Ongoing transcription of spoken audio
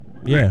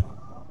Yeah.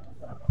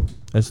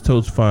 That's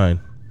totes fine.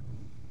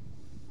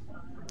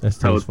 That's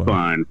totes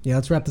fine. Yeah,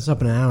 let's wrap this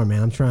up in an hour,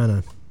 man. I'm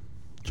trying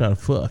to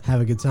fuck.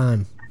 Have a good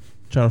time.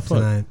 Trying to fuck.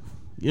 Tonight.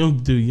 You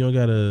don't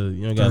got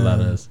a lot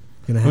of us.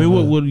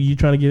 What are you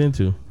trying to get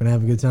into? Gonna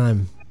have a good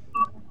time.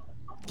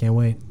 Can't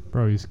wait.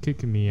 Bro, he's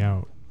kicking me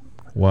out.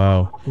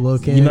 Wow.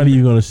 Looking You're not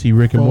even gonna see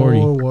Rick and Morty.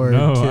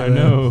 No, I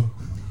know.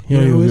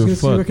 Who's gonna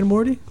see Rick and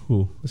Morty?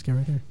 Who? This guy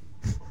right there.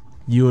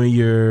 You and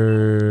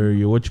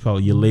your what you call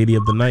it? Your lady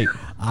of the night.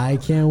 I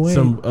can't wait.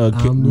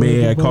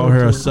 May I call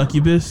her a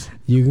succubus?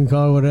 You can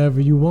call her whatever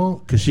you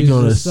want. Cause she's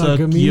gonna suck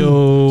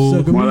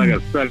yo. More like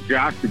a suck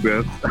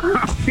jockibus.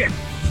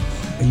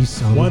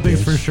 One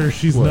thing's for sure,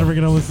 she's never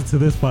gonna listen to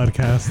this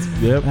podcast.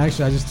 Yep.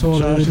 Actually, I just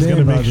told her she's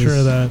gonna make sure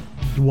of that.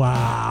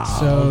 Wow.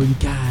 So you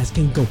guys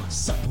can go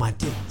suck my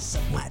dick,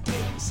 suck my dick,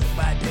 suck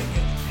my dick.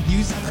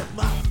 You suck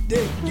my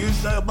dick, you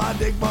suck my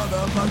dick,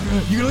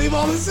 motherfucker. You gonna leave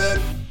all this in?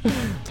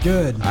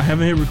 Good. I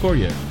haven't hit record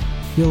yet.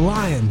 You're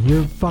lying.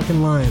 You're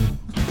fucking lying.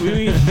 What do you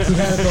mean? You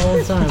had it the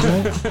whole time,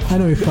 right? I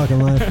know you're fucking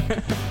lying.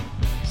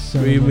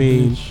 What do you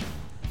mean?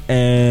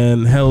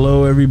 And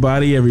hello,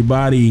 everybody.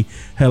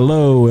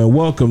 Hello, and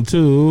welcome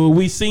to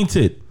We Seen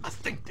It.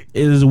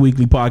 It is a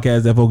weekly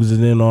podcast that focuses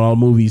in on all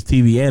movies,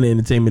 TV, and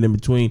entertainment in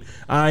between.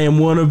 I am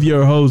one of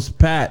your hosts,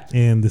 Pat.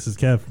 And this is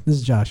Kev. This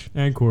is Josh.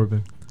 And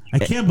Corbin. I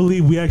can't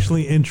believe we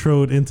actually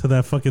introed into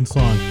that fucking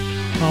song.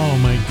 Oh,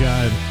 my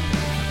God.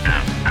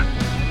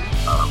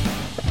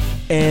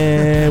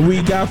 And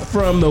we got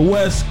from the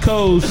West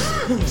Coast,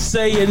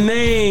 say your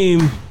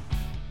name.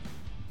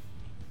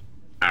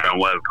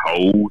 West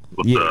Coast.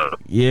 What's up?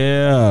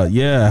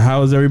 Yeah.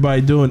 How is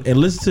everybody doing? And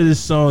listen to this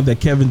song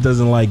that Kevin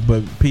doesn't like,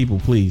 but people,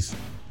 please,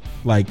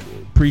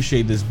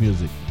 appreciate this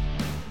music.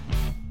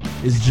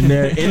 It's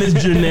generic. In its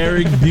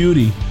generic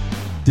beauty,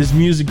 this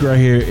music right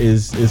here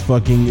is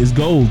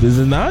gold, is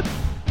it not?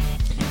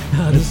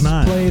 This is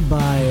not played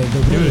by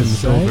the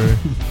Williams, right?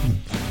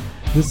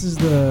 This is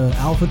the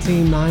Alpha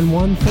Team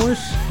 9-1 Force.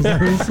 Is that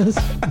what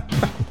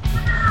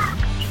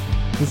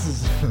this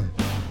is?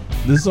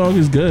 This song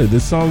is good.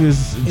 This song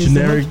is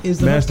generic. Is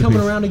the hook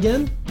coming around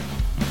again?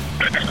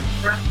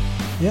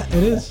 Yeah,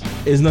 it is.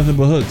 It's nothing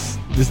but hooks.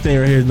 This thing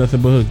right here is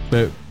nothing but hooks.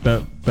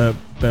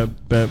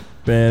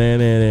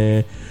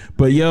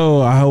 But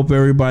yo, I hope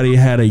everybody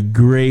had a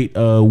great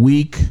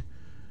week,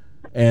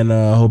 and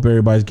I hope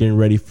everybody's getting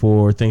ready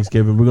for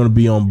Thanksgiving. We're gonna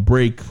be on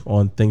break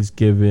on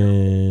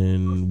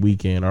Thanksgiving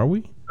weekend. Are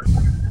we?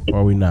 Or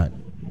are we not?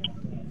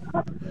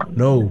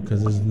 No,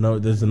 because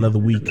there's another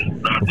week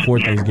before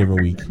Thanksgiving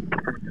week.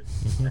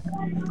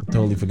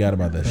 Totally forgot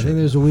about that shit. I think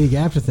there's a week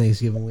after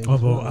Thanksgiving week. Oh,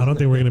 but I don't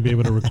think we're going to be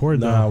able to record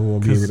that. Nah, we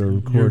won't be able to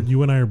record.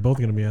 You and I are both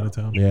going to be out of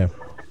town. Yeah.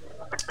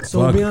 So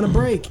we'll be on a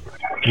break.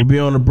 We'll be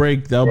on a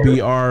break. That'll be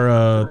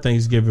our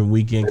Thanksgiving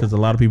weekend because a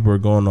lot of people are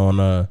going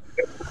on. A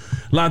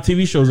lot of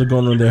TV shows are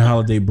going on their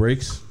holiday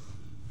breaks.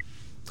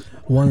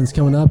 One that's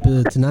coming up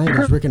tonight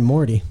is Rick and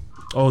Morty.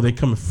 Oh, they're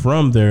coming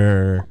from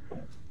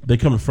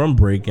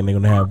break, and they're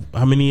gonna have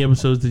how many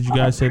episodes did you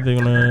guys say they're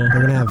gonna?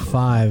 They're gonna have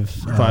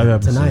 5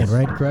 episodes tonight,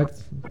 right?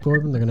 Correct,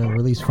 Corbin? They're gonna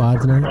release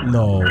 5 tonight.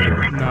 No,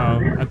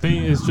 I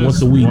think it's just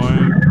once a week. Oh,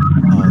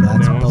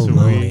 that's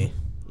baloney.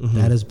 Mm-hmm.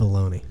 That is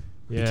baloney.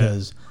 Yeah.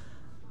 Because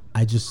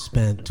I just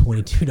spent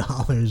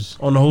 $22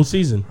 on the whole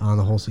season.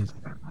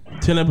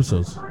 10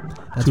 episodes.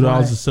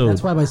 $2 a soda.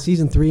 That's why by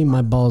season 3,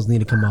 my balls need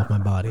to come off my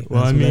body.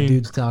 Well, that's what that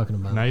dude's talking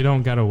about. Now you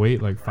don't gotta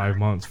wait 5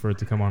 months for it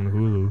to come on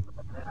Hulu.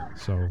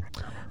 So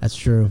that's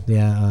true.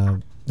 Yeah.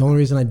 The only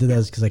reason I did that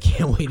is because I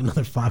can't wait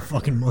another 5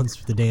 fucking months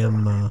for the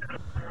damn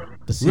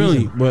the season.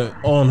 Really? But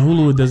on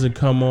Hulu, it doesn't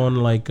come on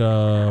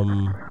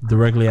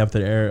directly after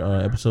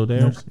the episode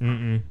airs? Nope.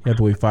 You have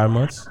to wait 5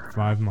 months?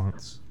 5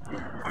 months.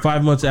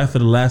 5 months after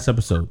the last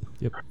episode?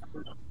 Yep.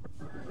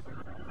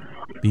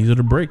 These are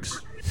the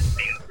breaks.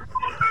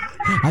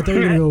 I thought you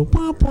were going to go,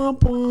 pom, pom,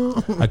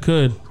 pom. I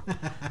could.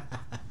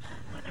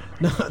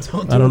 No,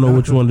 don't I don't know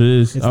which one it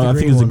is. I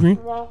think it's the green.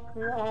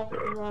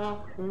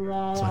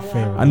 It's my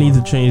favorite. I need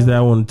to change that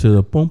one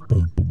to boom,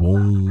 boom, boom,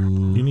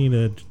 boom. You need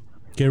to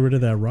get rid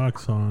of that rock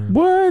song.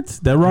 What?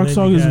 That rock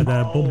song is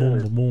that boom, boom,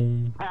 boom,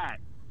 boom.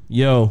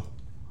 Yo.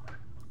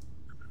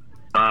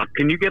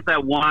 Can you get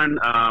that one?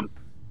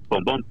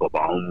 Boom, boom, boom,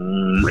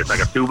 boom. It's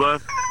like a tuba.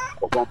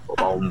 Boom,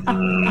 boom,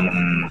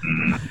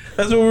 boom.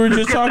 That's what we were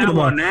just talking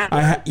about.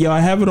 I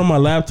have it on my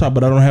laptop,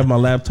 but I don't have my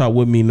laptop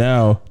with me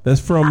now.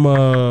 That's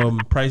from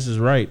Price is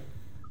Right.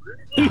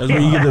 That's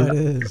when you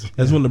get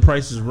that's when the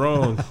price is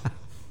wrong.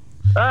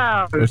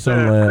 Or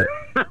something like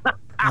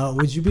that.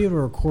 Would you be able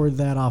to record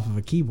that off of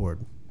a keyboard?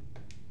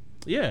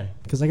 Yeah.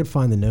 Because I could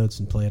find the notes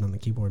and play it on the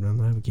keyboard. I don't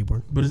have a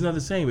keyboard. But it's not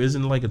the same.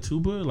 Isn't it like a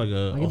tuba?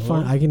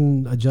 I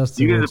can adjust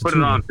the You can just put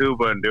it on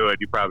tuba and do it.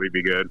 You'd probably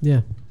be good.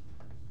 Yeah.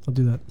 I'll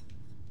do that.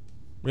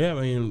 Yeah,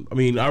 I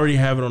mean, I already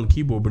have it on the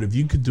keyboard, but if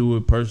you could do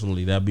it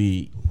personally, that'd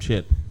be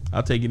shit.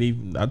 I'll take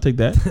it. I'll take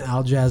that.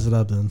 I'll jazz it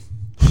up then.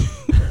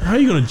 How are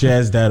you gonna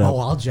jazz that up? Oh,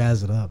 I'll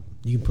jazz it up.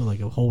 You can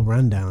put a whole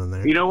rundown in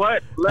there. You know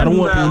what? I don't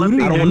want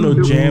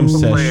no jam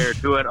session. Player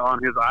do it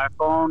on his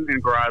iPhone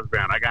in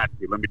GarageBand. I got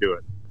you. Let me do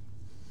it.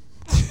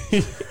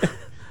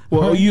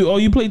 Well,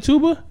 you play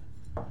tuba?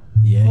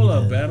 Yeah. Hold he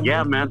up, did. Adam. Yeah,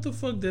 what, man. What the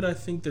fuck did I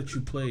think that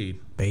you played?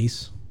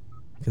 Bass,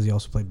 because he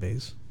also played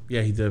bass.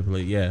 Yeah, he did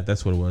play. Yeah,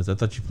 that's what it was. I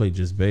thought you played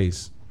just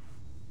bass.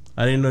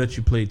 I didn't know that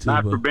you played tuba.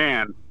 Not for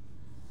band.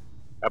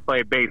 I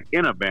play bass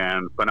in a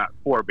band, but not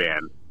for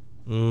band.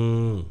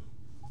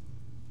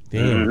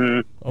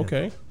 Damn.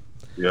 Okay.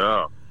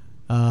 Yeah.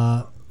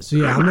 So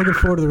yeah, I'm looking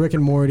forward to the Rick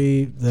and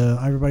Morty.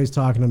 Everybody's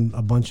talking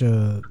a bunch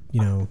of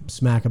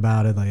smack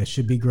about it. Like it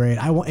should be great.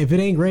 If it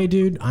ain't great,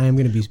 dude, I am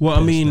gonna be. Well,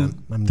 I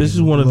mean, this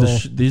is one of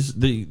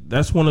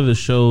that's one of the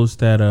shows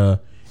that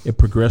it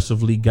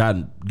progressively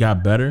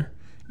got better.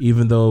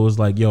 Even though it was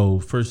like,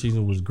 first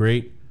season was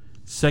great,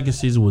 second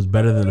season was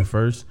better than the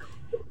first.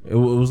 It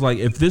was like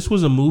if this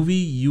was a movie,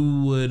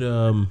 you would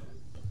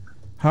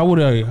how would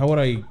I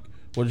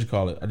what'd you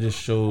call it? I just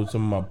showed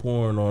some of my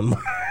porn on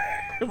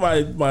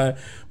my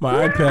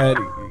iPad.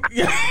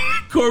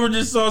 Corbin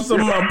just saw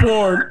some of my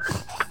porn.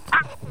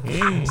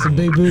 Some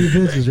big booty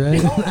bitches,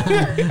 right?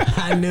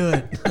 I knew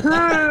it.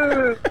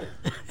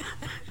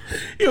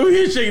 Yo,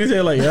 he's shaking his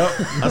head like, yep,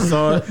 I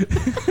saw it.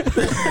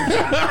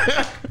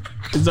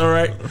 It's all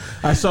right.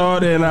 I saw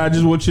it, and I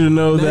just want you to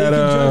know Now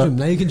that.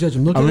 Now you can judge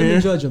him. Look at him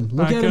and judge him.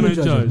 Look at him and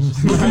judge him.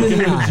 Look him in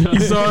the eye. You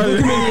saw it.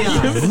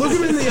 Look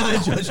him in the eye,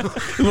 judge him.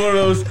 It's one of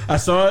those. I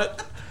saw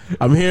it.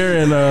 I'm here,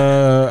 and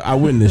I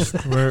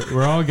witnessed.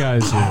 We're all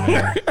guys here,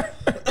 man.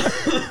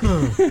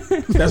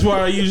 That's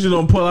why I usually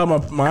don't pull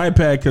out my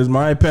iPad, because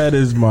my iPad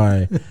is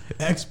my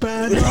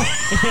X-Pad.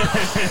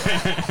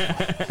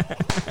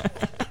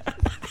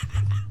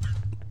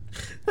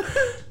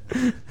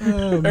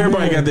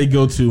 Everybody got their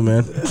go-to,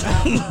 man.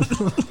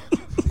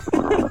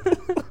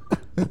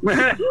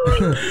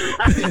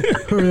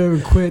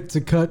 Whoever quit to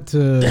cut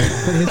to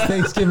his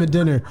Thanksgiving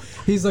dinner.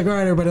 He's like, all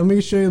right, everybody, I'm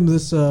going to show you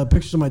this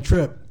pictures of my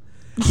trip.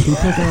 You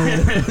click on it,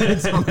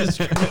 it's on the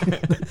screen.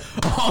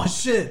 Oh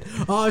shit!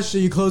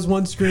 You close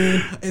one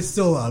screen, it's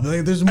still up.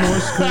 Like, there's more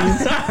screens.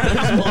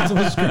 There's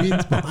multiple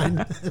screens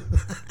behind.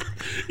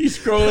 You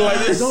scroll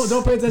like this.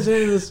 Don't pay attention to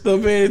any of this.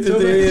 Don't pay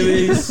attention to any of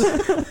these.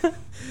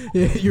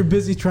 Yeah, you're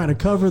busy trying to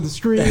cover the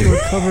screen or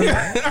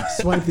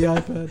swipe the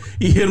iPad.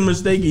 You hit a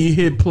mistake and you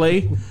hit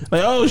play.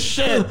 Like, oh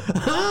shit!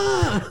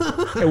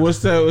 Hey, what's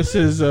that? What's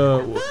his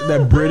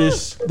that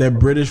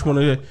British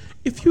one?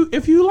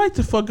 If you like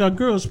to fuck out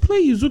girls,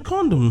 please use a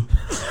condom.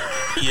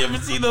 You ever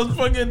see those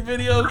fucking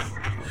videos?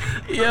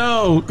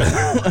 Yo.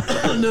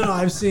 No,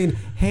 I've seen.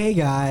 Hey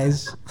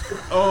guys.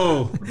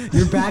 Oh,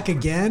 you're back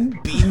again,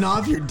 beating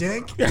off your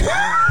dick.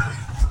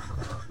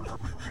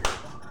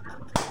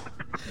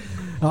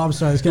 Oh, I'm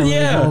sorry. This got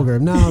really vulgar.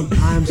 No,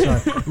 I'm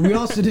sorry. We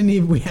also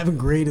we haven't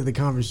graded the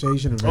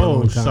conversation.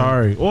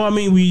 Sorry. Well, I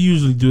mean, we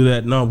usually do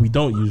that. No, we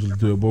don't usually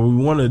do it, but we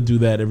want to do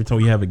that every time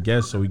we have a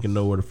guest, so we can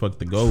know where the fuck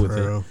to go with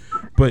it.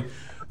 But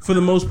for the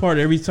most part,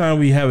 every time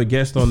we have a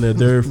guest on there,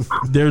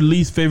 their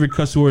least favorite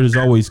cuss word is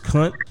always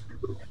cunt.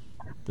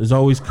 There's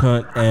always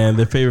cunt, and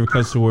their favorite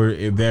cuss word,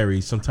 it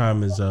varies.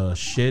 Sometimes is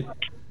shit.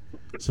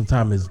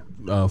 Sometimes is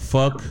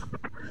fuck.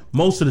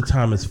 Most of the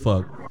time it's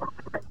fuck.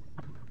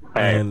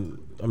 And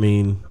I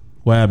mean,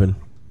 what happened?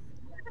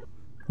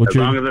 As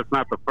long as it's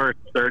not the first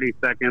 30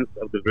 seconds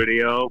of the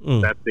video,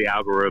 that's the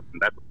algorithm.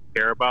 That's what we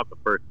care about, the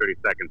first 30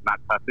 seconds, not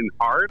cussing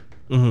hard.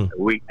 And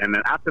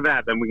then after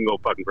that, then we can go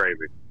fucking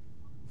crazy.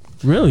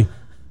 Really?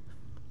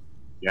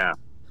 Yeah.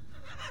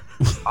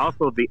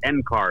 Also, the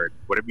end card.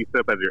 Whatever you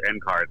set up as your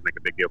end card is make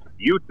a big deal for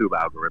the YouTube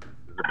algorithm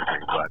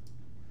specifically. But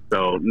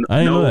so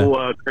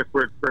no curse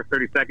words first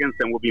 30 seconds,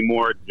 and we'll be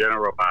more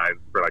generalized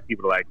for like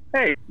people to like,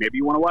 hey, maybe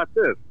you want to watch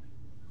this.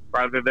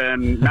 Rather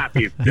than not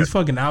these. These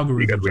fucking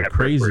algorithms are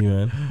crazy,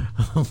 man.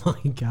 Oh my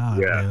god,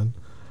 man.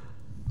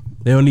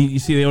 They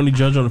only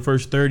judge on the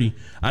first 30.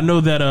 I know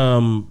that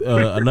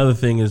another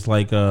thing is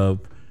like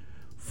for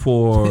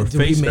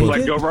Facebook.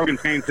 Like Joe Rogan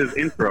changed his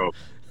intro.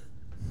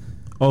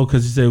 Oh,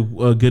 because he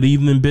said "Good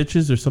evening,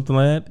 bitches" or something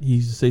like that. He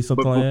used to say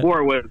something like that. Before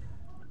it was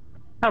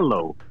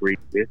 "Hello, freak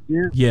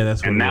bitches." Yeah,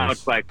 that's what. And now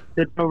it's like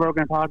the Joe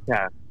Rogan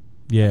podcast.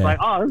 Yeah. It's like,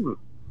 oh, this is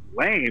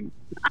lame.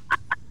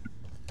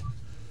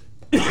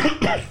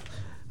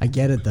 I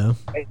get it though.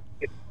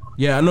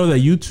 Yeah, I know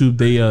that YouTube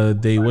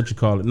they what you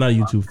call it, not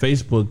YouTube,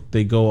 Facebook,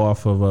 they go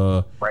off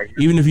of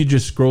even if you're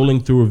just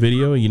scrolling through a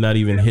video and you're not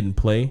even hitting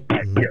play,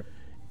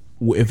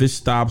 if it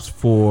stops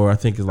for I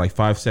think it's like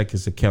 5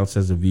 seconds, it counts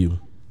as a view,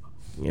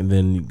 and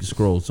then you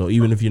scroll. So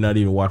even if you're not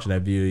even watching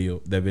that video,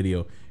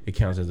 it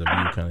counts as a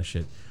view kind of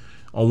shit.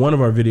 On one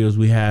of our videos,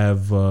 we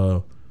have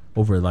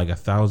over like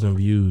 1,000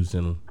 views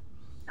and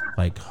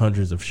like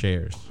hundreds of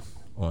shares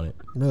on it.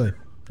 Really?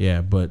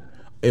 Yeah, but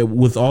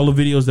with all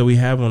the videos that we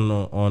have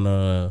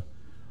on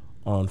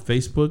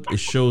Facebook, it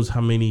shows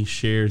how many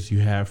shares you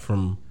have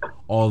from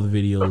all the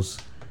videos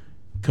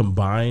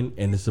combined,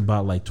 and it's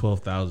about like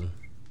 12,000.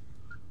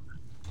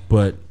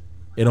 But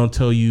it doesn't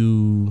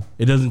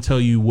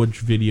tell you which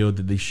video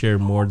that they share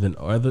more than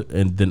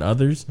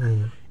others.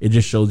 It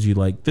just shows you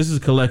like this is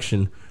a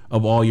collection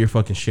of all your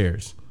fucking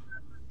shares.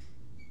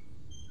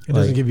 It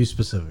doesn't give you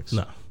specifics.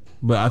 No.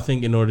 But I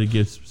think in order to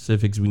get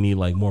specifics, we need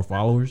like more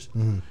followers.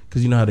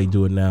 Because you know how they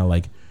do it now.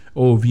 Like,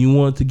 oh, if you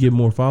want to get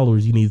more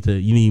followers, you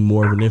need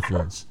more of an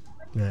influence.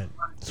 Right.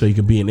 So you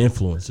can be an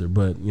influencer.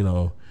 But you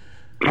know,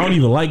 I don't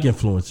even like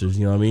influencers.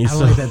 You know what I mean? I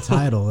don't like that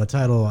title. The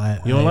title.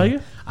 You don't like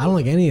it? I don't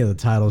like any of the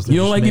titles. You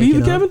don't like it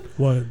either, Kevin?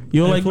 What?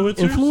 You don't like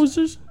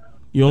influencers?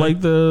 You don't like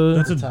the?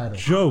 That's a title.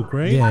 joke,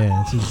 right?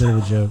 Yeah, it's a bit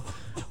of a joke.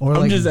 Or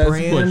I'm like just asking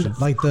brand, questions.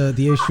 like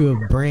the issue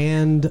of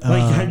brand.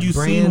 Like, have you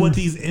brand seen what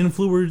these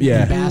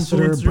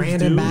influencers brand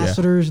do?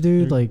 ambassadors,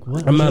 dude? Like,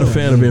 what? I'm not a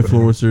fan of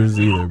influencers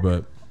either,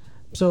 but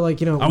So,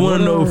 like, you know, I want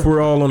to know if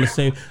we're all on the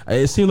same.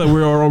 It seems like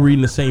we're all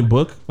reading the same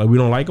book. Like we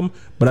don't like them,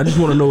 but I just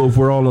want to know if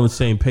we're all on the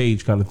same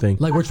page, kind of thing.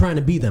 like we're trying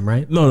to beat them,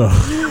 right? No,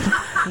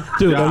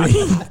 dude. I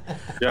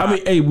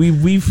mean, hey,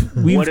 we've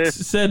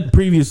said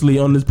previously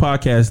on this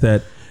podcast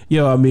that.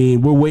 Yo, I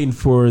mean, we're waiting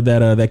for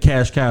that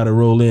cash cow to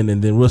roll in,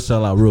 and then we'll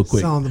sell out real quick.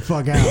 Selling the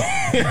fuck out.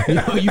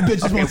 Yo, you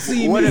bitches won't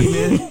see what me,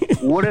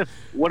 if, man.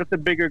 what if the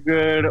bigger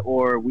good,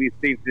 or we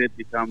think it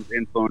becomes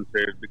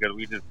influencers because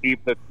we just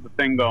keep the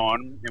thing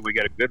going and we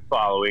get a good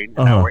following,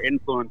 and now we're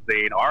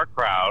influencing our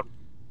crowd,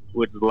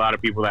 which is a lot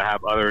of people that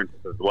have other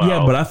interests as well.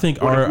 Yeah, but I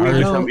think I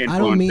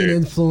don't mean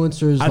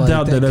influencers. I like,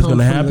 doubt that that's going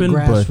to happen. The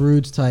but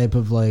grassroots type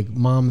of like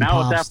mom and now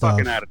pop with that stuff.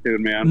 fucking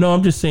attitude, man. No,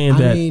 I'm just saying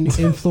that. I mean,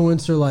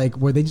 influencer like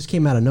where they just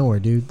came out of nowhere,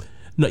 dude.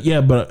 No,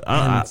 yeah, but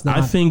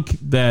I think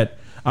that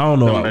I don't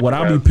know what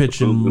I'll be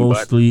pitching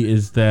mostly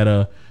is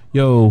that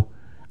don't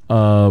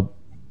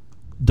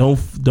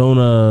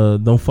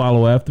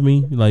follow after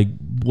me. Like,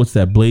 what's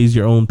that? Blaze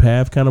your own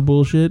path kind of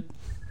bullshit.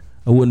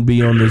 I wouldn't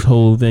be on this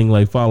whole thing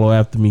like follow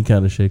after me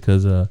kind of shit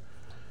because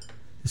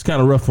it's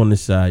kind of rough on this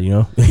side, you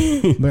know.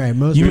 Right,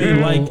 most you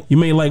people,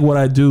 may like what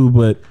I do,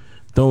 but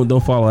don't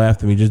follow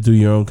after me. Just do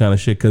your own kind of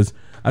shit. Because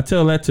I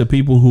tell that to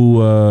people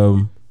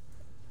who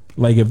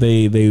like if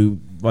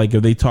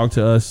they talk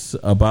to us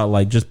about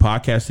like just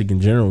podcasting in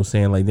general,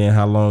 saying like, damn,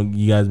 how long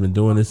you guys been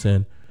doing this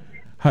and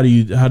how do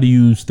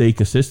you stay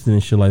consistent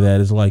and shit like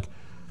that? It's like,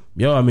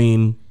 yo, I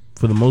mean,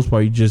 for the most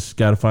part, you just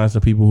got to find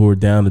some people who are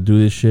down to do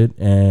this shit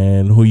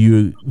and who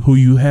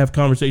you have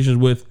conversations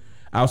with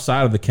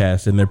outside of the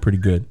cast, and they're pretty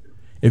good.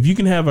 If you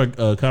can have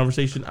a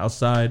conversation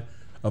outside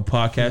of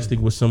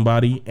podcasting with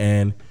somebody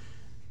and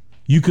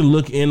you can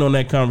look in on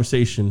that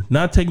conversation,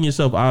 not taking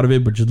yourself out of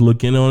it, but just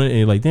look in on it and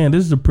you're like, damn,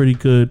 this is a pretty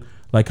good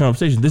like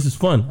conversation. This is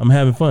fun. I'm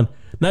having fun.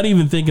 Not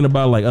even thinking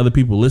about like other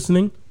people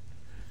listening.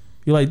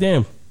 You're like,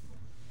 damn,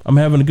 I'm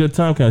having a good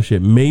time kind of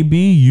shit. Maybe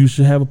you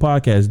should have a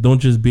podcast. Don't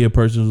just be a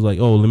person who's like,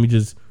 oh, let me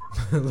just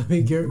let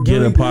me get a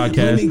podcast.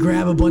 Let me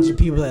grab a bunch of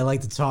people that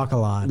like to talk a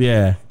lot.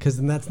 Yeah. Because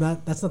then that's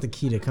not the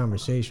key to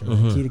conversation.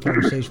 Right? The key to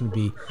conversation would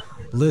be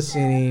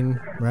listening,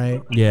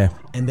 right? Yeah.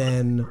 And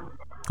then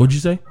what'd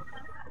you say?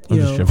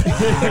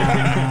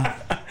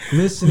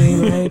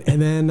 Listening, right?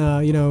 And then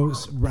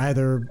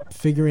either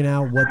figuring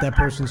out what that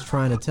person's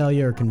trying to tell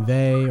you or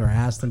convey, or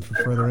ask them for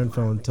further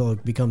info until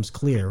it becomes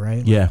clear,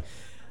 right? Yeah.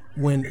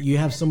 When you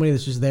have somebody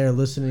that's just there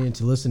listening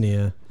to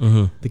you,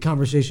 the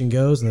conversation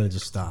goes and then it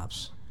just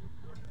stops.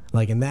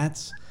 Like, and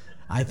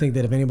I think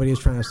that if anybody is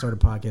trying to start a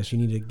podcast, you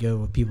need to go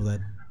with people that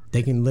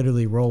they can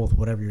literally roll with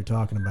whatever you're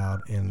talking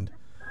about and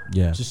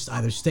just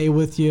either stay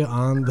with you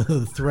on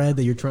the thread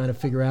that you're trying to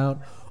figure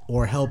out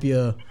or help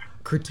you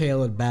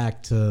curtail it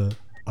back to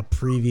a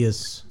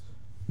previous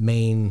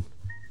main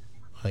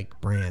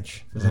like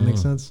branch. Does that make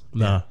sense?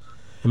 Nah.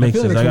 It makes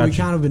sense. That's what we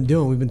kind of been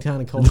doing. We've been kind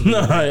of cultivating. No,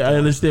 I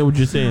understand what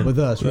you're saying. With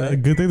us, right?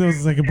 Good thing there was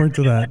a second part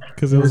to that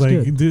because it was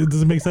like,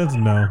 does it make sense?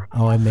 No.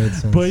 Oh, it made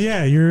sense. But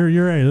yeah, you're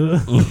right.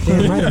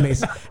 Damn right, it makes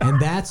sense.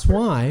 And that's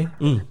why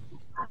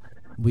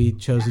we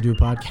chose to do a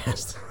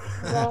podcast.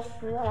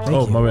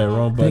 Oh, my bad,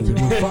 wrong button.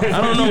 I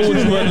don't know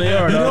which one they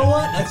are. You know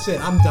what? That's it.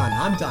 I'm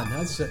done.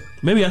 That's it.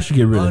 Maybe I should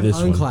get rid of this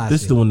one. Unclassy.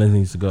 This is the one that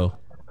needs to go.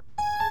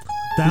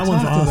 That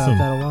one's talked awesome. about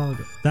that a while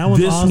ago. That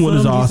one's This awesome. one is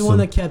He's awesome. the one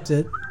that kept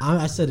it.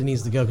 I said it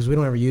needs to go because we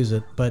don't ever use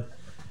it. But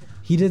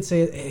he did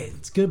say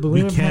it's good, but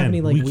we don't have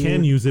any like we weird...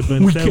 can use it, but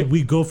instead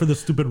we go for the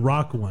stupid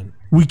rock one.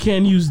 We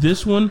can't use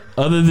this one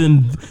other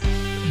than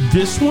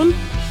this one.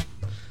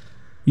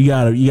 You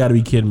gotta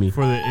be kidding me.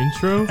 For the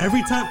intro?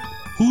 Every time,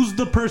 who's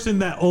the person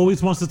that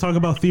always wants to talk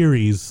about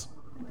theories?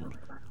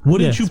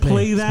 Wouldn't you it's me.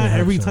 play It's that me,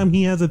 every actually. time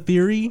he has a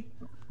theory?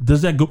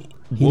 Does that go?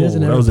 He Whoa,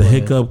 doesn't that ever was a play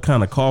hiccup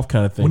kind of cough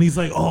kind of thing. When he's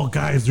like, "Oh,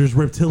 guys, there's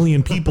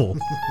reptilian people."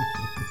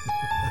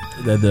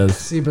 That does.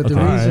 See, but the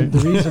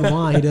reason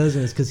why he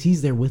doesn't is because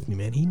he's there with me,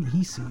 man.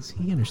 He sees,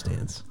 he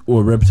understands.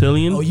 Or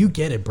reptilian? Oh, you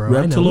get it, bro.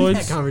 I know. We've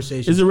had Reptiloids?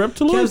 conversation. Is it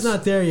reptiloids? Kev's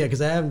not there yet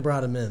because I haven't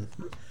brought him in.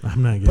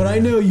 I'm not getting But I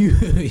know you.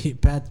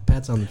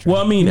 Pat's on the train.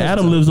 Well, I mean,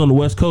 Adam lives on the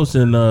West Coast,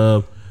 and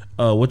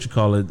what you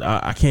call it?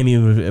 I can't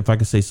even, if I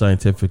could say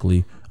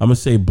scientifically, I'm gonna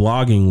say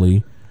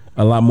bloggingly.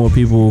 A lot more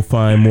people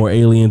find more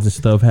aliens and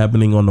stuff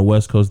happening on the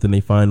West Coast than they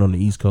find on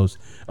the East Coast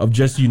of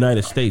just the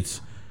United States.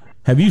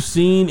 Have you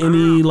seen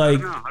any like?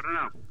 I don't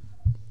know.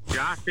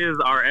 Joshes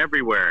are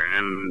everywhere,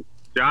 and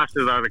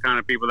Joshes are the kind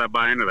of people that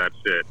buy into that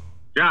shit.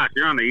 Josh,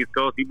 you're on the East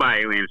Coast. You buy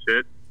alien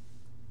shit.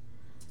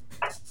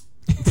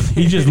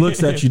 He just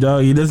looks at you,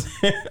 dog. He doesn't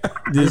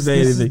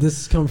say anything. This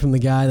is coming from the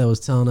guy that was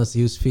telling us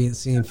he was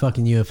seeing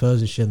fucking UFOs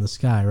and shit in the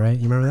sky, right?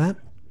 You remember that?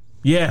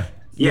 Yeah,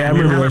 I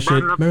remember that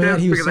shit. Remember that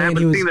he was saying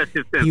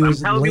he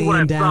was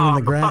laying down on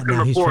the ground.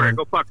 Now he's trying.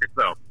 Go fuck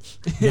yourself.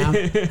 Now,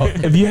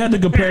 If you had to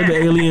compare the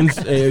aliens,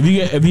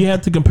 if you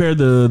had to compare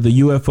the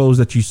UFOs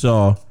that you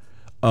saw,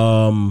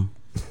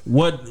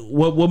 what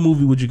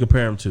movie would you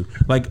compare them to?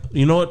 Like,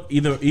 you know what?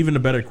 Even a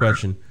better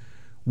question.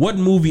 What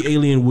movie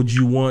alien would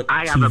you want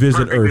to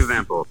visit Earth?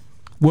 Example.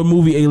 What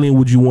movie alien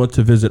would you want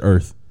to visit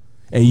Earth?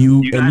 And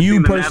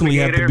you personally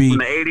have to be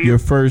your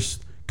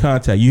first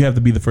contact. You have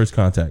to be the first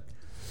contact.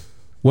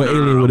 What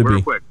alien would it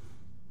be? Quick.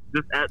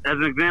 Just as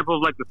an example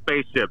of like the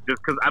spaceship,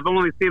 just because I've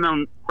only seen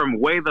them from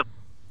way the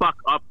fuck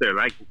up there.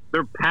 Like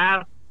they're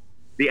past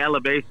the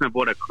elevation of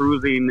what a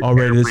cruising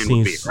airplane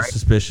would be, right?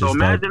 Suspicious. So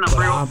imagine a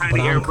real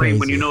tiny airplane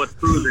when you know it's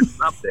cruising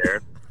up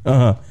there.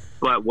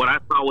 But what I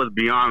saw was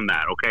beyond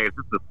that. Okay, it's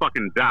just a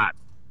fucking dot.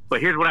 But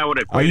here's what I would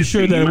equate. Are you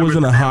sure that it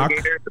wasn't a hawk?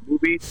 The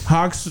movie?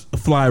 Hawks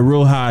fly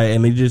real high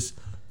and they just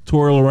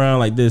twirl around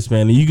like this,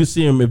 man. And you can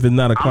see them if it's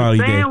not a cloudy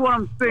day. I'm saying what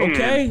I'm saying.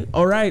 Okay,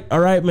 all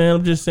right, man.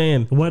 I'm just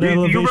saying. What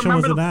elevation was it at?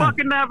 You remember the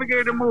fucking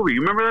Navigator movie?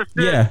 You remember that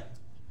shit? Yeah.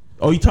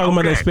 Oh, you talking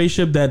about that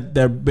spaceship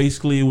that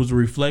basically it was a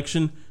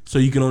reflection, so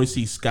you can only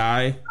see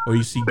sky or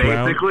you see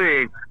ground?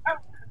 Basically.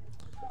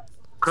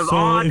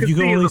 So if you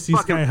can only see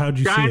sky, how'd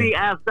you see it? Shiny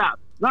ass dot.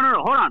 No,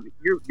 hold on.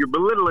 You're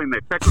belittling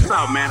this. Check this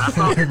out, man. I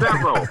saw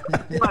several.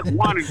 It's like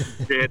one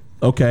and shit.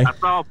 Okay. I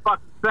saw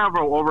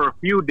several over a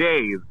few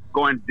days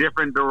going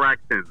different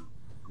directions.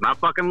 I'm not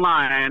fucking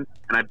lying,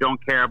 and I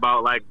don't care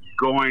about like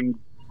going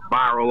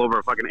viral over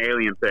a fucking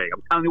alien thing.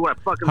 I'm telling you what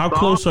I fucking How saw.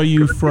 close are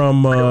you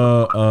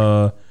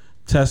from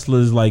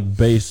Tesla's like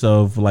base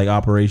of like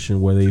operation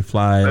where they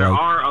fly? There like,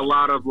 are a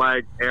lot of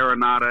like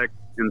aeronautics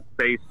and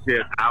space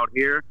shit out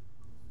here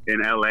in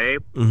LA.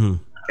 Mm-hmm.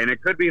 And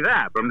it could be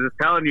that, but I'm just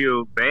telling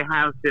you, they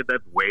have shit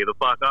that's way the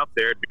fuck up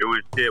there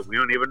doing shit we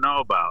don't even know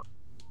about.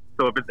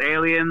 So if it's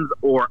aliens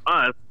or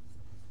us,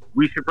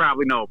 we should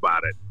probably know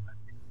about it.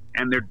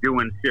 And they're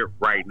doing shit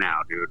right now,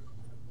 dude.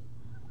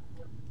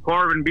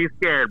 Corbin, be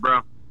scared, bro.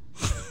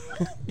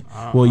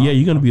 Well, yeah,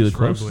 you're gonna be the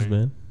closest,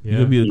 man. Yeah. You're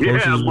gonna be the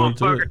closest one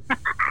to it.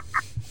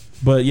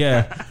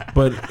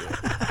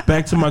 But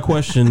back to my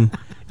question: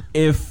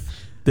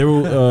 if there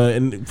were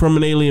from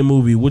an alien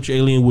movie, which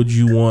alien would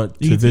you want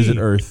to visit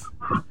Earth?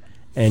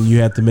 And you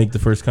have to make the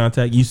first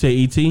contact. You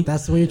say ET?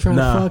 that's the way you're trying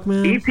to fuck,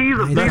 man. ET's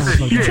a piece of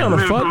shit. You trying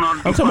to fuck?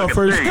 I'm talking about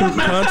first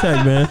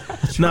contact, man.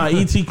 Nah,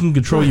 ET can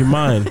control your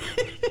mind.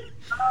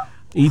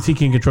 ET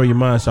can control your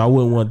mind, so I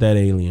wouldn't want that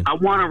alien. I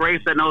want a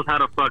race that knows how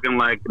to fucking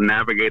like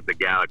navigate the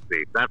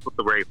galaxy. That's what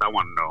the race I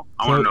want to know.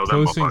 I want to know that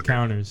Close motherfucker.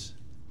 Encounters.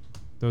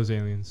 Those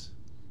aliens.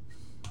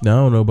 No,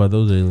 I don't know about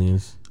those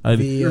aliens. I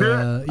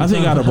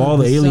think out of all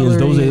the aliens,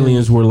 those celery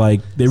aliens were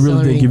like they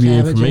really didn't give you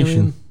information.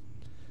 alien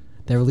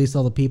that released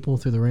all the people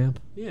through the ramp.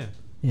 Yeah.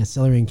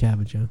 Celery and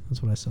cabbage. Yeah,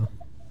 that's what I saw.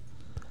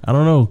 I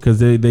don't know because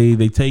they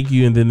take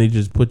you and then they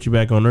just put you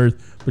back on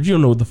Earth, but you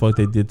don't know what the fuck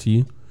they did to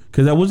you.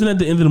 Because that wasn't at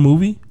the end of the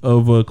movie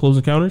of Close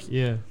Encounters.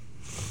 Yeah.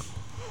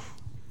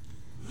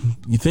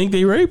 You think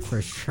they raped?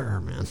 For sure,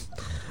 man.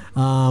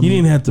 You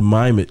didn't have to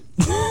mime it.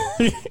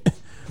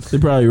 They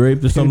probably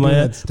raped or something like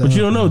that. But you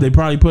don't know. They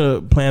probably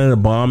planted a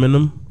bomb in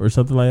them or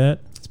something like that.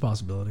 It's a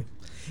possibility.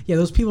 Yeah,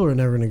 those people are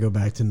never going to go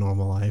back to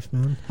normal life,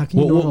 man. How can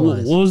you What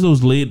normalize? was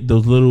those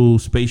little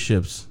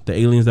spaceships? The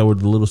aliens that were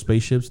the little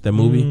spaceships? That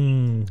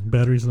movie?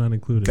 Batteries not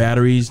included.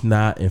 Batteries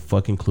not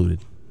fucking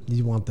included.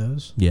 You want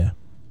those? Yeah.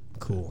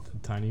 Cool. The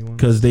tiny ones.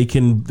 Because they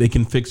can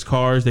fix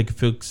cars. They can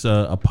fix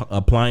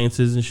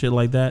appliances and shit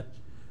like that.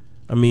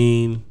 I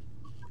mean,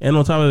 and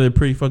on top of it, they're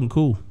pretty fucking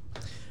cool.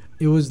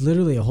 It was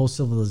literally a whole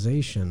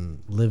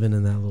civilization living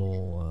in that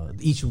little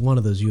each one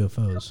of those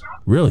UFOs.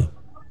 Really?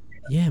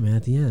 Yeah, man.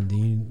 At the end,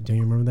 don't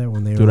you remember that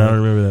when they Dude, were? I don't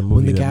remember that movie.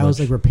 When the that guy was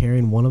much. like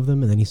repairing one of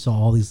them, and then he saw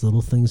all these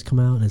little things come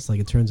out, and it's like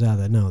it turns out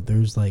that no,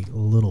 there's like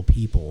little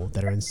people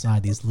that are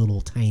inside these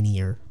little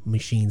tinier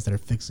machines that are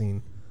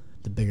fixing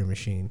the bigger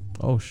machine.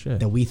 Oh shit!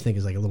 That we think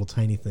is like a little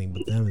tiny thing,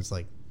 but them it's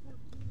like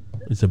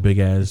it's a big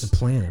ass. it's a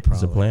planet. Probably.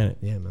 It's a planet.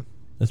 Yeah, man.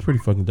 That's pretty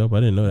fucking dope. I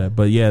didn't know that,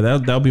 but yeah,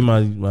 that'll be my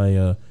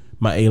alien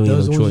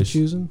Those of ones you're choice.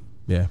 choosing?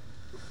 Yeah.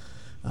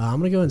 I'm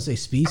gonna go ahead and say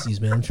species,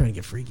 man. I'm trying to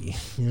get freaky.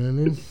 You know what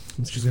I mean?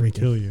 She's gonna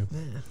kill you.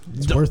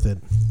 It's worth it.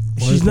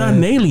 She's not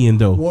an alien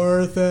though.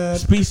 Worth it.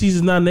 Species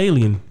is not an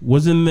alien.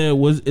 Isn't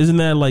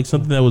that like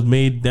something that was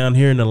made down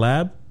here in the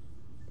lab?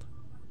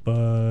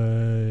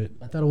 But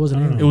I thought it was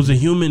an alien. It was a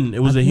human.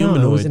 It was a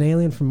humanoid. No, it was an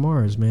alien from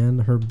Mars, man.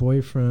 Her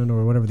boyfriend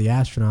or whatever, the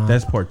astronaut.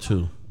 That's part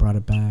 2. Brought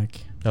it back.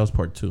 That was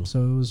part 2.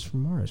 So it was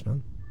from Mars,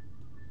 man.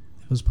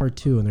 It was part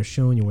 2, and they're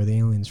showing you where the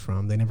alien's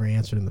from. They never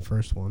answered in the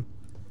first one.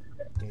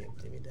 Give me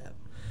that.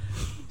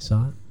 You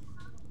saw it?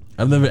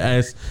 I've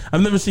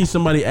never seen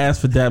somebody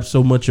ask for dap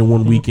so much in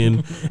one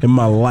weekend in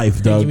my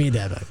life, dog. Give me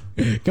that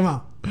back. Come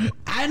on.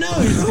 I know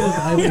it's because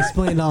I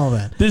explained all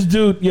that. This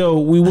dude,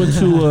 we went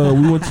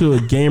to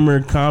a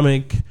gamer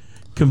comic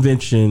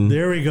convention.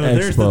 There we go. Expo.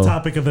 There's the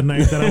topic of the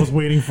night that I was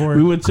waiting for.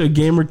 We went to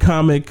Gamer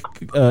Comic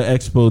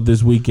Expo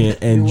this weekend,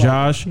 and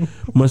Josh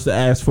must have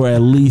asked for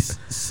at least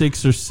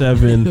 6 or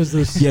 7.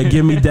 Yeah,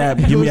 give me that.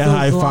 Give me a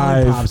high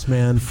five,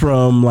 man,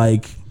 from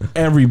like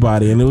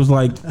everybody. And it was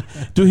like,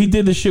 dude, he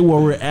did this shit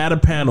where we're at a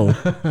panel,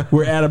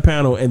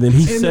 and then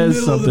he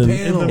says something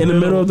in the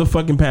middle of the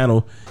fucking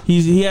panel.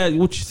 He had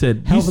what you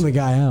said, helping the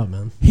guy out,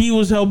 man. He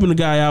was helping the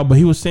guy out, but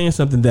he was saying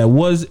something that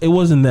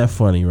wasn't that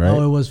funny, right?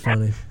 Oh, it was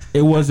funny.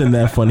 It wasn't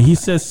that funny. He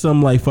said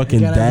some like fucking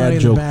dad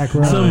joke.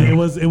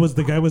 It was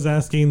the guy was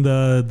asking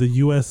the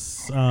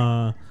U.S.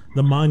 The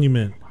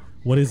monument.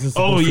 What is this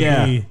supposed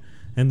to be?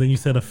 And then you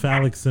said a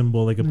phallic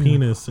symbol, like a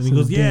penis, and he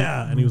goes,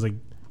 "Yeah," and he was like,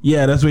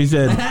 "Yeah, that's what he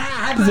said."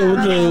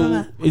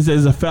 He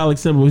says a phallic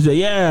symbol. He said,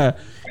 "Yeah,"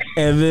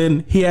 and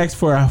then he asked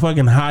for a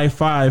fucking high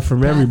five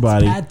from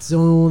everybody. That's the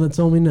only one that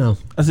told me no.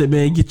 I said,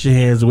 "Man, get your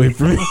hands away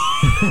from me."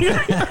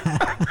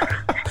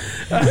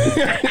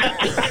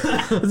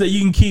 I said,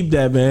 "You can keep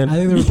that, man." I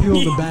think there were people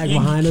in the back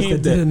behind us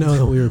that didn't know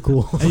that we were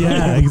cool.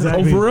 Yeah,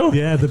 exactly. Oh, for real?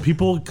 Yeah, the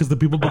people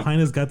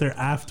behind us got there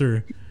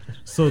after,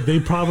 so they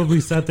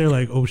probably sat there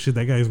like, "Oh shit,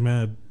 that guy's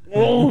mad."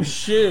 Oh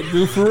shit,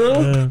 dude, for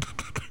real? Yeah.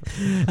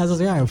 I was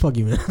like, "All right, fuck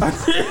you, man." I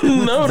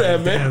didn't know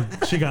that, man.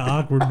 Damn, shit got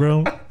awkward,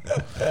 bro.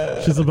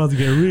 Shit's about to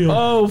get real.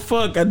 Oh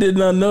fuck, I did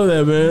not know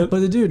that, man.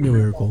 But the dude knew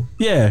we were cool.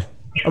 Yeah.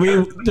 I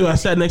mean, dude, I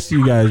sat next to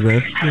you guys,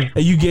 man,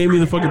 and you gave me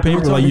the fucking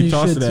paper like you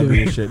tossed it at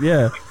me and shit.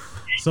 Yeah.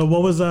 So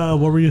what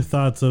were your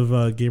thoughts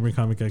of Gamer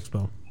Comic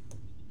Expo?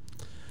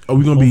 Are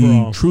we gonna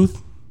be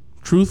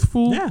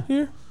truthful? Yeah.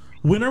 Here.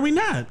 When are we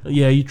not?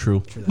 Yeah, you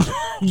true.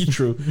 You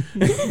true.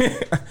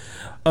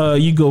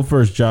 You go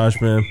first,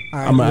 Josh, man.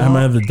 Right, I'm gonna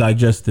have to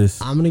digest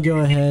this. I'm gonna go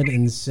ahead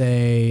and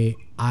say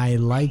I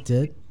liked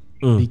it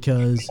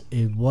because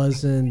it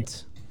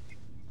wasn't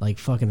like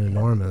fucking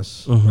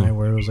enormous, right?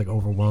 Where it was like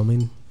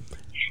overwhelming.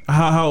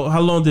 How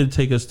long did it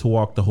take us to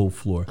walk the whole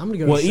floor? I'm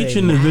gonna go. Each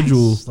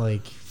individual max,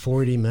 like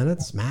 40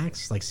 minutes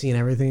max, like seeing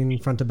everything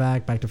front to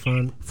back to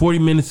front. 40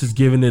 minutes is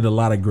giving it a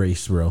lot of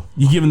grace, bro.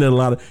 You're giving it a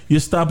lot of.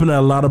 You're stopping at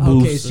a lot of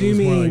booths. Okay, so you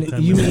mean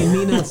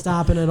me not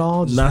stopping at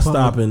all? Just not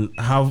stopping.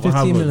 How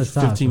 15 minutes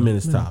tops. 15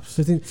 minutes tops.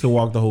 15 to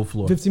walk the whole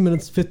floor. 20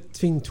 minutes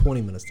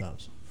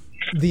tops.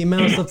 The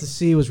amount of stuff to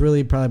see was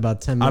really probably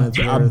about 10 minutes.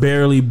 I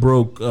barely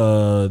broke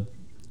 2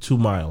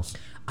 miles.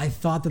 I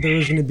thought that there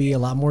was going to be a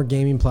lot more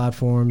gaming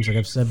platforms. Like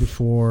I've said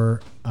before,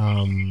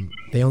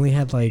 they only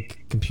had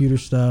like computer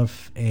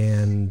stuff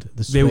and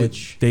the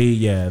Switch.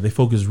 They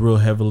focused real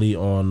heavily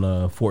on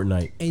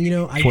Fortnite. And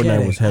I Fortnite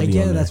get it. was heavy I get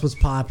on it. there. That's what's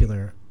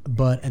popular.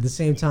 But at the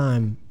same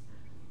time,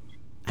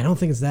 I don't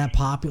think it's that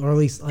popular. Or at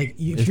least like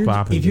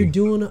if you're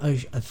doing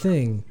a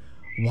thing,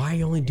 why are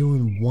you only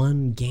doing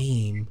one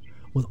game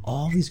with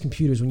all these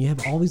computers when you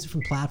have all these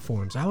different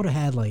platforms? I would have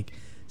had like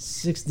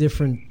 6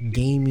 different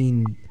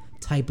gaming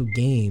type of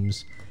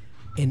games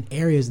in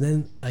areas, and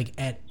then like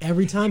at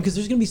every time, because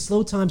there's gonna be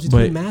slow times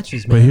between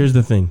matches, man. But here's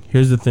the thing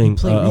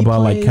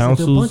about like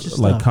consoles,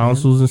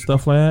 and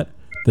stuff like that.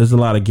 There's a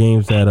lot of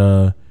games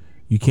that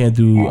you can't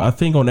do. I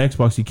think on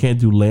Xbox you can't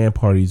do LAN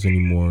parties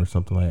anymore or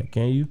something like that.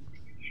 Can you?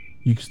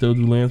 You can still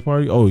do LAN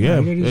parties? Oh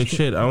yeah,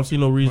 shit. I don't see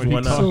no reason why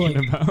not. So,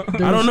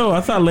 I don't know.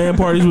 I thought LAN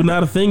parties were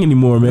not a thing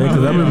anymore, man.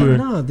 Because I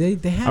remember, they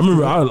have.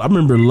 I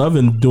remember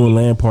loving doing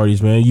LAN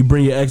parties, man. You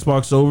bring your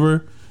Xbox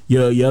over.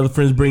 Your other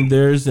friends bring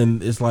theirs,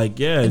 and it's like,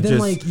 and then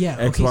just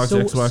Xbox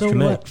so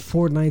Connect. What?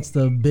 Fortnite's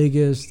the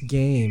biggest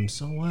game.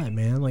 So what,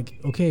 man? Like,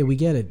 okay, we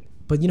get it.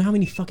 But you know how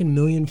many fucking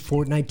million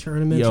Fortnite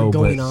tournaments are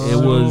going on? It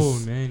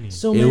was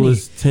so many. It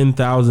was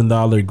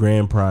 $10,000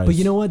 grand prize. But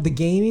you know what? The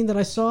gaming that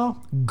I saw,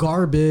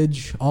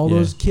 garbage. All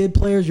those kid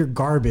players, you're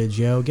garbage,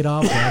 yo. Get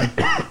off, man.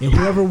 And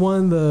whoever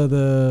won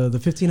the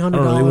 $1,500,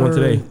 they won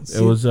today.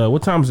 It was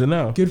what time is it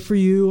now? Good for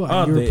you. You're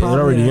probably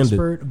already an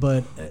expert, ended.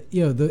 but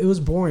it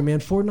was boring, man.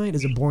 Fortnite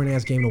is a boring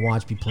ass game to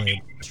watch be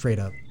played. Straight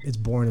up, it's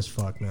boring as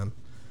fuck, man.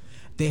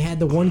 They had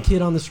the one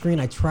kid on the screen.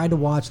 I tried to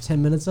watch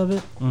 10 minutes of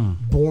it.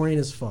 Boring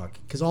as fuck.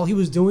 Because all he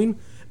was doing,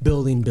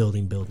 building. He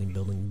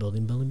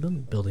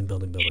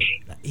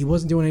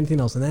wasn't doing anything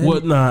else. And then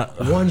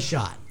one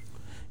shot.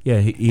 Yeah,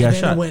 he got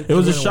shot. It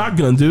was a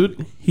shotgun,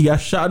 dude. He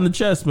got shot in the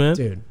chest, man.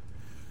 Dude.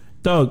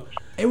 Dog.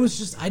 It was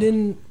just, I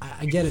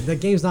get it. The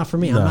game's not for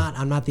me. Nah.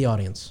 I'm not the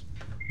audience.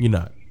 You're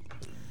not.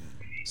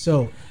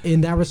 So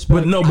in that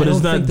respect, but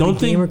it's not. Don't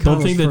think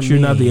that you're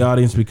not the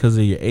audience because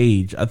of your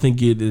age. I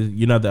think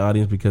you're not the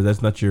audience because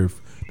that's not your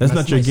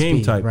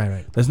game type.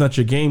 Right. That's not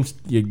your game.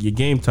 Your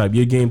game type.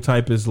 Your game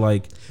type is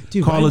like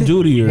Call of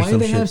Duty or something.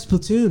 Why do they have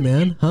Splatoon,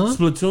 man? Huh?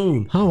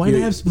 Splatoon. Huh? Why do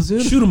they have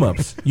Splatoon? Shoot 'em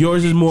ups.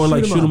 Yours is more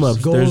like shoot 'em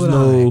ups. There's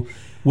no.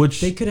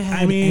 Which they could have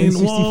had. I mean,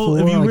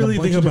 N64, if you like really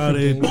think about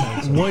it,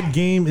 what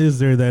game is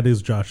there that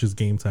is Josh's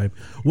game type?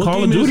 What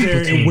Call game of Duty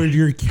is there where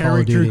your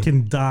character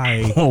can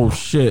die? Oh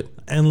shit!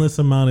 Endless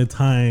amount of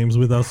times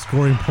without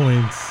scoring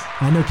points.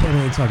 I know Kevin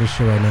ain't talking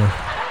shit right now.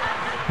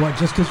 What?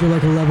 Just because you're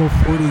like a level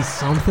 40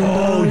 something?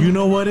 Oh, you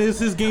know what is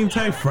his game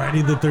type?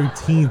 Friday the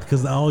 13th,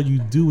 because all you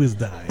do is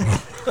die.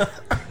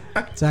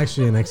 It's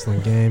actually an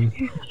excellent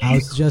game. I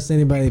would suggest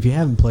anybody, if you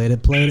haven't played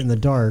it in the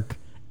dark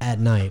at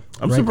night.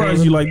 I'm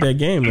surprised you like that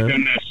game,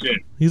 man.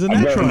 He's a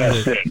natural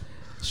at it.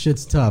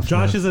 Shit's tough.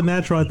 Josh man. is a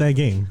natural at that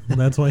game.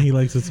 That's why he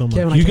likes it so much.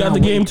 Kevin, You got the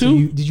game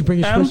too? Did you bring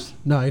your Adam? Switch?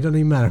 No, it doesn't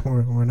even matter.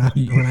 We're not.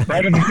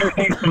 Right at the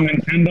first from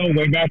Nintendo,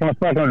 way back on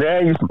fucking day, I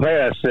used to play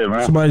that shit,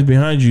 man. Somebody's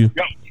behind you.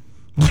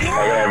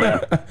 Yeah,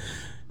 man.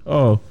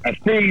 Oh, I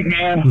see,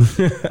 man.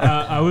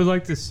 I would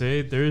like to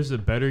say there's a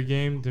better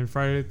game than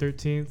Friday the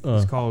 13th.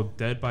 It's called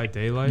Dead by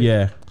Daylight.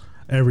 yeah.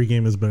 Every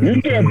game is better.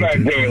 You than get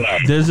back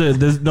daylight.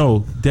 There's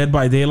no Dead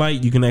by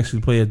Daylight. You can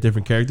actually play as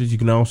different characters. You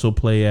can also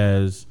play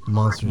as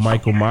Monsters.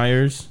 Michael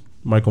Myers,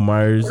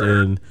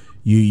 and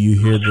you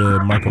hear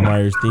the Michael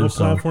Myers theme What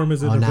song. platform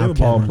is it Oh, now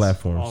available? All Kevin's-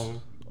 platforms.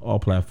 All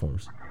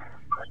platforms.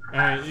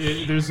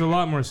 There's a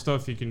lot more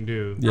stuff you can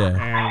do. Yeah.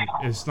 And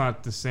it's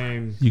not the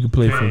same You can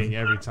play thing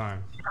every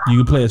time. You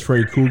can play as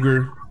Freddy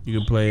Krueger. You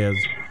can play as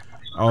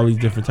all these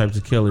different types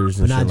of killers.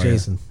 And But not shit like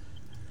Jason.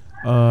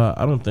 that.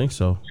 I don't think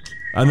so.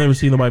 I've never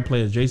seen nobody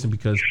play as Jason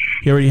because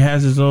he already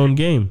has his own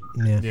game,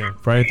 Yeah.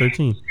 Friday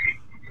 13.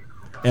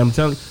 And I'm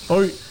telling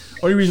you,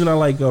 only reason I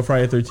like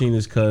Friday 13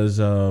 is because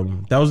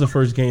that was the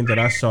first game that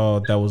I saw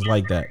that was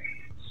like that.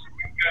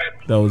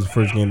 That was the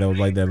first game that was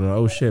like that. And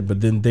oh shit! But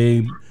then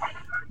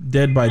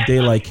Dead by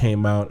Daylight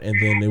came out, and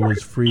then it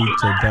was free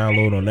to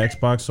download on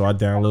Xbox, so I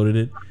downloaded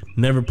it.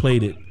 Never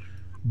played it,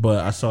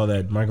 but I saw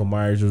that Michael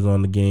Myers was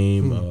on the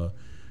game.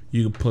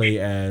 You could play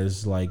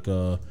as like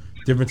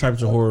different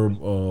types of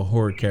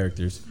horror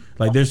characters.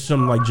 Like there's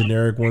some like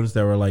generic ones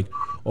that were like,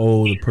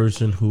 oh, the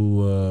person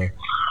who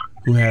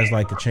has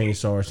like a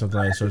chainsaw or something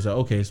like that. So it's like,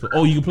 okay,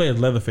 so you can play as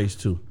Leatherface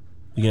too.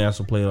 You can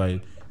also play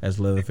like as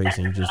Leatherface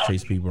and you just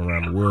chase people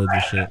around the woods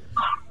and shit.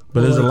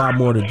 But there's a lot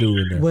more to do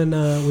in there. When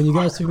you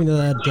guys took me to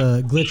that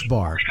glitch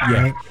bar,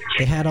 right?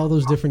 They had all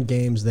those different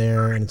games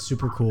there, and it's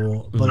super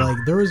cool. But like,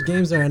 there was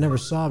games that I never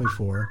saw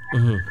before,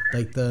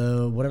 like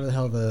the whatever the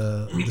hell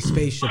the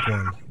spaceship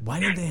one.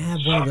 Why didn't they have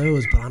one of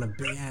those, but on a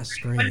big ass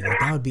screen? Like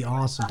that would be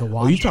awesome to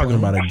watch. Oh, you talking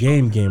about a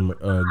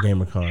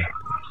GamerCon?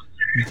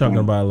 You talking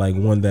about like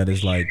one that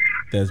is like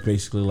that's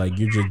basically like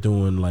you're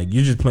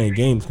just playing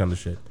games kind of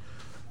shit.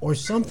 Or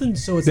something,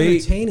 so it's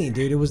entertaining,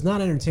 dude. It was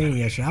not entertaining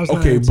yesterday. I was not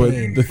Okay,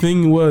 entertained. but the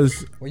thing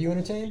was, Were you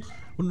entertained?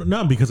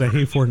 No, because I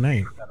hate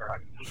Fortnite.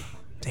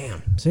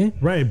 Damn. See?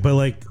 Right, but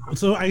like,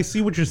 so I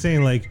see what you're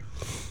saying. Like,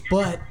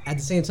 But at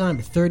the same time,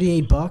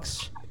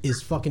 $38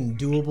 is fucking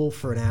doable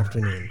for an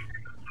afternoon.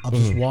 Of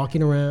just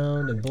walking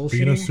around and bullshitting.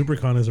 you know,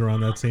 SuperCon is around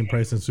that same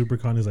price, and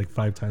SuperCon is like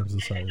 5 times the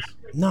size.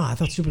 No, I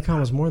thought SuperCon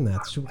was more than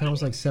that. SuperCon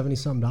was like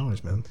 $70-something,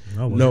 man.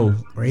 Oh, well, no,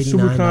 Or $89.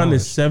 SuperCon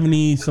is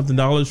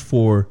 $70-something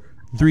for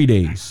 3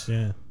 days.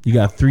 Yeah. You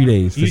got 3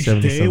 days for Each day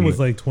 $70-something. was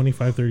like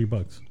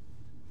 $25-$30.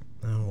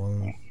 Oh,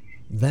 well,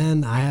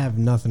 then I have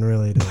nothing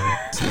really to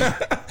say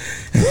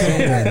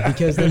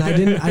because then I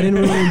didn't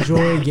really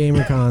enjoy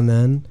GamerCon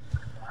then.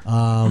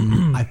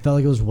 I felt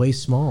like it was way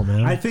small,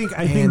 man. I think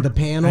the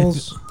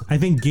panels. I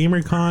think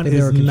GamerCon They were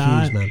is confused,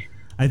 not. man.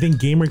 I think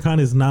GamerCon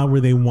is not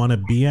where they want to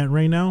be at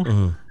right now.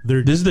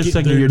 This is the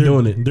second year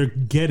doing it. They're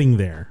getting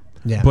there.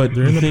 Yeah, But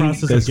They're in the the thing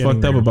process of that's getting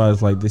fucked up there. about it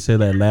is like they said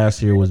that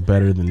last year was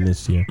better than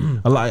this year.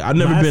 I've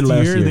never been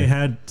last year. They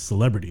had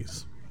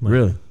celebrities. Like,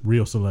 Really?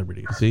 real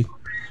celebrities. See,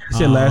 I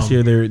said last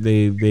year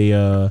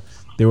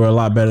they were a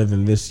lot better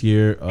than this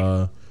year.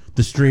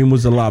 The stream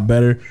was a lot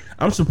better.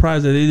 I'm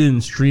surprised that they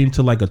didn't stream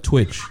to like a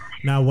Twitch.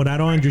 Now, what I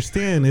don't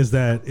understand is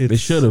that it's They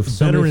should've.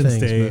 So many Veterans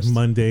things Day missed.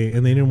 Monday,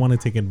 and they didn't want to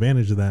take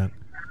advantage of that,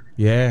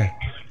 Yeah,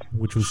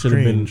 which was should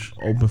have been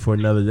strange. open for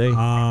another day.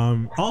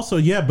 Also,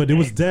 yeah, but it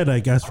was dead.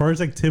 Like as far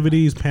as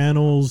activities,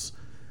 panels,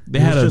 They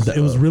it had was a-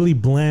 it was really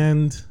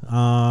bland.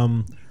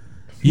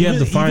 You had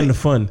to find the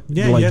fun.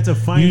 Yeah, Like, you had to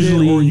find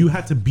usually, it, or you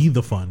had to be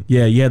the fun.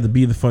 Yeah, you had to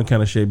be the fun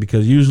kind of shit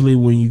because usually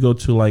when you go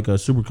to like a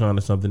SuperCon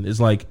or something, it's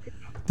like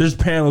there's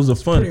panels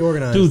of fun. pretty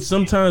organized. Dude,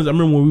 sometimes I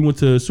remember when we went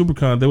to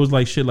SuperCon, there was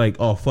like shit like,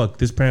 oh fuck,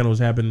 this panel was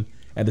happening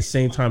at the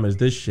same time as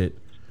this shit,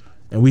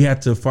 and we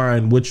had to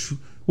find which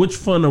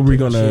fun are we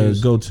gonna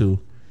go to,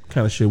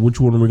 kind of shit. Which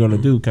one are we gonna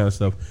do, kind of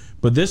stuff.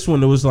 But this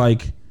one, it was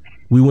like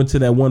we went to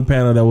that one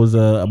panel that was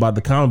about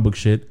the comic book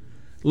shit.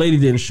 Lady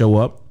didn't show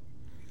up.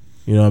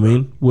 You know what I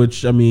mean?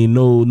 Which I mean,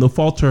 no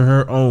fault to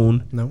her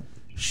own. no.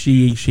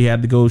 She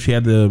had to go. She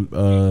had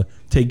to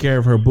take care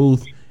of her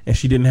booth, and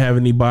she didn't have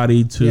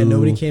anybody to. Yeah,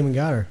 nobody came and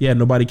got her. Yeah,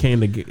 nobody came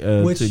to get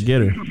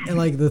her. And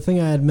like the thing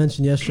I had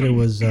mentioned yesterday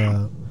was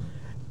the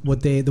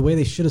way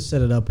they should have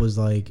set it up was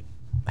like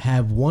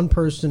have one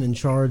person in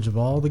charge of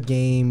all the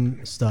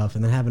game stuff,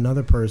 and then have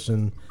another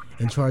person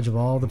in charge of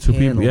all the Two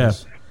panels. people, yeah.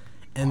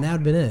 And that would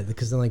have been it,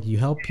 because then like you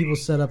help people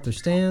set up their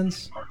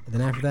stands, and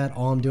then after that,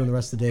 all I'm doing the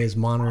rest of the day is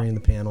monitoring the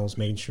panels,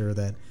 making sure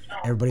that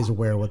everybody's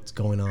aware of what's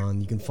going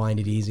on. You can find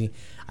it easy.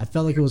 I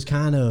felt like it was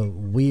kind of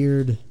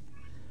weird,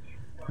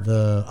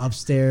 the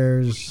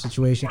upstairs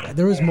situation.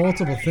 There was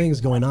multiple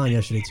things going on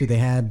yesterday too. They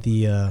had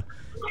the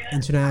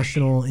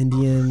International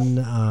Indian.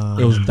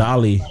 It was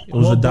Dolly. It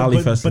was a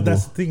Dolly festival. But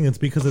that's the thing. It's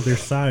because of their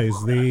size.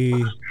 They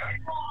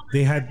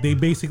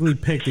basically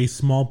picked a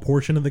small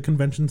portion of the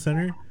convention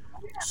center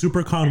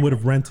SuperCon would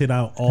have rented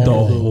out all The that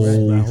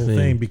whole whole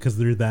thing because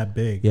they're that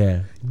big.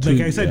 Yeah.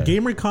 Like I said,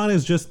 GamerCon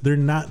is just they're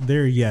not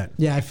there yet.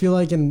 Yeah, I feel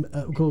like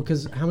cool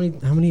because how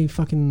many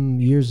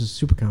fucking years has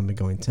SuperCon been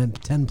going?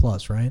 10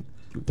 plus, right?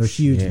 They're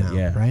huge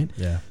now, right?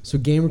 Yeah. So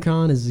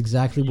GamerCon is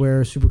exactly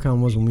where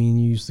SuperCon was when we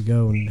used to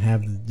go and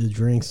have the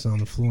drinks on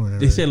the floor. And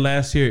they said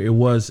last year it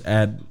was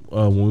at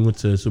when we went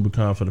to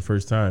SuperCon for the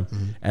first time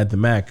at the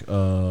MAC,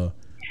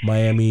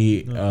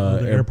 Miami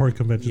The airport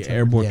convention.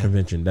 airport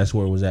convention. That's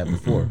where it was at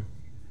before.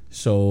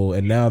 So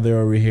and now they're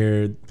over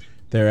here.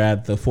 They're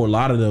at the Fort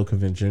Lauderdale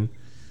convention.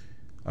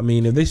 I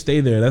mean, if they stay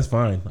there, that's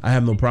fine. I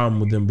have no problem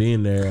with them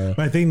being there.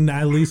 But I think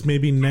at least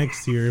maybe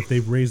next year, if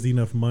they've raised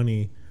enough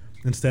money,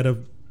 instead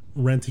of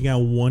renting out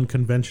one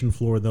convention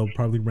floor, they'll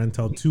probably rent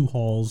out 2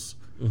 halls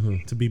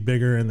to be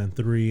bigger, and then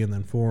 3, and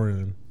then 4,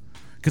 and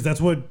because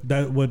that's what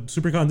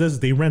SuperCon does. Is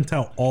they rent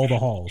out all the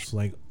halls,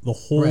 like the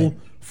whole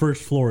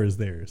first floor is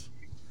theirs.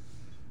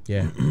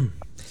 Yeah.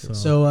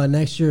 So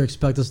next year,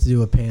 expect us to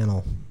do a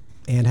panel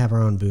and have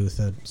our own booth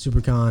at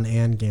SuperCon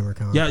and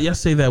GamerCon. Yeah, y'all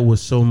say that with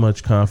so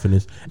much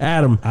confidence.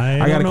 Adam,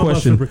 I got a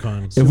question.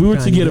 SuperCon. If we were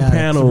to get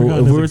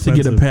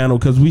a panel,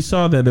 because we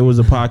saw that there was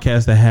a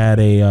podcast that had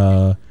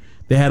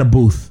they had a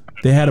booth.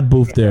 They had a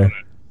booth there.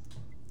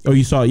 Oh,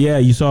 you saw it? Yeah,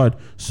 you saw it.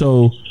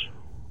 So,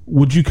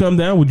 would you come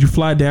down? Would you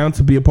fly down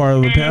to be a part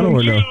of the panel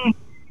or no?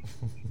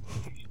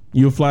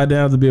 You'll fly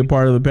down to be a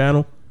part of the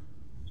panel?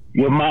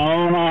 With my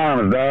own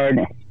arms, dog.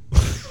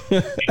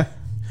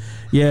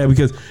 Yeah,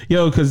 because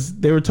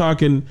they were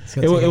talking.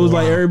 It was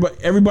like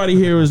everybody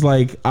here was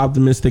like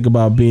optimistic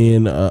about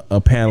being a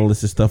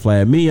panelist and stuff like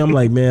that. Me, I'm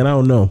like, man, I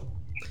don't know.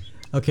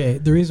 Okay,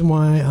 the reason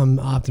why I'm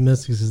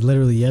optimistic is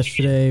literally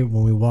yesterday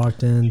when we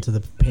walked into the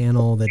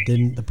panel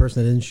the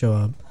person that didn't show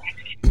up,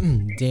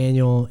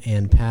 Daniel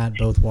and Pat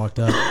both walked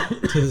up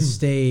to the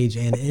stage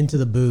and into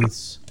the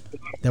booths.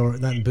 That were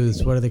not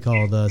booths. What are they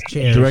called?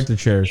 Chairs. Director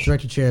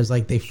chairs.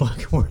 Like they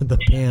fucking were the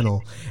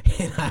panel,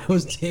 and I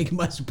was taken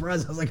by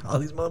surprise. I was like, "Oh,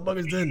 these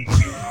motherfuckers didn't."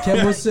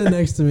 Kevin was sitting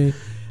next to me.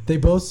 They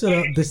both sit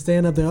up. They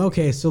stand up there.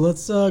 Okay, so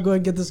let's go ahead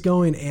and get this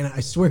going. And I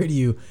swear to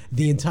you,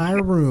 the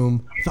entire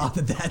room thought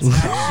that that's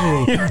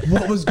actually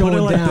what was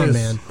going down,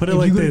 man. Put it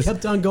like this: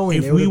 kept on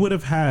going. If we would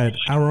have had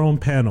our own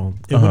panel,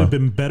 it would have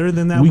been better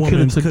than that. We could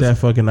have took that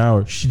fucking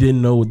hour. She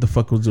didn't know what the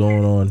fuck was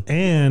going on,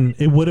 and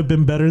it would have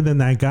been better than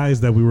that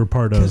guys that we were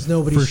part of. Because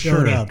nobody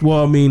showed up.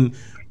 Well, I mean,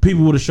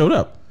 people would have showed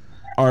up.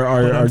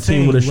 Our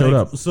team would have showed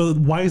up. So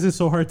why is it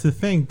so hard to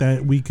think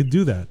that we could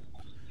do that?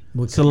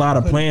 It's a lot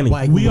of planning.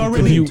 I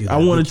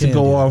wanted to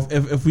go off.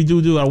 If we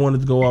do, I wanted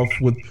to go off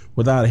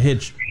without a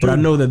hitch. But I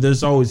know that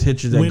there's always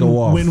hitches that go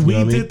off. When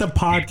we did the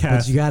podcast,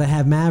 but you got to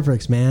have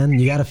Mavericks, man.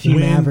 You got a few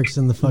Mavericks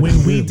in the fucking.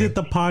 When we did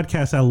the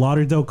podcast at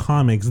Lauderdale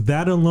Comics,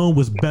 that alone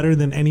was better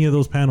than any of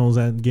those panels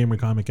at Gamer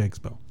Comic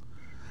Expo.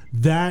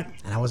 And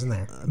I wasn't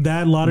there.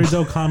 That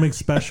Lauderdale Comics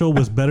special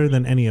was better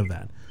than any of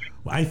that.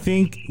 I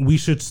think we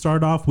should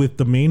start off with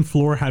the main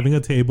floor having a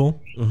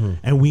table,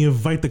 and we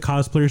invite the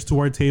cosplayers to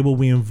our table.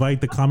 We invite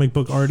the comic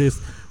book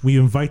artists. We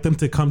invite them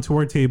to come to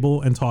our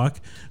table and talk.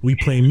 We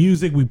play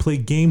music. We play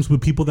games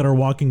with people that are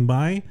walking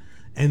by.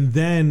 And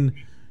then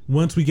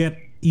once we get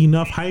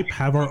enough hype,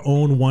 have our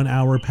own 1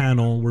 hour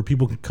panel where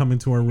people can come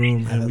into our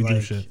room and we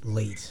do shit.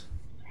 Late.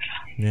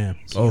 Yeah.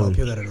 So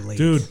people that are late.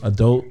 Dude.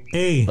 Adult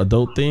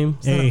theme?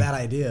 It's not a bad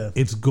idea.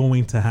 It's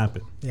going to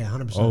happen. Yeah,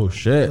 100%. Oh,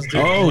 shit.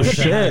 Oh,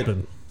 shit.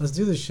 Let's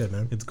do this shit,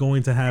 man. It's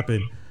going to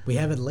happen. We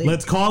have it late.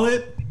 Let's call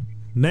it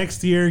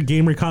next year,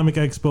 Gamer Comic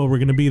Expo. We're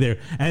going to be there.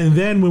 And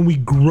then when we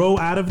grow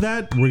out of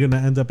that, we're going to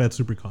end up at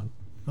SuperCon.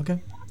 Okay.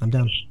 I'm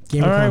down. All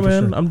right,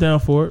 man. Sure. I'm down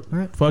for it. All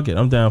right. Fuck it.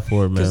 I'm down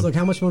for it, man. Because look,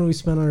 how much money we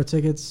spent on our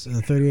tickets?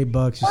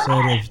 $38. You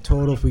said if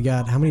total, if we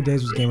got, how many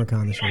days was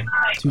GamerCon this year?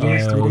 2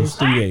 days? 3 days?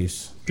 3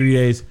 days. 3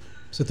 days.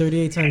 So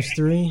 38 times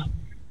 3?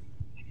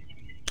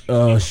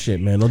 Oh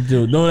shit, man!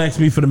 Don't ask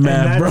me for the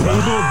math, bro.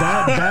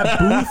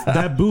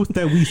 That booth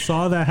that we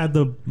saw that had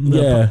the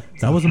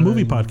that was a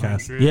movie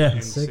podcast. Yeah,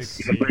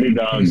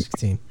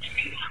 16.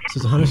 So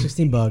it's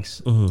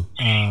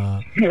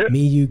 $116. Me,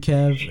 you,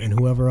 Kev, and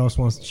whoever else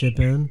wants to chip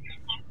in.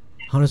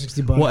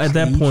 $160. Well, at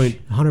that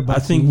point, $100. I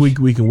think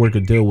we can work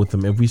a deal with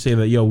them if we say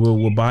that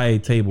we'll buy a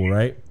table,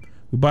 right?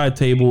 We buy a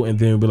table and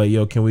then we'll be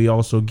like, can we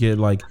also get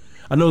like.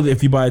 I know that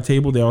if you buy a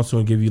table, they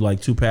also give you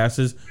like 2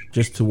 passes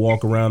just to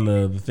walk around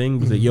the thing.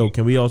 But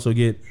can we also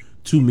get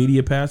 2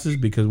 media passes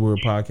because we're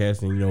a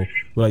podcast and we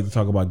like to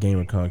talk about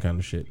GamerCon kind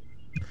of shit,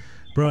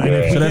 bro.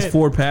 And so that's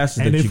 4 passes.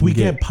 And if we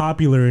get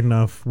popular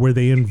enough where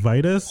they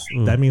invite us,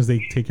 that means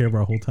they take care of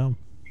our hotel.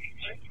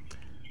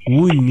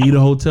 We need a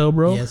hotel,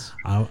 bro. Yes.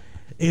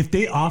 If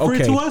they offer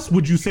it to us,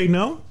 would you say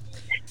no?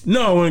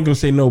 No, I wasn't gonna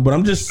say no, but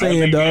I'm just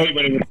saying, dog.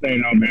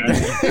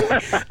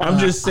 I'm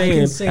just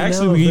saying.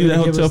 Actually, we can use that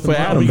hotel for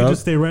Adam, we dog. can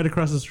just stay right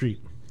across the street.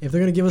 If they're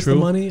gonna give us the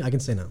money, I can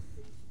say no.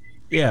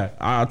 Yeah,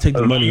 I'll take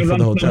the money for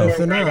the hotel. If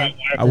they're not,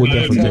 I would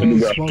definitely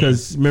take.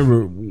 Because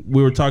remember,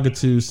 we were talking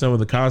to some of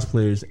the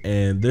cosplayers,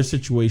 and their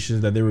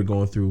situations that they were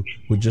going through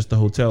with just the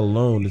hotel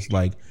alone. It's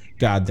like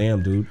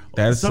goddamn, dude,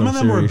 that's some of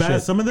them were bad.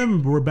 Shit. Some of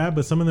them were bad,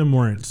 but some of them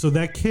weren't. So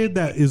that kid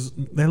the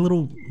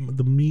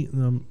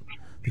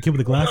kid with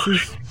the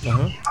glasses.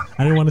 I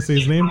didn't want to say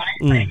his name.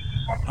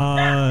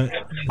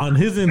 On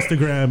his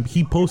Instagram,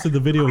 he posted the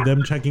video of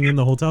them checking in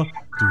the hotel.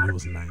 Dude, it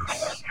was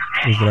nice.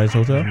 It was a nice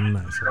hotel.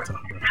 Nice hotel,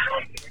 bro.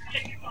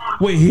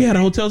 Wait, he had a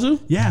hotel too?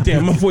 Yeah.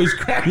 Damn, my voice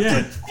cracked.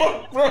 Yeah.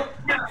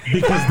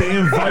 Because they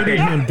invited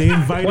him. They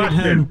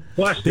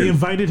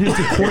invited him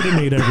to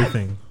coordinate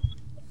everything.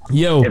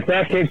 Yo, If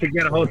that kid could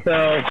get a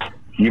hotel,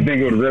 you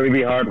think it would really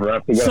be hard for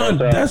us to get a son,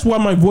 hotel? that's why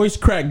my voice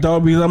cracked,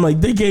 dog. Because I'm like,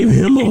 they gave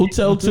him a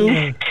hotel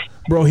too,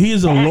 bro. He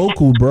is a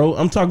local, bro.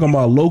 I'm talking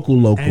about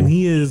local. And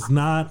he is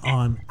not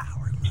on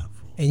our level.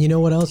 And you know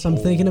what else I'm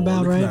thinking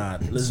about, right?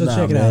 So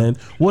check it out.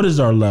 What is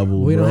our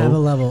level? We bro? don't have a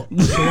level.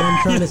 So what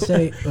I'm trying to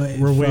say,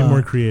 We're way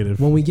more creative.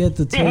 When we get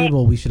the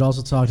table, we should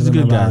also talk to them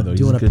a good guy, about though. He's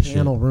doing a a good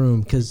panel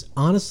room. Because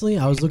honestly,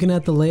 I was looking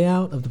at the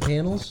layout of the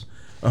panels.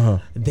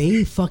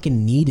 They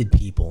fucking needed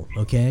people.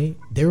 Okay,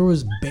 it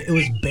was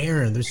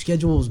barren. Their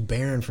schedule was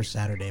barren for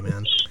Saturday,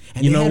 man.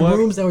 And You they know had what?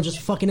 rooms that were just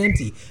fucking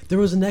empty. There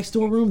was a next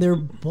door room.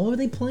 What were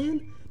they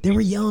playing? They were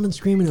yelling and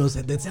screaming. It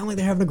sounded like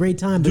they're having a great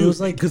time. But it was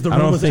like because the I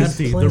room don't was think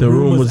empty. the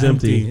room was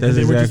empty. And That's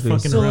they were just exactly-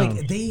 fucking so. around.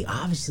 Like they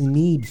obviously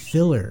need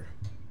filler,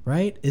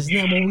 right? Isn't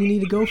that what we need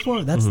to go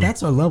for?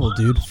 That's our level,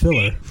 dude.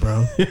 Filler,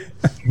 bro.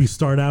 We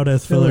start out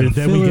as filler,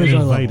 then we Filler get is our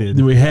level.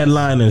 invited. We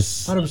headliners.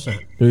 100%.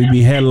 We'd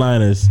be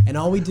headliners. And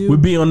all we do,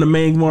 We'd be on the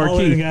main All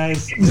in, marquee.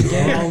 guys.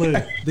 We're all in.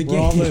 We're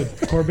all in.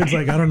 Corbin's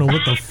like, I don't know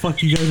what the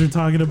fuck you guys are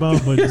talking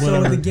about, but so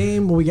whatever. the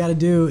game, what we got to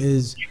do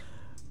is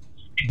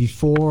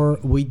before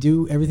we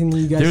do everything that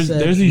you guys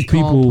said, there's we these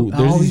call people-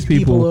 there's all these these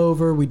people people-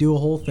 over. We do a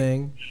whole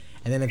thing,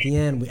 and then at the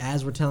end,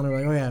 as we're telling her,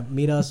 like, oh yeah,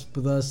 meet us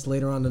with us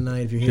later on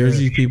tonight if you're here. There's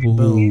these people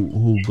Boom.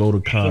 who go to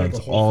cons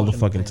the whole all the fucking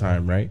fucking thing.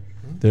 time, right?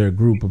 They're a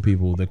group of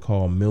people that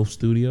call MILF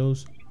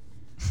Studios.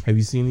 Have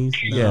you seen these?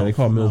 Yeah, they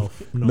call MILF.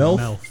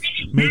 No,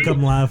 Make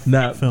them laugh.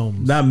 Not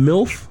films. Not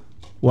MILF.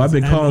 Well, I've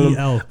been calling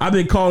MEL. him. I've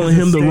been calling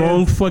him the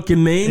wrong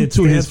fucking name it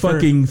to his stands for-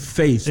 fucking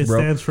face, It bro.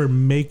 stands for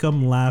Make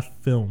 'em Laugh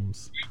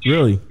Films.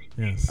 Really?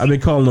 Yes. I've been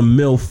calling him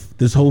MILF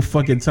this whole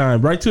fucking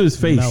time, right to his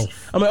face. MILF.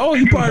 I'm like, oh,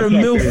 he part of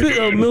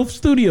MILF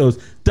Studios.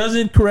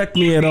 Doesn't correct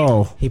me at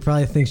all. He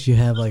probably thinks you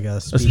have like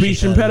a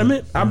Speech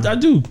impediment? I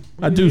do.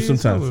 I do It's a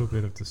sometimes. little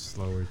bit of the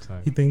slower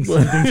type. He thinks you're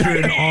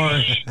an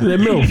R. They're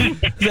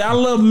MILF. I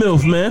love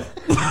MILF, man.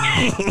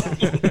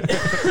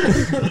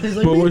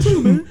 But what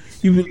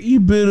you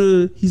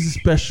better. He's a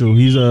special.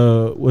 He's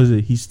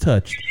he's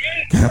touched.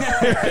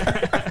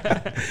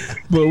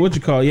 But what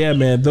you call? Yeah,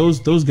 man. Those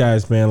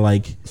guys, man.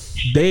 Like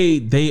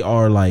they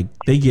are like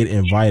they get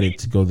invited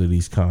to go to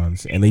these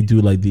cons and they do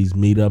like these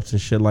meetups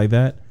and shit like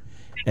that.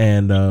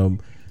 And I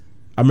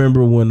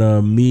remember when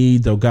me,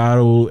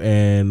 Delgado,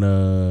 and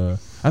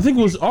I think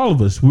it was all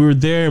of us. We were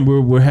there and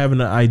we're having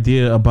an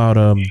idea about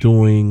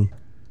doing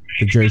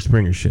the Jerry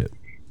Springer shit.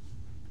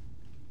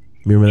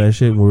 Remember that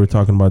shit when we were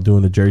talking about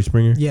doing the Jerry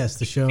Springer? Yes,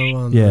 the show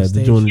on Yeah,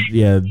 stage. doing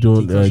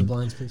Close the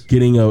blinds, please.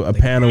 getting a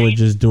panel and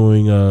just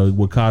doing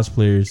with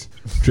cosplayers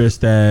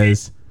dressed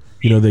as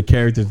their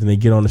characters, and they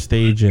get on the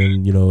stage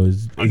and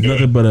it's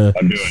nothing but a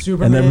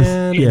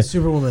Superman yeah. and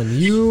Superwoman.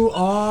 You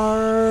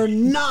are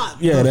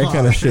not. yeah, the that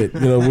kind of Hulk. shit.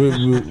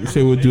 We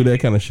say we'll do that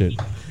kind of shit.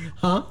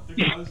 Huh?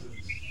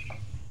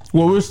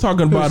 Well, we was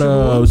talking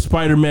about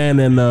Spider-Man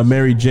and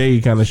Mary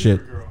J kind of shit.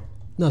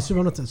 No,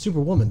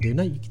 Superwoman, dude.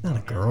 Not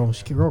a girl. A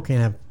girl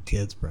can't have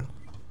kids, bro.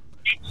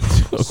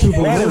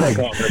 Superwoman.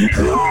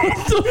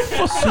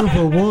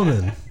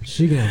 Superwoman.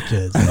 She can have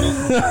kids.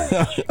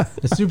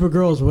 The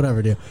Supergirls,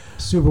 whatever, dude.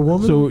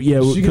 Superwoman. So yeah,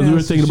 she because can we were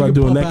have- thinking she about can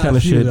doing pump that out kind a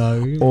of few, shit,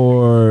 dog.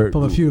 or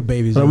Pump a few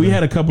babies. we in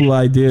had there. a couple of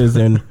ideas,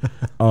 and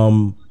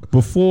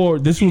before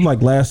this was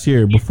like last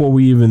year, before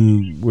we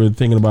even were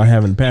thinking about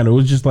having a panel, it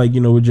was just like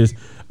we're just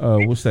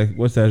what's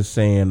that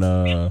saying?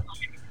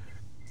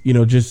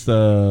 Just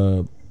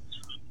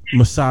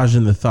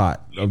massaging the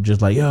thought of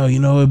just like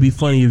it'd be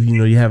funny if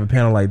you have a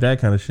panel like that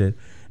kind of shit.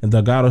 And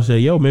Delgado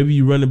said, yo, maybe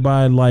you run it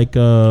by like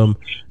the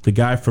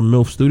guy from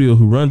MILF Studio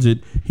who runs it.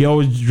 He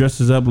always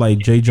dresses up like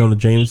J. Jonah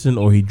Jameson,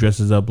 or he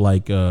dresses up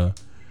like Tony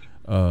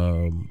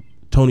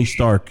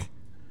Stark.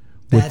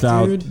 That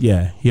dude?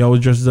 Yeah, he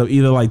always dresses up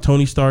either like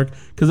Tony Stark,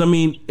 because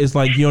it's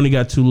like you only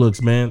got 2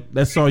 looks, man.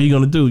 That's all you're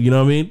gonna do. You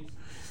know what I mean?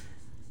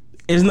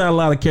 It's not a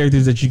lot of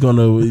characters that you're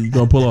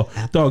gonna pull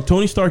off. Dog,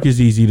 Tony Stark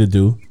is easy to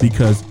do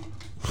because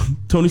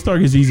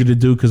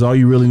all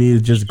you really need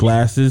is just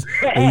glasses,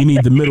 and you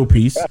need the middle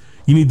piece.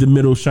 You need the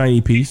middle shiny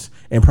piece,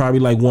 and probably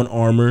like one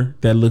armor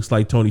that looks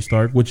like Tony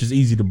Stark, which is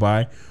easy to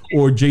buy.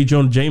 Or J.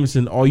 Jonah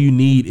Jameson, all you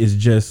need is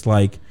just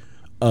like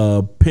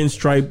a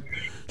pinstripe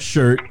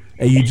shirt,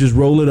 and you just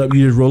roll it up.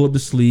 You just roll up the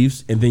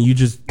sleeves, and then you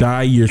just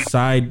dye your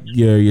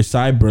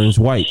sideburns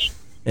white,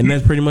 and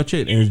that's pretty much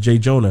it. And it's J.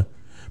 Jonah.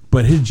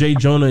 But his J.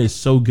 Jonah is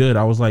so good.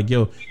 I was like,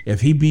 yo,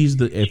 if he is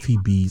the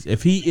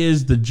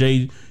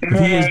Jerry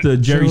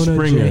Jonah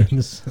Springer,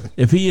 Jameson.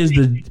 if he is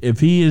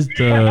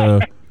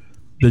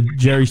the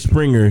Jerry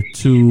Springer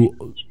to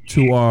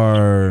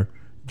our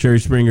Jerry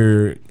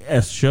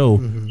Springer-esque show,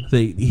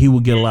 he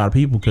would get a lot of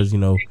people because, you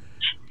know,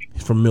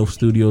 he's from MILF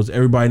Studios.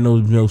 Everybody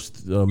knows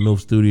MILF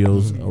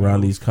Studios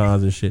around these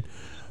cons and shit.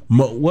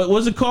 What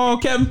was it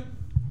called, Kevin?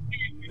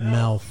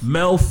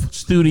 MILF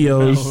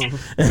Studios.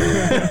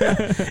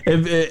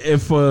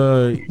 if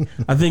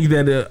I think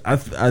that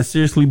I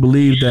seriously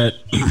believe that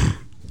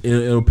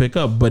it'll pick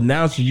up. But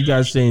now, so you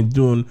guys saying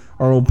doing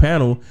our own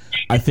panel,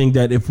 I think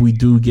that if we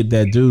do get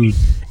that dude,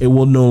 it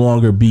will no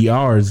longer be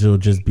ours. It'll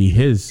just be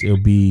his. It'll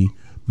be,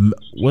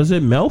 was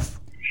it MILF?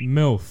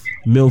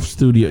 MILF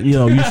Studio. You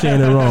know, you're saying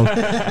it wrong.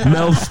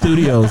 MILF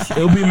Studios.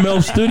 It'll be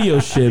MILF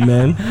Studios shit,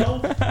 man.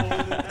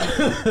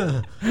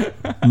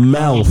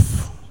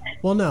 MILF.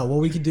 Well, no. What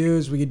we could do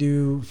is we could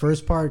do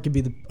first part could be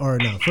the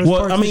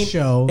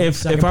show.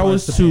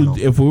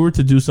 If we were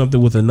to do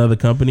something with another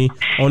company,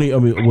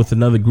 with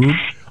another group,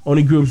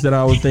 only groups that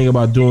I would think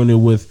about doing it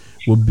with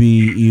would be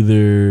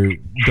either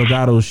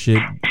Delgado's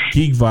shit,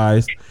 Geek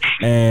Vibes,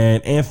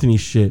 and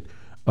Anthony's shit,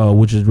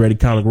 which is Ready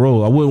Comic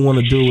Roll. I wouldn't want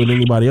to do it with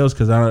anybody else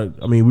because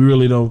we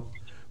really don't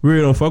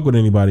fuck with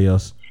anybody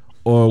else.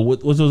 Or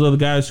what's those other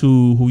guys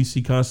who we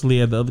see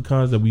constantly at the other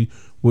cons that we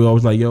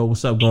always like, yo,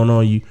 what's up going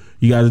on? You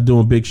guys are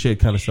doing big shit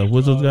kind of stuff.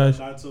 What's those guys?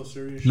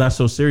 Not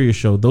so serious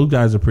show. Those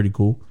guys are pretty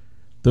cool.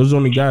 Those are the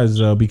only guys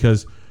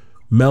because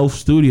MILF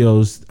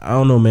Studios, I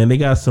don't know, man. They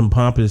got some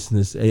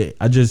pompousness.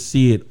 I just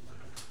see it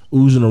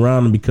oozing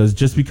around them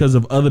because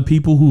of other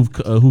people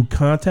who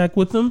contact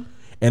with them,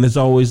 and it's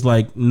always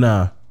like,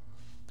 nah.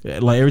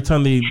 Like every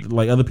time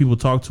other people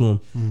talk to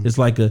him, it's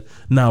like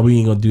nah, we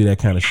ain't gonna do that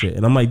kind of shit.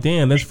 And I'm like,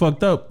 damn, that's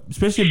fucked up.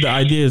 Especially if the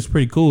idea is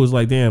pretty cool. It's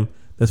like, damn,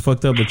 that's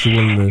fucked up that you're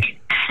willing to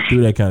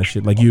do that kind of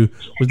shit. Like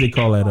what they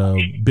call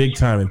that, big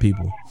timing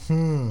people.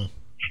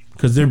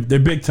 Because they're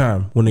big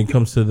time when it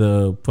comes to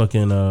the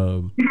fucking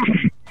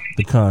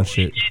the con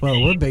shit.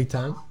 Well, we're big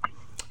time.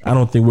 I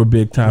don't think we're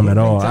big time at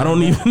all. I don't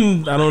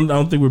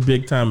think we're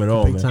big time at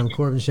all. Big time.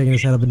 Corbin shaking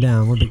his head up and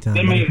down. We're big time.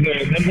 That means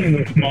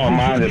they're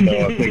small-minded,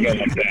 though, if they go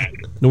like that.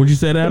 What'd you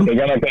say, Adam? If they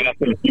go like that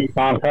after a few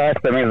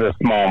contacts, that means they're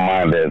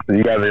small-minded. So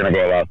you guys are going to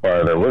go a lot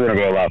farther. We're going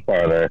to go a lot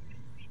farther.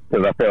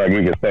 Because I feel like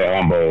we can stay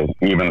humble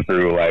even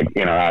through, like,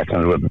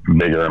 interactions with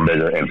bigger and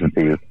bigger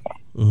entities.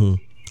 Mm-hmm.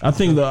 I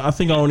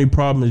think our only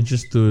problem is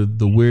just the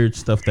weird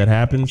stuff that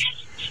happens.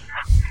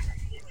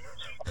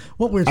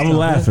 What weird I'm stuff,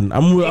 laughing. Man?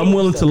 I'm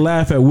willing to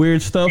laugh at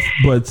weird stuff,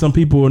 but some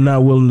people are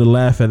not willing to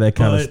laugh at that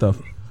kind of stuff.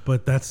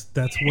 But that's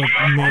what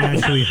may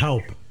actually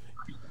help.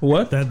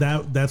 What?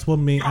 That's what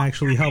may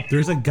actually help.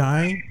 There's a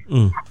guy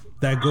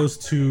that goes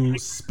to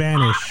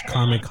Spanish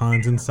Comic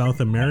Cons in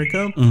South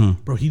America.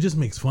 Bro, he just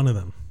makes fun of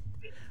them.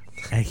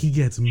 And he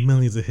gets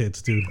millions of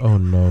hits, dude. Oh,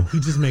 no. He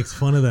just makes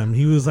fun of them.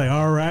 He was like,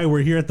 all right, we're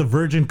here at the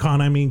Virgin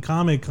Con. I mean,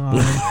 Comic Con.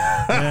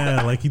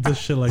 Yeah, like he does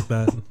shit like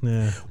that.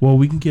 Yeah. Well,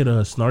 we can get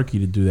Snarky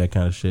to do that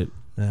kind of shit.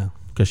 Yeah.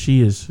 Because she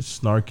is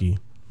snarky.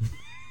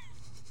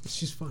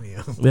 She's funny,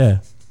 yo. Yeah.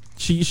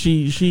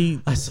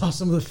 She. I saw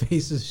some of the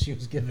faces she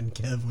was giving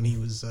Kev when he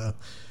was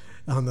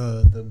on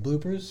the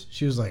bloopers.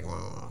 She was like,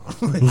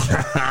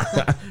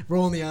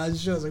 rolling the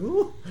eyes. She was like,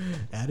 ooh.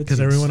 Because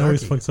everyone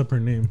always fucks up her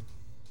name.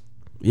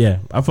 Yeah,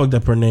 I fucked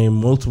up her name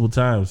multiple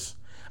times.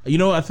 You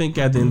know, I think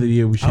at the end of the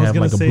year we should have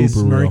like a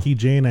blooper reel. Snarky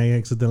J, and I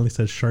accidentally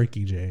said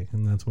Sharky J,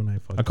 and that's when I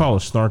fucked up. I call her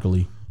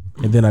Snarkily,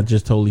 and then I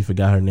just totally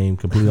forgot her name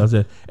completely. I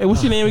said, "Hey,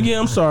 what's your name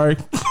again?" I'm sorry.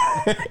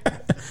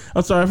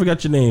 I'm sorry, I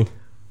forgot your name.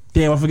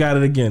 Damn, I forgot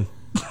it again.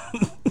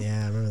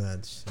 Yeah, I remember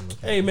that.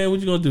 Hey, man, what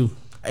you gonna do?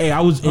 Hey,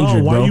 I was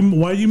injured, bro.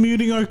 Why are you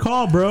muting our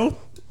call, bro?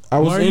 I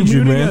was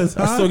injured, man. Us,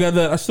 huh?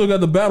 I still got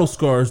the battle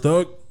scars,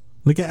 dog.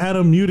 Look at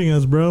Adam muting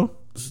us, bro.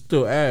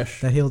 Still ash.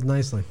 That healed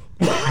nicely.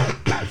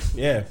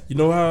 Yeah, you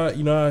know how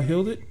I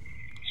healed it?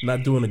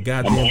 Not doing a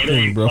goddamn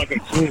thing, bro.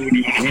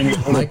 You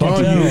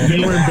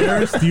were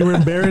embarrassed. You were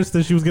embarrassed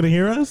that she was gonna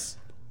hear us.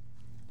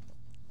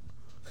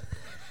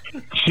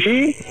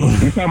 She?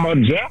 You talking about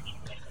Jeff?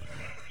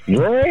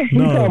 Roy?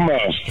 You talking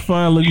about?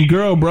 Fine looking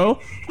girl, bro.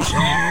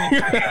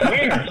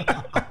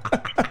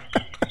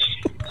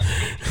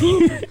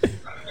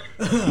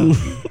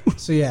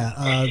 So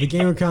yeah, the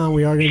GamerCon,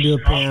 we are going to do a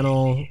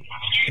panel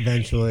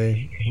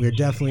eventually. We're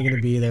definitely going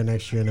to be there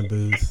next year in a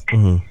booth.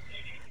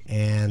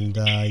 And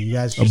you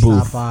guys should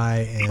stop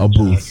by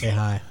and say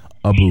hi.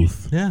 A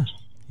booth. Yeah.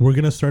 We're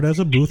going to start as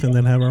a booth and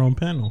then have our own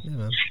panel. Yeah,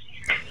 man.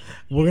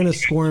 We're going to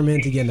squirm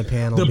in to get in the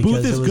panel. The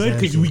booth is good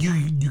because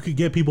you could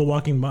get people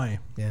walking by.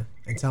 Yeah.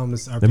 And tell them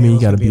our that means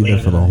you got to be there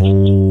for the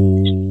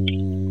whole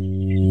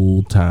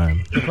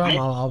time. No problem.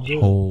 I'll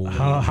do it.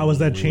 How has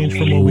that changed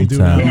from what we do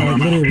now? Yeah,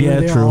 literally, we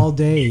were there all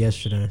day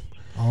yesterday.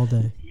 All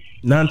day.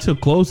 Not until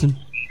closing.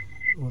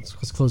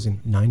 What's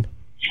closing? 9?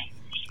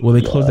 Well,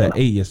 they closed at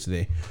 8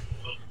 yesterday.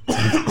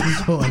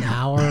 So an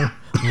hour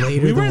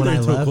later than when I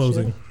left.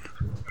 Closing.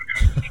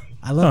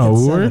 I left at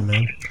 7,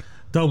 man.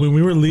 Dog, when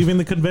we were leaving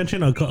the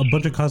convention, a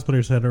bunch of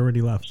cosplayers had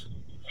already left.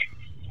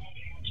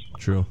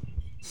 True.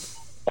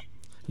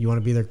 You want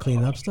to be there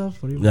cleaning up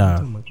stuff? What do you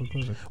Nah.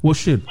 Well,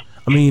 shit.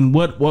 I mean,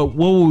 what would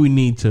we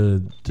need to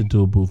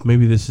do a booth?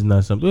 Maybe this is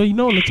not something. Well, you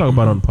know, let's talk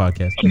about it on the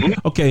podcast.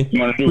 Okay,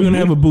 we're gonna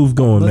have a booth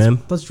going, man.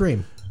 Let's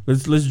dream.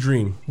 Let's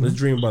dream. Let's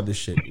dream about this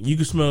shit. You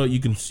can smell. You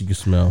can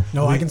smell.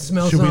 No, I can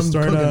smell. Should we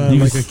start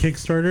like a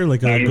Kickstarter,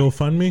 like a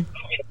GoFundMe?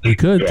 We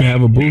could to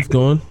have a booth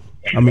going.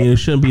 I mean, it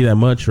shouldn't be that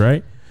much,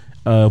 right?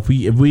 If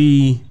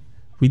we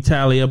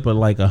tally up at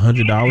like $100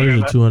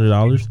 or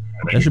 $200,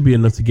 that should be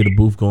enough to get a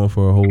booth going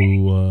for a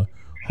whole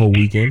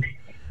weekend.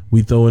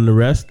 We throw in the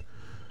rest.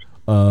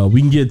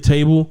 We can get a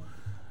table.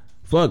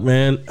 Fuck,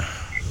 man.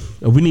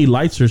 If we need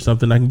lights or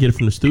something, I can get it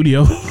from the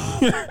studio.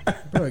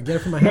 Bro, get it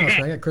from my house.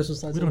 Right? I got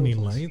Christmas lights. We don't need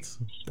lights.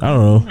 I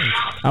don't know.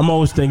 I'm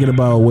always thinking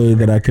about a way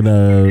that I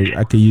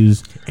could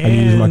use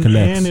my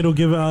connects. And it'll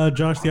give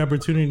Josh the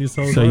opportunity to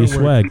sell your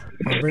swag.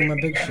 I'll bring my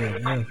big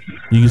shit. Yeah.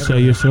 You can sell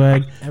your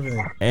swag.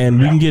 Everything. And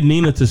we can get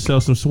Nina to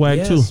sell some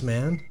swag too. Yes,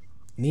 man.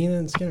 Nina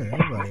and Skinner,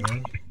 everybody,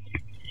 man.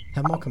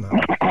 Have them all come out.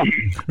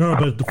 No,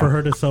 but for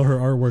her to sell her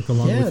artwork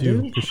along with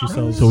you, because she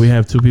sells. So we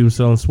have two people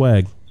selling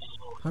swag.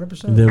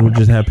 100%. And then we'll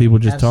just have people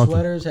just talking.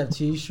 Sweaters, have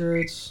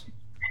T-shirts,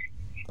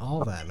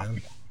 all that,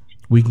 man.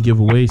 We can give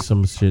away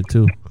some shit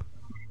too.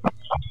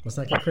 Let's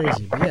not get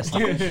crazy. But yeah,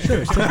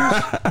 stickers.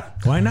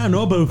 Why not?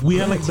 No, but if we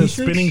had like the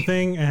spinning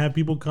thing and have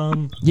people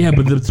come. Yeah,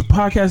 but the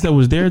podcast that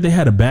was there, they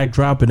had a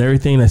backdrop and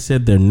everything that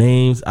said their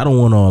names. I don't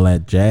want all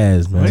that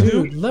jazz, man. I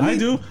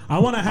do. I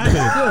want to have it.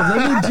 Yo,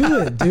 let me do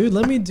it, dude.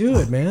 Let me do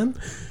it, man.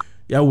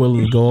 Y'all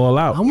willing to go all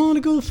out? I'm willing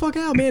to go the fuck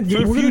out, man.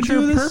 For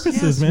future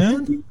purposes,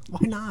 man.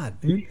 Why not,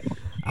 dude?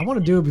 I want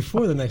to do it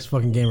before the next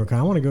fucking GamerCon.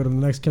 I want to go to the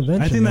next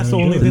convention. I think that's the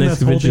only thing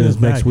that's holding us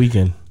back. Next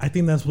weekend. I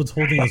think that's what's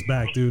holding us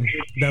back, dude.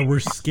 That we're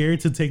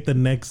scared to take the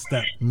next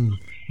step. We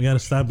gotta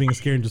stop being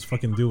scared and just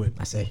fucking do it.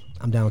 I say,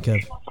 I'm down with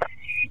Kev.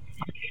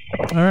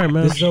 All right,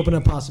 man. This is open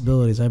up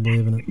possibilities. I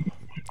believe in it.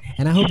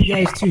 And I hope you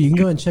guys too. You can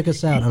go and check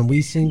us out on We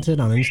Synced It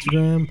on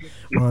Instagram.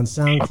 We're on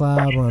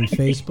SoundCloud. We're on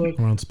Facebook.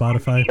 We're on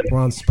Spotify.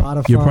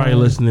 You're probably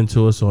listening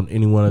to us on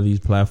any one of these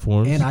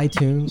platforms. And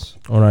iTunes.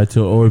 On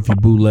iTunes, or if you're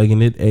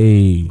bootlegging it,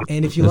 hey.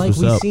 And if you like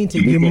We Synced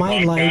It, you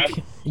might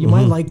like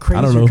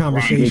Crazier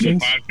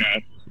Conversations.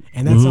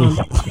 And that's on.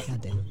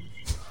 God damn it.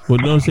 Well,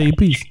 don't say your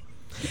piece.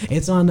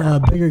 It's on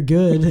Bigger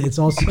Good. It's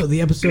also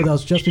the episode that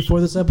was just before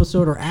this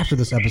episode or after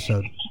this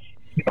episode.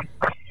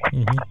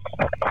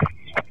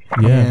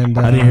 Yeah, and,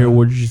 I didn't hear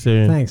what you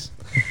said. Thanks.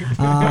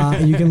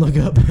 You can look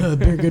up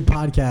Beer Good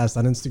Podcast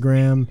on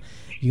Instagram.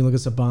 You can look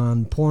us up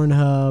on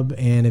Pornhub.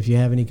 And if you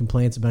have any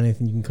complaints about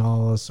anything, you can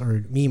call us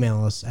or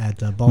email us at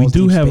balls. We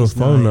do have a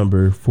phone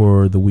number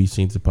for the We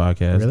Synced It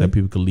podcast that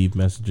people can leave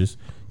messages.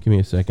 Give me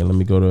a second. Let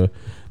me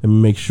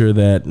make sure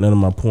that none of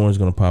my porn is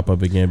going to pop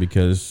up again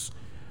because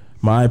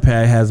my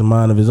iPad has a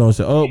mind of its own.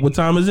 So, oh, what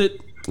time is it?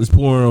 It's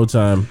porno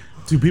time.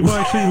 Do people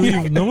actually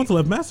leave? No one's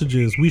left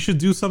messages. We should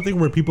do something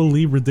where people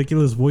leave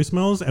ridiculous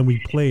voicemails and we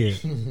play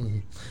it.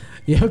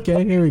 Yeah,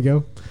 okay, here we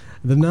go.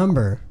 The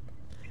number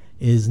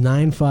is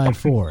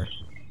 954.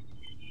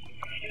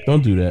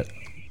 Don't do that.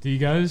 Do you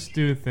guys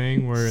do a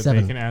thing where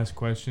they can ask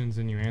questions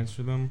and you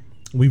answer them?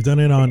 We've done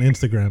it on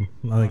Instagram.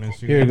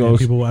 Here it goes.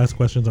 People will ask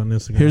questions on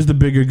Instagram. Here's the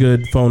Bigger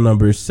Good phone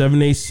number: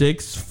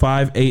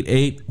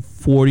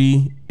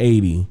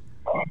 786-588-4080.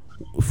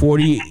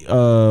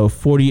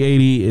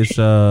 4080 is it's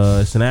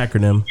an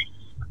acronym.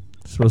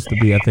 It's supposed to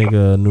be, I think,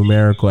 a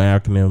numerical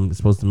acronym. It's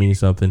supposed to mean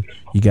something.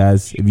 You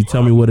guys, if you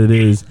tell me what it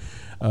is,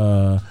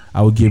 I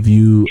will give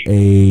you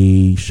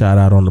a shout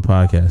out on the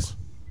podcast.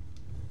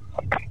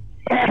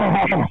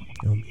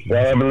 Y'all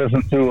ever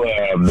listen to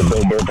the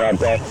Bill Burr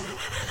podcast?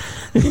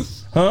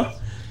 Huh?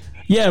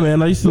 Yeah,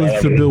 man. I used to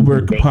listen to Bill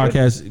Burr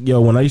podcast.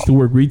 Yo, when I used to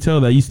work retail,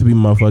 that used to be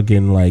my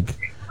fucking like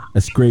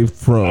escape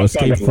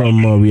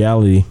from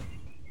reality.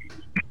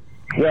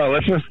 Yo,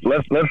 let's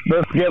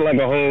get like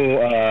a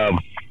whole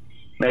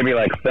maybe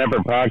like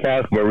separate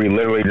podcast where we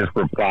literally just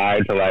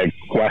reply to like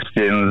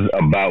questions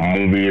about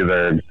movies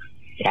or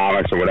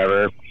comics or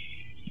whatever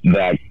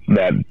that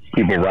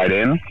people write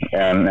in,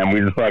 and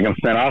we just fucking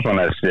spin off on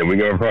that shit. We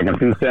give a fucking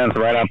 2 cents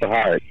right out the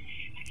heart.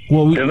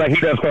 Well, it's like he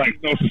does for like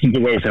social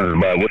situations,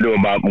 but we're doing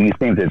about when we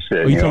think that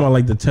shit. You talking about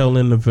like the tail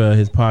end of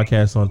his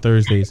podcast on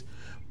Thursdays?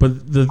 But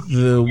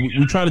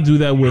we try to do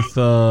that with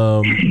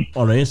on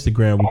our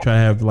Instagram. We try to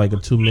have like a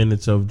 2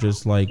 minutes of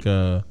just like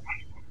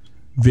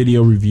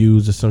video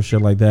reviews or some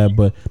shit like that.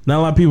 But not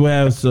a lot of people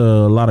have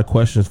a lot of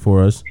questions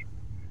for us.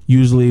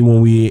 Usually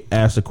when we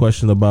ask a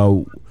question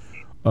about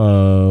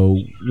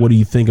what do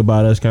you think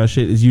about us kind of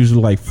shit, it's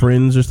usually like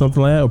friends or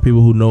something like that, or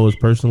people who know us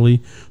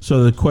personally.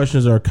 So the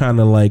questions are kind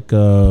of like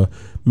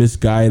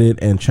misguided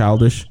and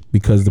childish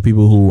because the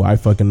people who I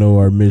fucking know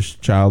are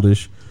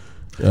childish.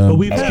 But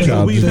we've trying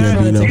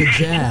to take a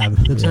jab.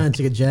 They're trying to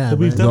take a jab. But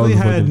we've definitely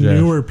had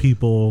newer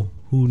people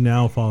who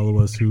now follow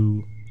us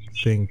who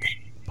think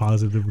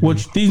positively.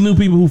 Which these new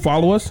people who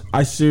follow us,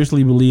 I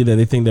seriously believe that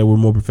they think that we're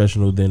more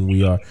professional than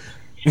we are.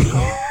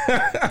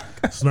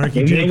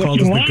 Snarky J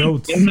called us the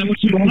goats.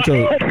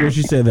 So where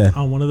she said that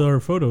on one of our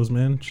photos,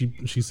 man.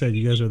 She said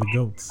you guys are the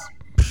goats.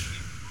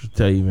 I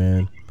tell you,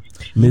 man.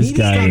 You need to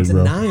Misguided, stop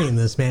bro. denying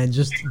this, man.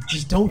 Just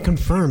don't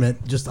confirm it.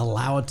 Just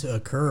allow it to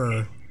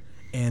occur.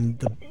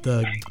 And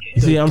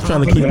You see, I'm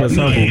trying to keep us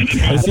humble. You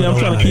see, I'm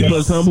trying to keep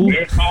us humble.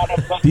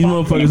 These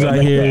motherfuckers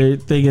out here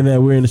thinking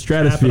that we're in the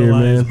stratosphere,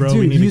 man. Bro, Dude,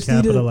 we need you to just need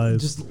to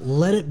capitalize. just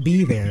let it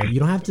be there. You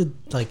don't have to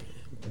like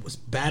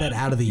bat it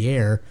out of the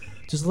air.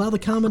 Just allow the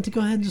comment to go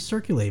ahead and just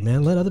circulate,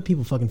 man. Let other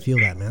people fucking feel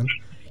that, man.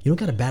 You don't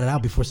got to bat it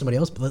out before somebody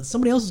else. But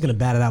somebody else is going to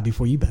bat it out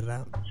before you bat it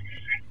out.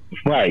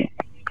 Right.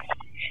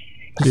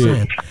 Just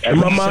saying. In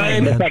my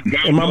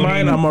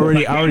mind, I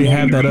already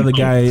have that other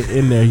guy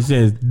in there. He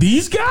says,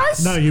 "These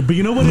guys." No, but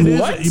you know what it is.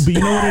 What? But you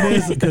know what it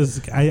is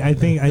because I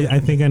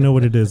think I know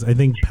what it is. I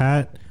think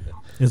Pat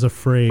is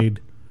afraid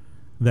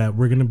that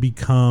we're gonna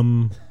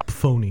become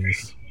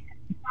phonies.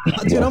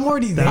 Dude, I'm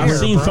already there. I've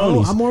seen bro.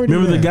 phonies. I'm already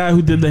Remember there. the guy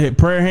who did the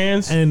prayer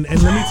hands? And let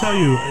me tell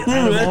you,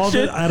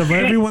 out of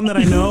everyone that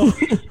I know,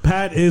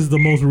 Pat is the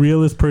most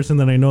realist person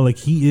that I know. Like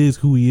he is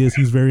who he is.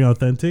 He's very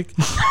authentic.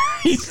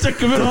 He stuck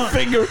him in a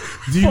finger.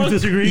 Do you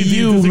disagree? Do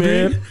you disagree?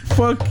 Man.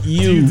 Fuck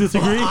you. Do you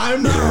disagree?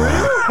 I'm not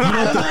real.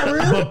 I'm not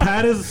real. But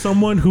Pat is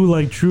someone who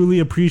like truly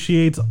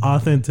appreciates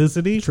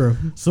authenticity. True.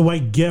 So I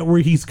get where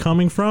he's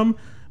coming from,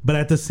 but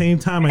at the same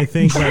time, I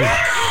think like,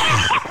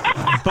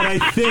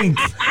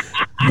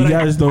 You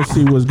guys don't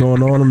see what's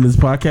going on in this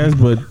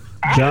podcast, but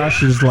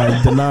Josh is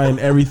like denying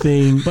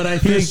everything. But I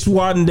think he's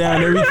swatting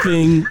down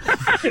everything.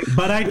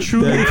 But I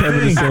truly that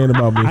Kevin is saying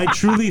about me. I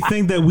truly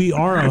think that we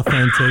are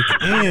authentic,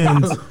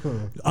 and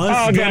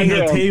us getting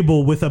a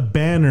table with a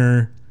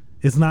banner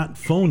is not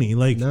phony.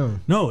 Like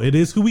no, it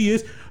is who he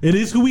is. It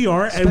is who we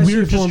are, and Especially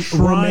we're if just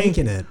trying.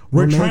 making it.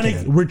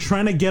 We're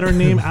trying to get our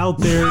name out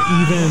there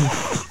even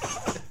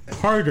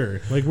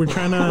harder. Like we're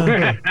trying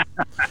to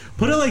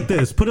put it like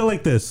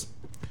this.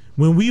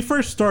 When we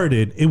first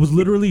started, it was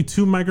literally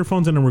 2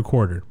 microphones and a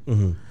recorder.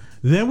 Mm-hmm.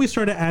 Then we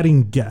started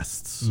adding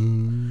guests.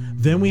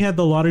 Then we had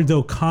the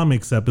Lauderdale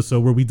Comics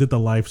episode where we did the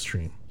live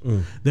stream.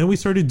 Then we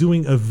started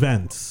doing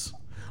events.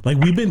 Like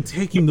we've been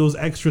taking those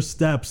extra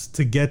steps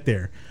to get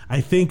there.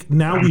 I think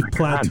now we've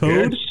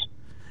plateaued.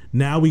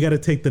 Now we got to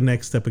take the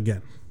next step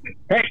again.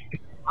 Hey,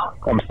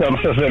 I'm still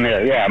sitting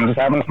here. Yeah, I'm just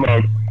having a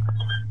smoke.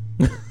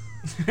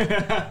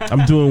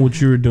 I'm doing what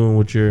you were doing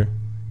with your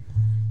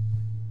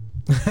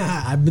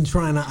I've been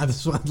trying to.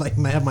 I've like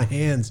I have my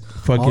hands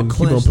fucking all keep on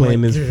clenched,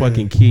 playing like, this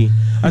fucking key.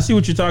 I see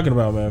what you're talking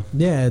about, man.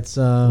 Yeah, it's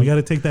We got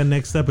to take that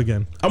next step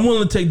again. I'm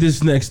willing to take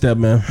this next step,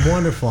 man.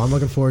 wonderful. I'm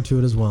looking forward to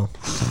it as well.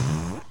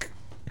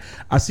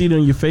 I see it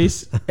on your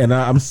face, and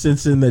I'm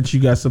sensing that you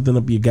got something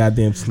up your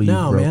goddamn sleeve,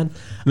 No, bro. man.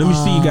 Let me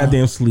see your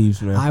goddamn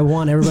sleeves, man. I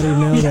want everybody to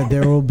know that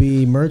there will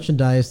be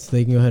merchandise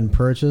they can go ahead and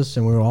purchase,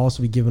 and we will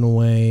also be giving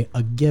away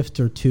a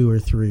gift or 2 or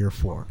 3 or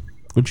 4.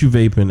 What you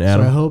vaping, So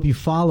Adam? I hope you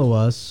follow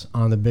us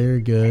on the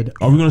Very Good.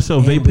 Are we gonna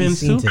sell vape and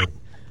pens too?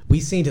 We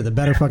seen it, the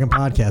better fucking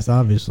podcast,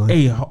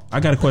 obviously. Hey, I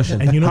got a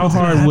question. And you know How what's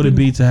gonna hard would it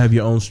happen? be to have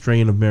your own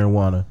strain of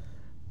marijuana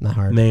Not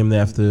hard. named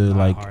after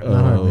like hard.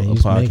 Not hard, man. You a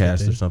just make it,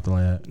 podcast or dude. something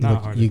like that?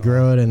 Not hard. You at all.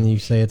 grow it and you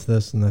say it's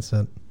this and that's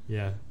it.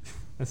 Yeah,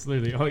 that's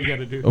literally all you got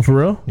to do. Oh, for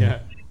real? Yeah.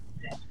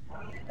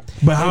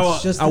 But how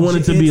It's just I the want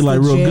it to j- be it's like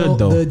the real jail- good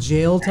though. The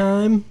jail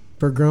time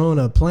for growing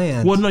a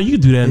plant. Well, no, you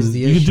could do that. is the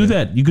You could do issue.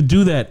 that. You could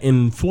do that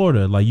in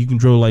Florida. Like you can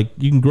grow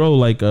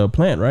like a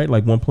plant, right?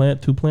 Like 1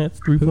 plant, 2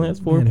 plants, 3 plants,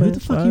 4 Man, who plants.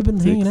 the fuck 5, you been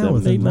 6, hanging out 7,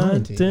 with 8, and 9,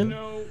 lying to you? 10.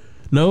 No.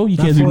 No, you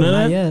Not can't do for- none of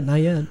not that. yet, not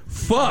yet.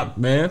 Fuck,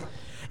 man.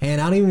 And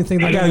I don't even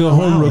think I they're gotta go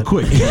gonna home allow real it.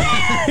 quick.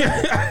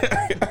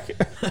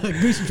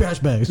 Grease some trash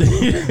bags.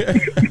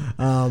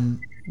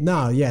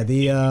 No, yeah,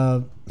 the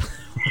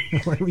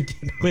why are we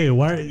getting Wait,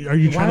 why are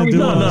you Why trying are to we do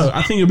doing this? No,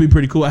 I think it'd be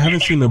pretty cool. I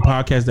haven't seen a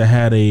podcast that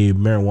had a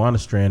marijuana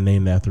strand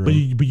named after But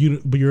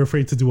it. you're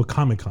afraid to do a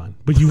Comic-Con.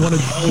 But you want to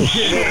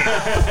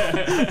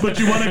but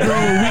you want to grow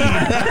a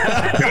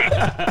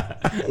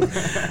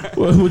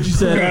weed. What you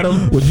said,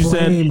 Adam? What you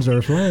said? flames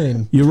or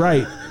flame? You're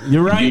right.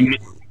 You're right.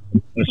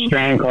 The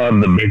strand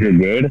called The Bigger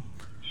Good.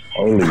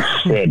 Holy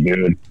shit,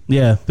 dude.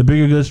 Yeah, the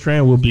bigger good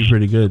strand will be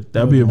pretty good.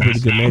 That'd be a pretty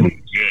good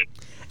name.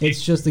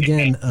 It's just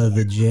again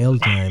the jail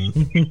time.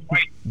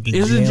 The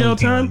Is it jail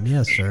time?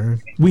 Yes, sir.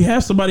 We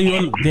have somebody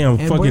on. Damn,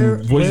 And fucking where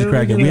voice is are we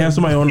cracking. We gonna- have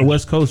somebody on the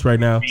West Coast right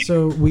now.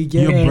 So we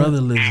get Your brother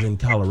lives in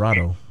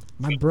Colorado.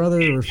 My brother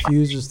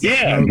refuses to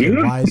Yeah, smoke it.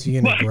 dude. Why is he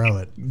going to grow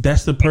it?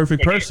 That's the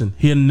perfect person.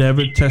 He'll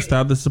never test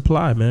out the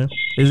supply, man.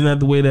 Isn't that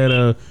the way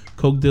that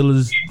coke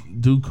dealers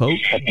do coke?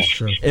 It's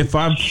true. If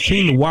I've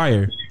seen The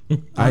Wire,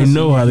 I Honestly,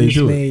 know how they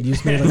do it. You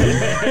just made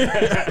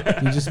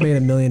like you just made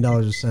 $1 million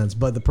of sense.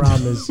 But the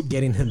problem is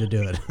getting him to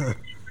do it.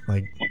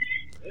 Like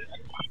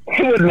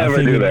He would never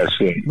think do it- that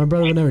shit. my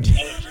brother would never do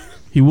it.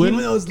 He Even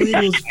wouldn't. though it's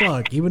legal as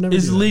fuck, he would never.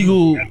 It's do it.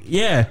 legal.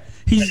 Yeah.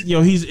 He's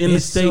in the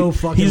It's state. so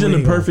fucking He's in the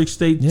legal. perfect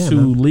state Yeah, to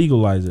man.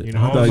 legalize it. You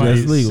know, Like, that's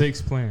like legal.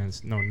 6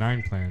 plants. No,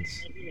 9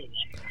 plants.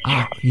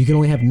 You can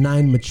only have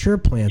 9 mature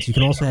plants. You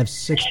can also have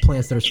 6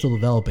 plants that are still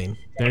developing.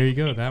 There you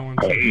go. That one.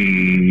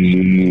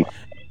 Too.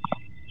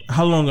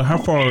 How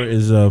far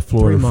is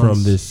Florida 3 months.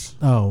 from this?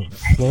 Oh,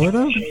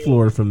 Florida?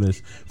 Florida from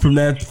this? From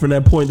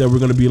that point that we're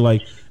going to be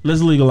like,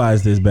 let's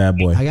legalize this bad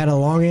boy. I got a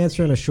long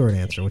answer and a short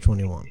answer. Which one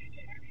do you want?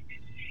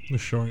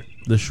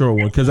 The short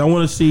one, because I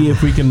want to see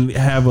if we can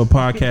have a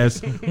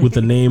podcast with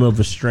the name of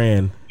a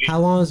strand. How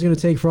long is it going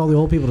to take for all the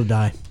old people to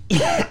die?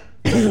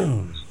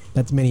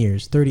 That's many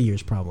years. 30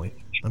 years probably.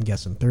 I'm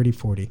guessing 30,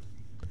 40. You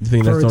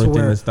think that's the only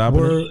thing that's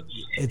stopping it?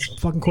 It's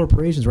fucking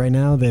corporations right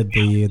now that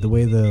the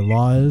way the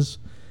law is,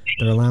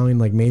 they're allowing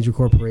like major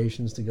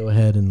corporations to go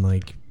ahead and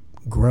like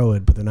grow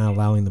it, but they're not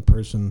allowing the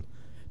person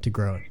to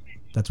grow it.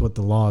 That's what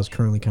the law is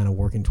currently kind of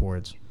working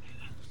towards.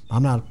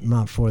 I'm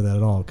not for that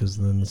at all, because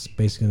then it's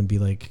basically going to be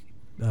like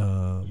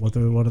what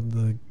are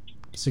the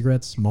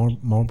cigarettes,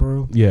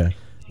 Marlboro? Yeah.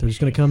 They're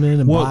just going to come in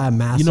and buy a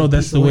massive. You know,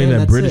 that's piece the of way land, that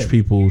that's British it.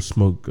 people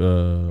smoke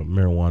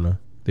marijuana.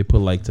 They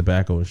put like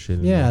tobacco and shit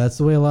in Yeah, there. that's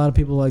the way a lot of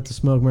people like to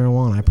smoke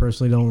marijuana. I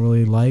personally don't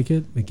really like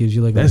it. It gives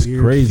you like That's a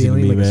weird crazy to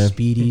feeling, me, like man. a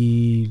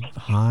speedy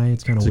high.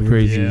 It's kind of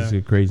weird. It's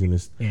a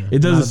craziness. Yeah. It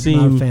doesn't Not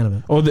seem. a fan of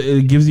it. Oh,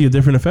 it gives you a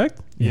different effect.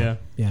 Yeah.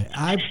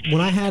 Yeah,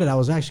 when I had it, I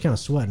was actually kind of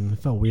sweating. It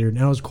felt weird,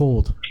 and I was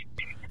cold,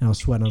 and I was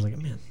sweating. I was like,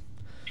 man,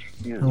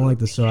 I don't like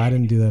this, so I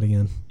didn't do that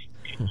again.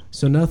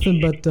 So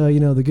nothing but the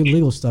good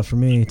legal stuff for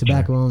me.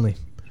 Tobacco only.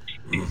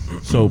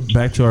 So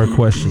back to our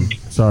question.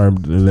 Sorry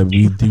that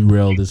we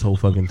derailed this whole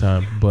fucking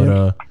time,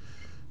 but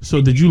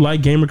so did you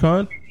like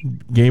GamerCon?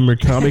 Gamer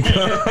Comic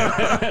Con?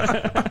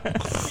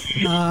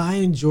 I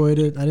enjoyed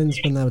it. I didn't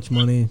spend that much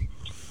money.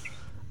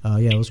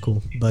 Yeah, it was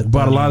cool. But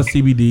Bought a lot of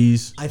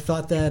CBDs. I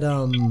thought that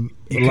A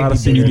lot of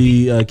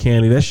CBD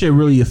candy. That shit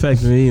really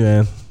affected me,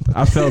 man.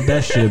 I felt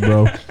that shit,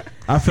 bro.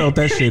 I felt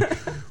that shit.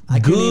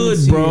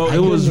 Good, bro. It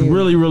was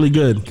really, really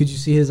good. Could you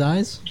see his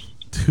eyes?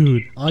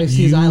 Dude, All you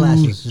see is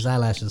eyelashes. His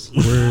eyelashes.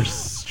 we're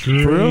For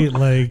real? straight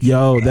like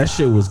Yo, that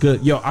shit was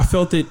good. Yo, I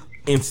felt it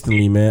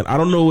instantly, man. I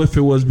don't know if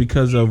it was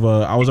because of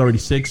I was already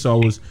sick,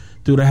 so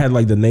I had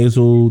like the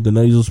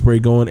nasal spray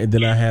going, and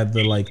then I had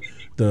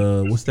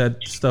the what's that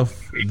stuff?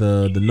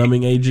 The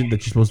numbing agent that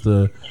you're supposed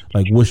to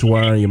like wish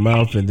water in your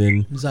mouth, and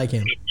then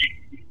Zycam.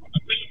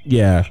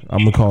 yeah, I'm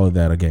gonna call it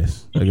that. I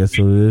guess what it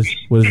is.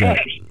 What is that?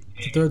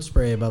 It's a third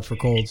spray about for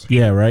colds.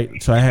 Yeah, right.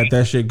 So I had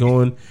that shit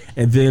going,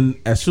 and then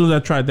as soon as I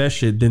tried that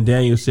shit, then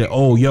Daniel said,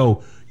 "Oh,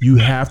 yo, you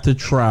have to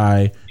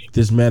try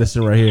this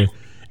medicine right here.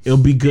 It'll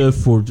be good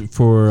for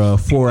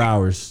 4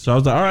 hours." So I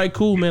was like, "All right,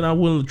 cool, man. I'm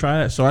willing to try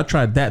that." So I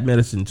tried that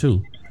medicine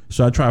too.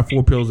 So I tried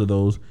 4 pills of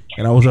those,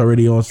 and I was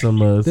already on some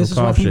This is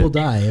why cough people shit.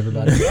 die,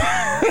 everybody.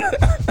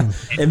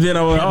 And then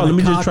I went, "Oh, let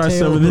me just try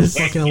some of this.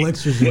 Fucking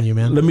elixirs in you,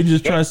 man. Let me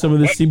just try some of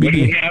this What did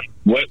CBD." you have?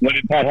 What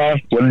did Pat have?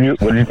 What did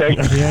you take?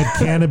 he had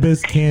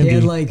cannabis He candy.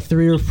 had like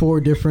 3 or 4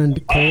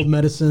 different cold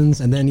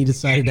medicines, and then he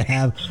decided to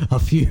have a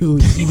few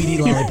CBD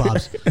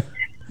lollipops,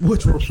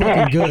 which were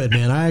fucking good,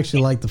 man. I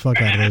actually like the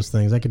fuck out of those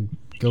things. I could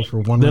go for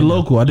one. They're right now.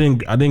 local. I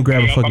didn't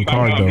grab a fucking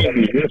card though.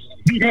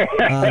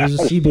 There's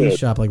a CBD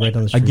shop like right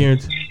down the I street.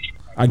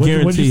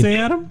 guarantee. What'd you say,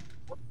 Adam?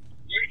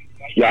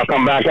 Y'all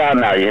come back out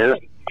now, you hear?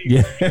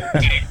 Yeah.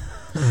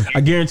 I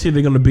guarantee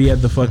they're gonna be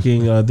at the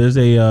fucking. There's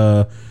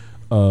a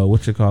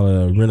what you call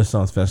it, a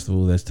Renaissance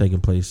festival that's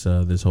taking place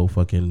this whole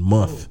fucking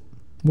month.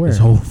 Where? This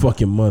whole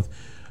fucking month.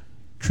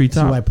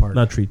 Treetop TY Park.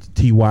 not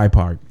TY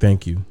Park.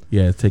 Thank you.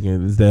 Yeah, it's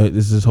taking.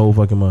 This is whole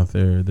fucking month.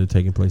 They're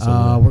taking place. Over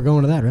there. We're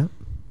going to that, right?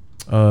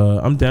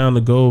 I'm down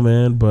to go,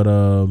 man, but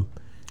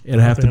it'll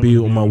have to be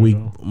on my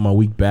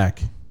week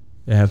back.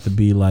 It have to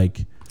be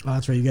like. Oh,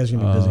 that's right. You guys are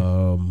gonna be busy.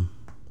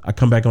 I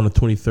come back on the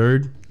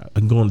 23rd. I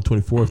can go on the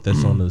 24th.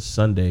 That's on the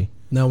Sunday.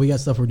 No, we got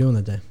stuff we're doing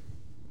that day.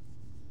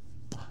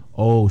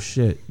 Oh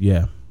shit!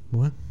 Yeah,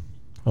 What?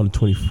 on the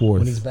 24th.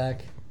 When he's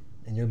back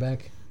and you're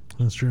back,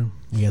 That's true.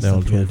 we got That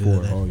on stuff we gotta do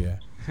 24th. that day. Oh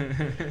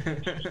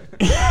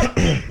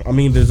yeah. I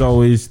mean, there's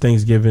always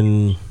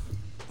Thanksgiving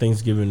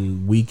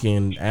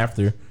weekend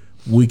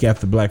week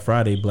after Black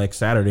Friday, Black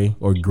Saturday,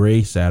 or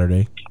Gray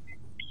Saturday.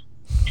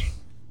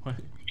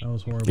 That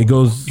was horrible. It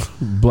goes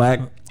black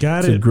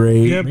Got to it. gray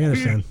Yep. We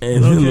understand.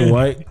 and then Okay. the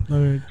white.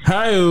 Okay.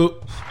 Hi.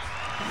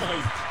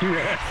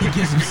 He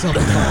gives himself a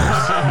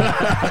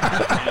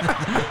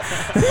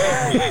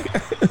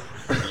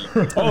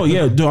Oh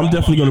yeah, dude! I'm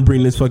definitely gonna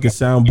bring this fucking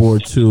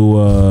soundboard to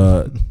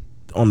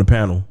on the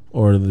panel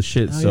or the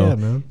shit. Oh, So yeah,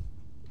 man.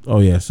 oh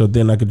yeah, so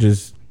then I could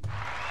just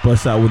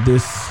bust out with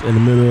this in the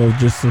middle of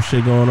just some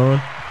shit going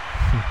on,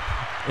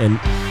 and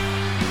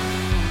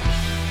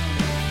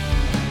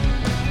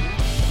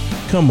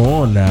come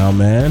on now,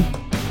 man.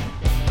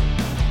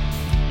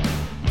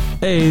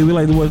 Hey, we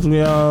like to welcome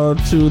y'all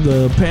to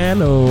the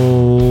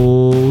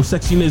panel.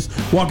 Sexiness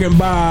walking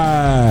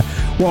down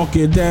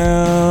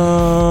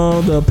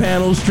the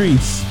panel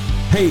streets.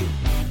 Hey,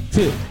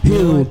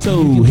 heel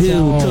toe. You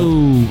can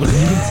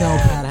tell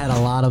Pat had a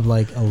lot of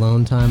like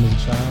alone time as a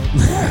child.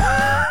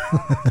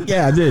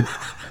 Yeah,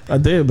 I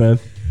did, man.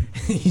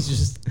 He's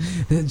just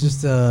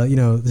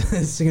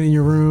singing in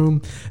your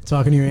room,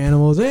 talking to your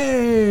animals.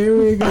 Hey, here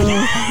we go.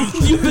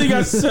 You think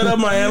I set up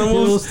my Little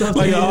animals stuff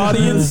like an like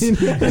audience? He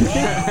had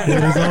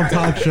his own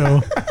talk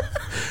show.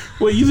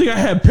 Wait, you think I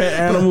had pet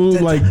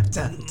animals like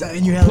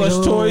and you have plush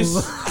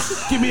toys?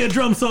 Give me a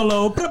drum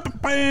solo.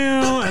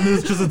 And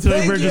there's just a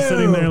teddy bear just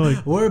sitting there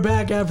like. We're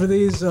back after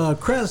these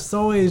crests.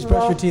 Always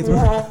brush your teeth with.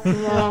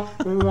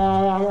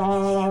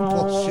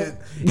 Bullshit.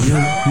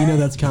 You know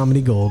that's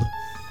comedy gold.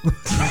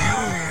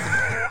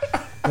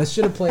 That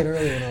should have played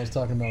earlier when I was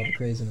talking about the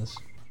craziness.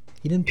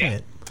 He didn't play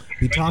it.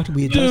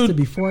 We adjusted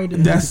before I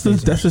did. That's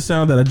the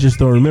sound that I just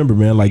don't remember,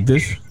 man. Like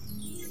this.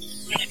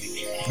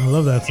 I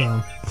love that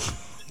sound.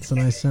 It's a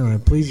nice sound.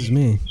 It pleases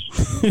me.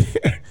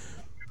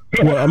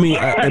 Well, I mean,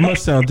 it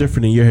must sound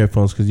different in your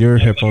headphones because your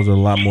headphones are a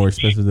lot more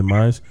expensive than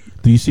mine.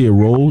 Do you see it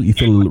roll? You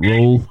feel it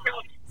roll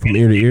from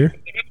ear to ear?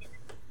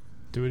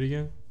 Do it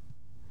again.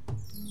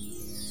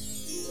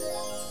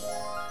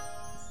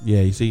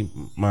 Yeah, you see,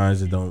 mine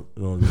don't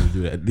really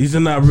do that. These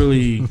are not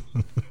really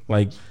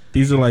like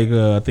these are like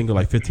I think are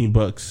like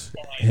 $15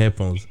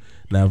 headphones.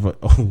 Now,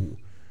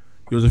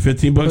 yours are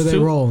 $15 But they too.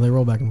 They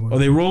roll back and forth. Oh,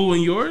 they roll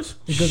in yours?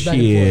 It goes back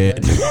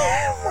and forth.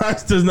 Right? Mine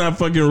does not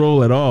fucking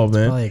roll at all,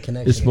 man. Probably a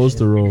connection It's supposed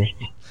to roll.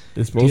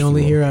 It's supposed Do you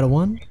only to roll. hear out of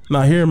one? No,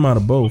 I hear them out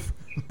of both,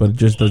 but it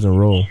just doesn't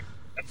roll.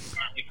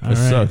 All It right,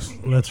 sucks.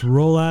 let's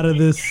roll out of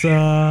this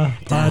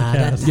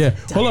podcast. Yeah,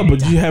 hold on,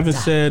 but you haven't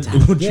said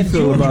what you did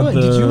feel you about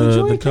enjoy- did you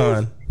enjoy the it,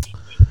 con.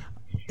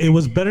 It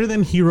was better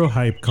than Hero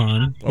Hype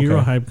Con. Okay.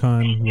 Hero Hype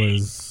Con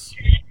was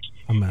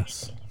a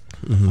mess.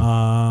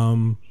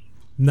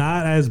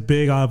 Not as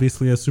big,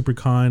 obviously, as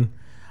SuperCon.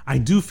 I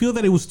do feel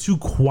that it was too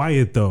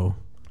quiet, though.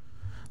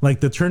 Like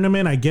the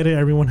tournament, I get it.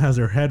 Everyone has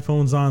their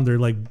headphones on. They're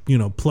like,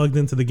 plugged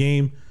into the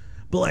game.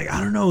 But like, I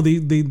don't know.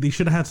 They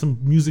should have had some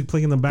music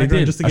playing in the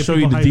background did. just to I'll get show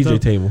you people the hyped DJ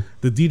up. table.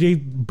 The DJ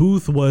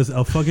booth was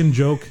a fucking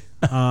joke.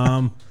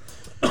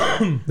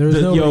 There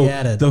was nobody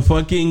at it. The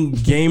fucking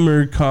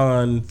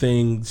GamerCon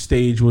thing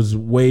stage was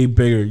way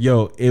bigger.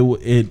 Yo,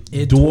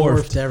 it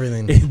dwarfed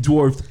everything. It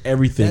dwarfed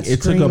everything. That It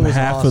took screen up was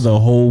half of awesome.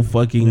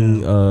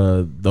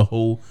 the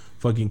whole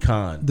fucking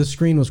con. The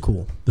screen was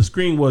cool. The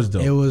screen was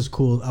dope. It was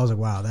cool. I was like,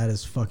 wow, that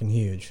is fucking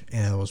huge.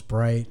 And it was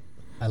bright.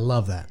 I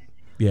love that.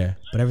 Yeah,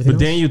 But everything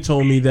else? Daniel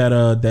told me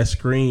that that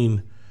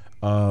screen,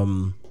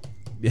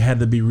 it had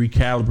to be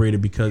recalibrated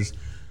because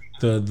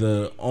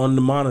the on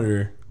the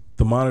monitor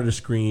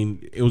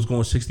screen, it was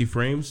going 60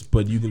 frames,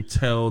 but you can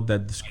tell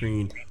that the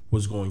screen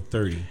was going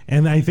 30.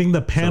 And I think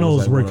the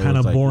panels like were one of kind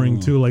of those, like, boring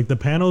ooh. too. Like the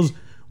panels,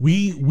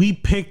 we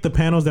picked the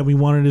panels that we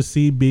wanted to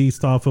see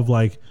based off of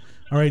like,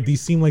 all right, these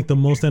seem like the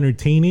most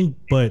entertaining,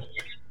 but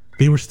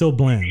they were still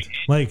bland.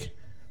 Like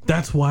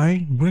that's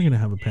why we're gonna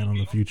have a panel in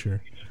the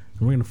future,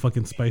 and we're gonna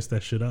fucking spice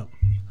that shit up.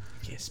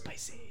 Yeah,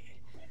 spicy.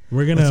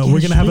 We're Let's gonna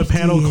get have a swifty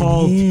panel in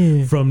called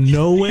here. From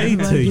No Way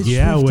to Everybody get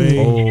Yeah swifty.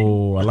 Way.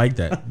 Oh, I like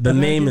that. The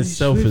name get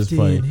itself is swifty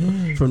funny. in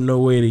here. From No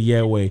Way to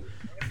Yeah Way.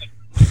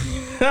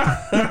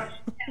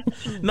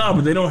 No,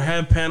 but they don't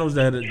have panels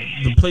that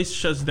the place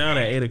shuts down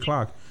at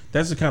 8:00.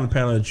 That's the kind of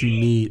panel that you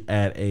need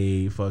at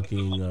a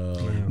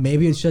fucking.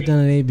 Maybe it shut down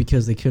at 8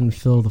 because they couldn't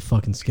fill the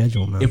fucking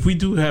schedule, man. If we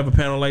do have a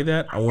panel like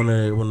that, I want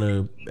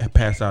to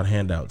pass out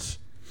handouts.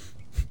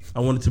 I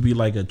want it to be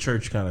like a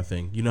church kind of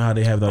thing. You know how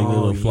they have like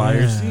little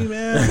flyers. yeah. See,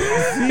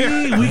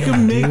 man. See, we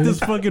can make dude. this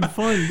fucking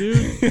fun, dude.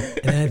 And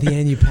then at the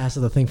end, you pass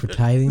out the thing for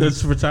tithing.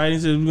 That's for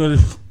tidings. We're going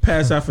to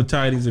pass out for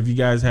tidings if you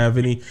guys have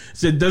any.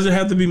 So it doesn't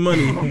have to be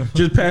money.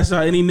 Just pass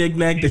out any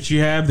knick-knack that you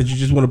have that you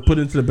just want to put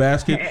into the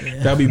basket.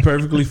 That'll be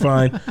perfectly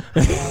fine.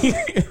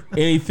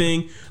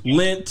 Anything.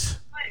 Lint.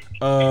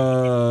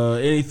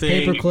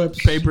 Anything.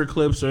 Paper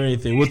clips or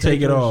anything. We'll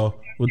take it all.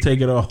 We'll take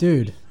it all.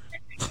 Dude,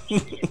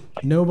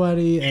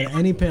 nobody at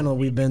any panel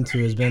we've been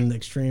to has been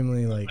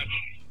extremely, like,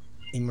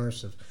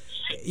 immersive.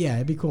 Yeah,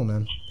 it'd be cool,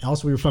 man.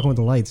 Also, we were fucking with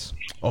the lights.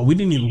 Oh, we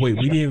didn't even wait.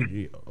 We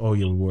didn't. Oh,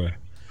 yeah, we were.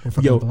 We're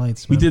fucking Yo, with the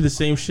lights, we man. did the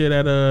same shit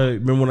at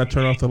remember when I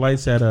turned off the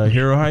lights at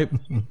Hero Hype,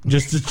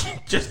 just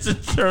to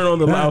turn on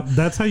the loud.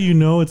 That's how you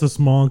know it's a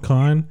small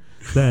con,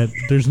 that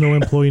there's no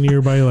employee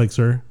nearby. Like,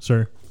 sir,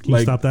 can you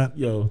Like, stop that?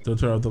 Yo, don't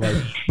turn off the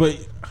light. But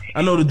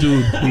I know the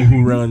dude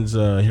who runs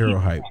Hero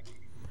Hype.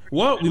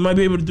 Well, we might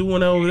be able to do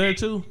one over there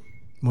too.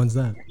 When's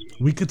that?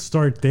 We could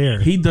start there.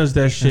 He does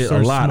that shit a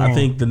start lot. I small.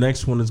 think the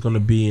next one is going to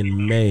be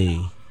in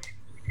May,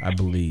 I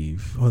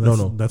believe. Oh, that's,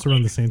 no, that's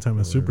around the same time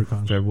as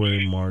SuperCon.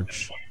 February,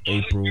 March,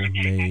 April,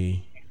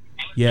 May.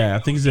 Yeah, I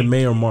think it's in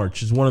May or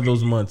March. It's one of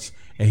those months,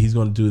 and he's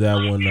going to do that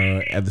one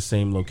at the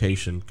same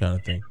location, kind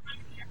of thing.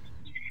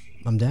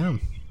 I'm down.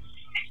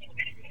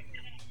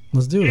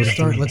 Let's do it.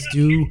 Let's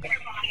do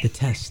the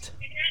test.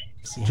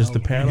 See Just how- the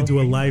We panel. could do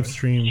a live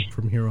stream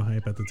from Hero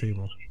Hype at the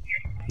table.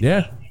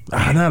 Yeah,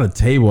 not a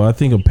table. I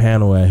think a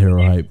panel at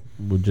Hero Hype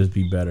would just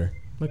be better.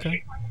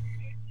 Okay.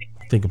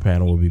 I think a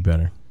panel would be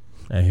better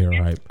at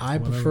Hero Hype. I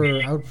would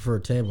prefer a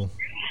table.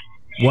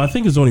 Well, I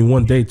think it's only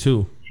one day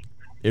too.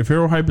 If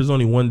Hero Hype is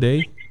only one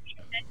day,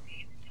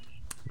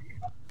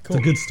 It's a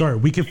good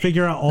start. We could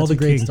figure out all That's the a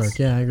great kinks. start.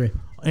 Yeah, I agree.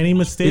 Any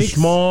mistakes?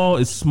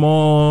 it's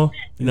small.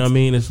 You know what I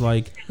mean? It's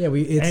like Yeah,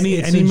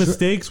 Any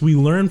mistakes we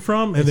learn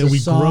from, and then we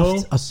grow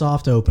a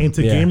soft open.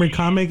 into Yeah. Gamer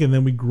Comic, and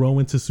then we grow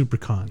into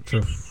SuperCon.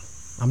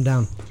 I'm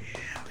down.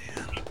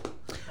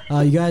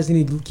 You guys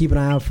need to keep an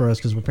eye out for us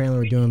because apparently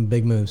we're doing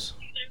big moves.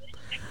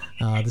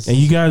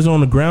 You guys are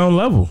on the ground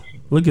level.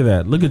 Look at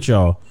that. Look at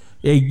y'all.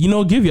 Hey,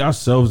 give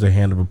yourselves a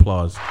hand of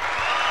applause.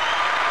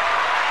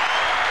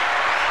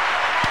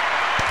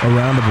 A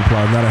round of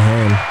applause, not a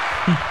hand.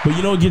 But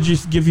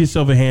give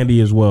yourself a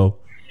handy as well.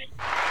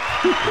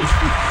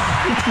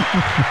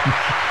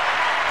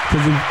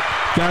 Because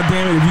God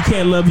damn it, if you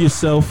can't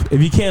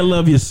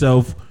love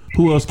yourself,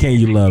 who else can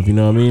you love? You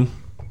know what I mean?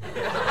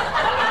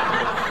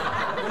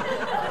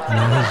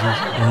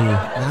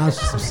 Now it's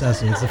just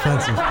obsessive. It's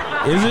offensive.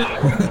 Is it?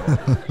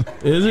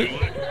 Is it?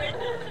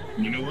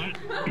 You know what?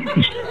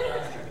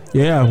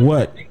 Yeah,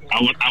 what?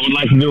 I would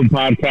like to do a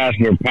podcast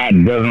where Pat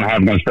doesn't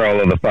have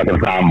control of the fucking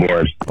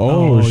soundboard.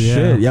 Oh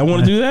shit! Y'all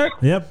want to do that?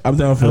 Yep, I'm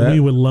down for that. We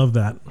would love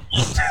that.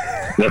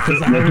 Let's let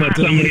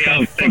somebody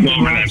else take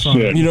over that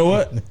shit. You know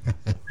what?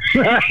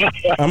 I'm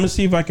gonna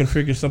see if I can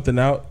figure something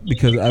out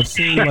because I've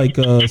seen like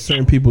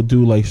certain people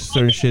do like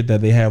certain shit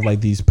that they have like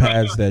these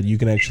pads that you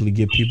can actually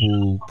give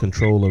people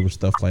control over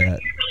stuff like that.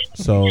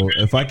 So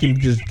if I can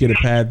just get a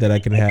pad that I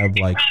can have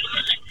like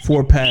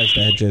 4 pads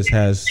that just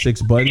has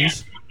 6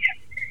 buttons,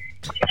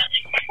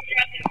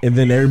 and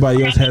then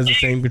everybody else has the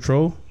same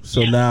control.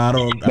 So now I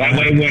don't. That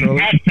way, when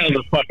Pat tells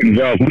a fucking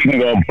joke, we can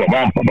go.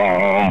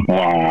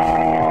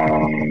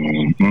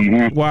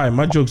 Mm-hmm. Why?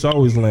 My jokes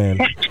always land.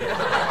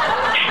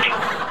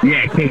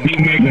 Yeah, because you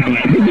make them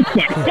like,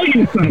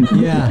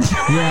 Yeah,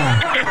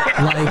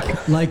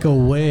 like a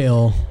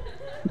whale.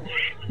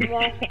 Dude,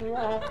 that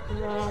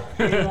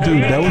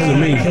wasn't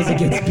me. Because it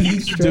gets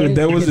beached. Dude,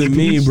 that wasn't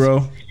me,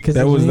 bro.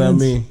 That was not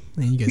me.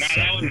 Man, you guys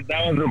suck.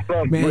 that was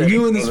appropriate. Man,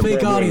 you and this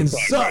fake audience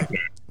suck.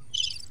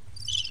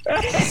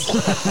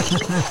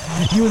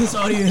 You and this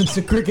audience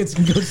of crickets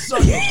can go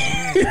suck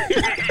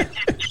it.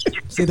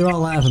 See, they're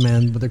all laughing,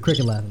 man, but they're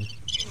cricket laughing.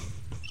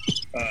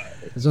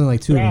 There's only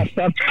like 2 of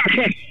them.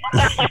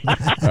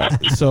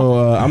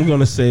 So I'm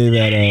gonna say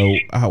that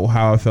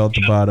how I felt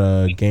about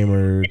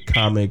Gamer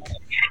Comic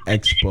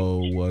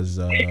Expo was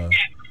I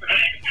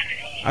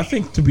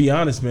think, to be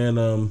honest,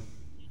 man,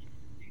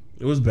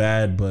 it was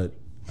bad, but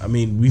I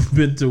mean we've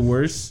been to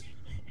worse,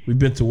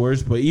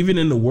 but even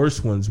in the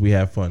worst ones we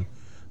have fun.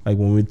 Like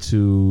when we went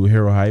to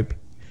Hero Hype,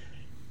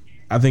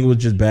 I think it was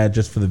just bad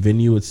just for the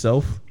venue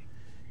itself.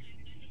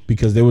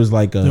 Because there was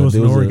like an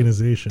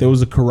organization. There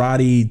was a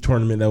karate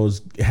tournament that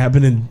was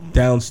happening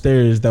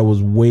downstairs that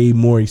was way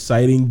more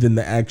exciting than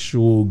the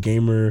actual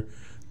gamer,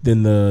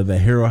 than the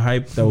Hero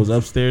Hype that was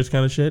upstairs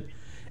kind of shit.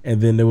 And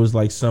then there was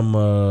like some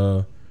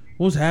what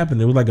was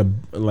happening? It was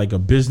like a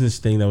business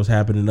thing that was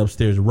happening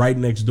upstairs right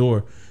next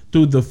door.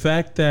 Dude, the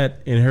fact that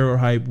in Hero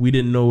Hype we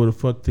didn't know where the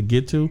fuck to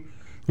get to,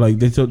 like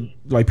they took,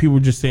 like people were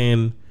just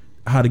saying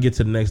how to get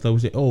to the next level. We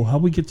say, oh, how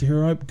we get to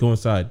Hero Hype? Go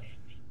inside.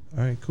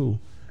 All right, cool.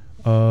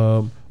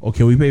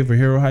 Can we pay for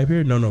Hero Hype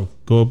here? No.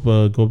 Go up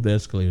the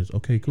escalators.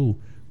 Okay, cool.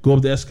 Go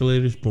up the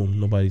escalators. Boom,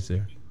 nobody's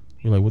there.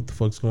 You're like, what the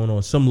fuck's going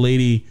on? Some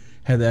lady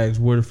had to ask,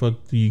 where the fuck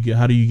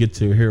how do you get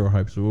to Hero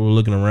Hype? So we were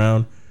looking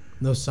around.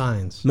 No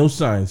signs.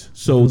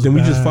 So then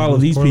we just follow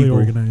these people.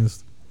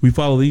 Organized. We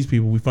follow these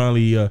people. We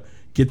finally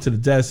get to the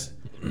desk,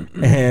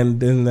 and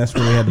then that's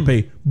when we had to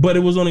pay. But it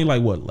was only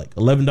like what, like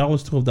 $11,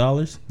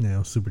 $12? Yeah, it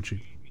was super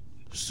cheap.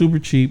 Super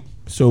cheap.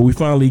 So we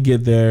finally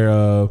get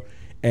there.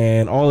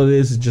 And all of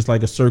this is just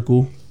like a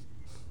circle.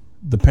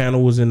 The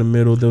panel was in the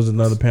middle. There was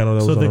another panel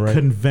that was on the right. So the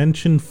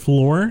convention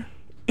floor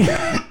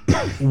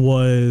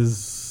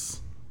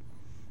was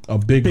a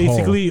big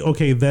basically hall.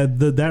 Okay.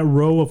 That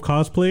row of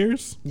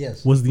cosplayers,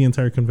 yes, was the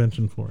entire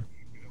convention floor.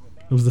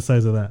 It was the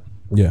size of that.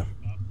 Yeah.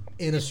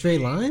 In a straight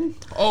line?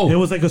 Oh, it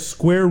was like a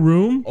square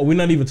room. Oh, we're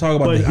not even talking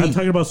about the heat. I'm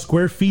talking about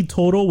square feet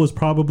total was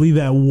probably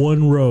that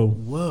one row.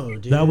 Whoa,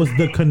 dude. That was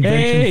the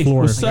convention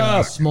floor. What's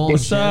up?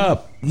 What's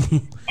up?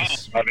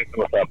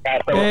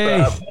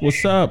 Hey,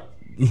 what's up?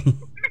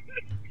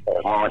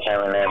 One more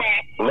time, man.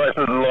 This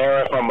is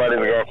Lauren, somebody's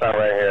girlfriend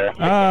right here.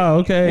 Ah,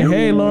 okay.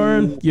 Hey,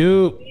 Lauren.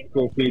 You.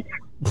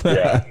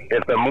 Yeah,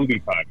 it's a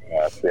movie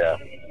podcast. Yeah.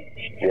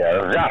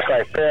 Yeah, Josh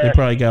right there. They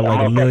probably got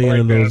like 1 million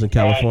of those in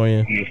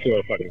California. We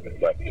should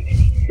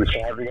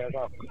have you guys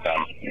on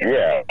sometime.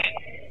 Yeah.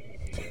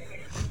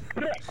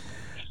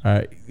 All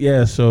right.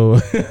 Yeah, so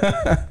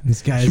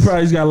this guy. She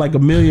probably's got like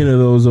 1 million of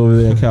those over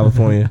there in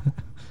California.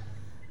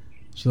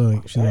 She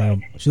looked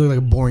like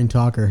a boring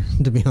talker,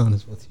 to be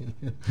honest with you.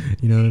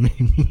 You know what I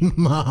mean?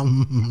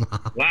 Mom.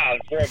 Wow.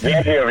 We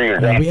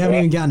haven't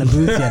even gotten a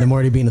booth yet. I'm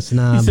already being a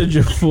snob. You said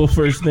your full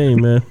first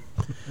name, man.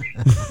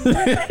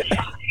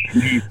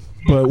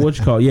 But what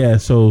you call? Yeah,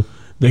 so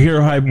the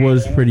Hero Hype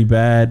was pretty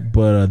bad,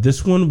 but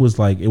this one was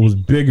like, it was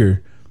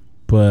bigger,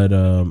 but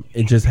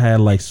it just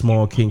had like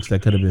small kinks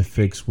that could have been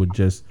fixed with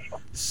just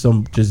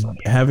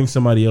having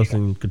somebody else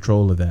in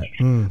control of that.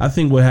 I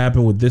think what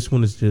happened with this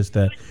one is just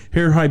that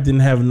Hero Hype didn't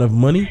have enough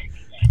money.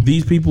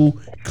 These people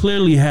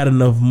clearly had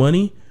enough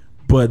money,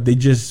 but they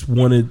just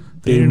wanted.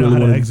 They didn't know how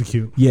to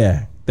execute.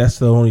 Yeah, that's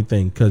the only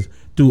thing. Because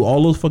dude,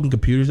 all those fucking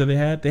computers that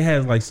they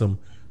had like some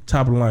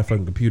top of the line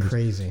fucking computers.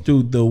 Crazy.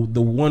 Dude, the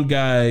one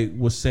guy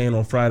was saying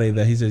on Friday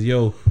that he says,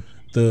 yo,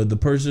 the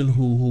person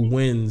who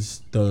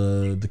wins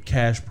the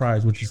cash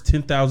prize, which is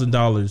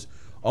 $10,000,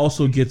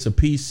 also gets a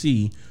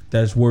PC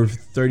that's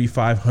worth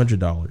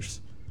 $3,500.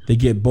 They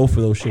get both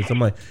of those shits. I'm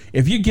like,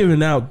 if you're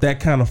giving out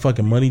that kind of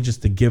fucking money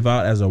just to give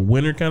out as a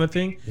winner kind of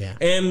thing,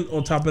 and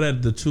on top of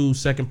that, the 2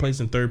 second place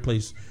and third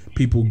place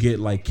people get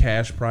like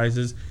cash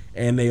prizes,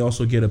 and they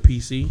also get a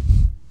PC.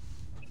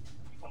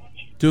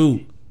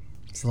 Dude,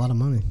 it's a lot of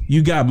money.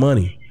 You got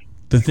money.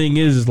 The thing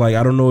is like,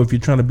 I don't know if you're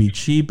trying to be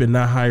cheap and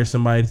not hire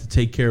somebody to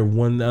take care of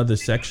one other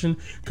section.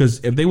 Because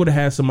if they would have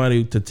had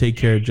somebody to take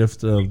care of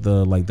just of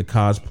the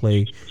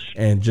cosplay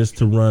and just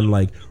to run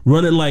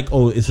it like,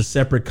 oh, it's a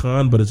separate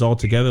con, but it's all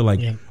together.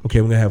 Like,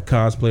 okay, we're gonna have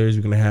cosplayers,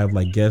 we're gonna have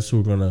like guests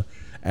who are gonna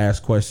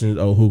ask questions,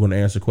 who are gonna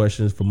answer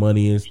questions for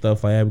money and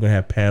stuff like that. We're gonna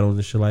have panels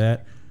and shit like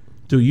that.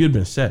 Dude, you'd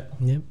been set.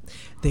 Yep.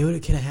 They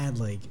could have had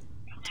like,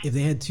 if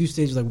they had 2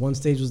 stages, like one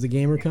stage was the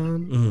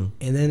GamerCon,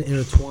 and then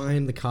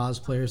intertwine the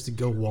cosplayers to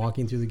go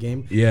walking through the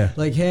game. Yeah.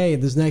 Like, hey,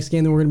 this next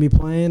game that we're going to be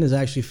playing is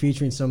actually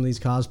featuring some of these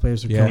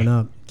cosplayers who are coming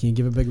up. Can you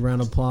give a big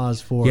round of applause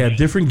for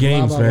different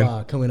games, blah, blah, man.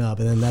 blah, coming up?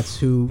 And then that's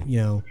who,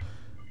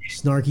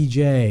 Snarky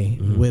J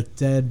with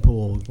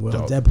Deadpool.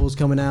 Well, Deadpool's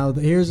coming out.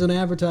 Here's an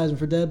advertisement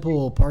for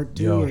Deadpool Part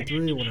 2 or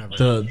 3 or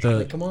whatever.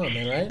 Like, come on,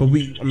 man, right? But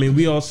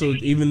we also,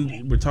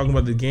 even we're talking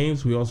about the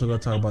games, we also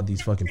got to talk about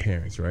these fucking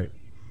parents, right?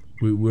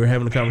 We were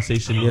having a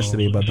conversation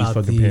yesterday about these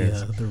fucking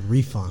parents. The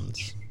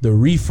refunds. The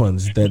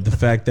refunds. That the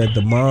fact that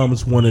the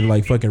moms wanted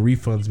like fucking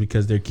refunds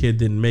because their kid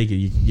didn't make it.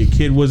 Your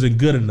kid wasn't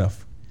good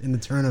enough in the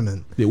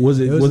tournament. It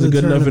wasn't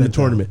good enough in the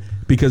tournament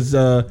because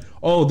that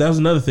was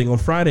another thing. On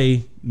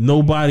Friday,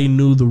 nobody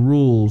knew the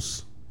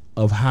rules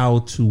of how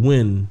to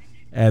win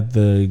at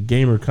the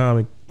Gamer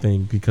Comic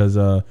thing because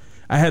I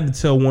had to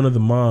tell one of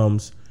the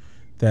moms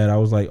that I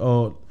was like,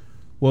 oh,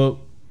 well,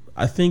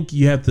 I think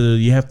you have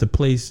to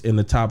place in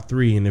the top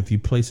 3, and if you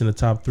place in the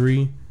top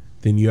 3,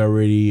 then you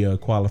already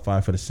qualify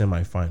for the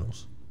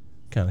semifinals,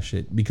 kind of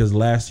shit. Because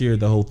last year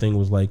the whole thing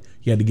was like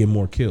you had to get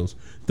more kills.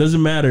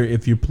 Doesn't matter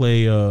if you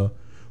play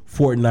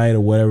Fortnite or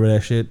whatever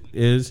that shit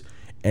is,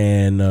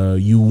 and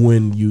you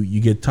win,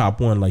 you get top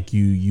 1, like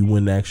you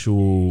win the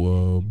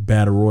actual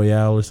battle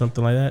royale or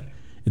something like that.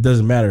 It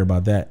doesn't matter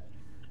about that.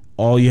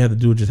 All you have to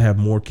do is just have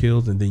more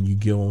kills, and then you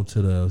go on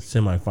to the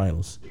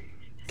semifinals.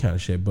 Kind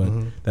of shit, but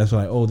that's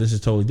like, oh, this is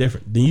totally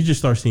different. Then you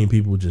just start seeing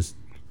people just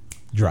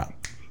drop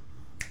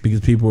because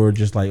people are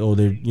just like, oh,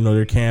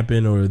 they're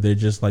camping or they're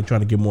just like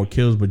trying to get more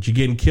kills, but you're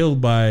getting killed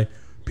by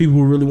people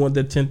who really want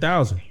that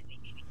 10,000,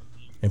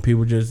 and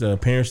people just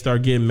parents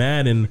start getting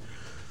mad, and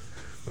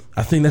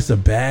I think that's a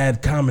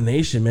bad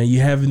combination, man.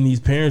 You having these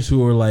parents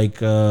who are like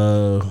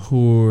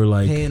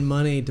paying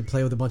money to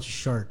play with a bunch of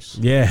sharks.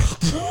 Yeah.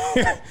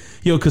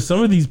 Yo, because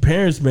some of these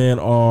parents, man,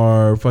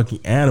 are fucking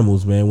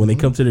animals, man. When they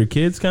come to their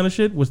kids, kind of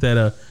shit. What's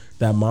that?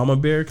 That mama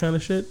bear kind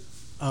of shit.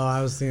 Oh,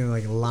 I was thinking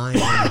like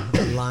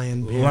lion,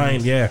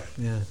 lion, yeah.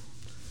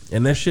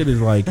 And that shit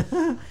is like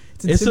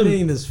it's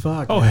intimidating as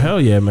fuck. Oh, man. Hell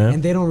yeah, man.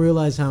 And they don't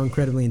realize how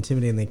incredibly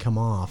intimidating they come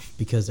off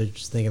because they're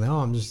just thinking, oh,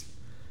 I'm just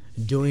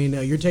doing.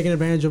 You're taking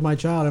advantage of my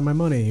child and my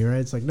money, right?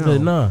 It's like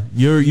no,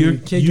 your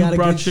kid got a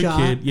good shot,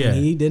 kid, yeah.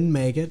 And he didn't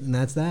make it, and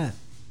that's that.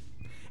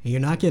 And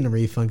you're not getting a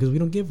refund because we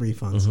don't give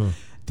refunds.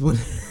 When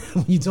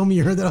you told me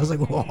you heard that, I was like,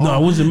 whoa. No,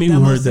 it wasn't me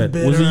who heard that.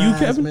 Was it you,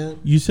 Kevin? Man.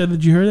 You said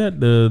that you heard that?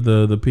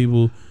 The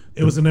people.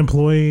 It was an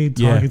employee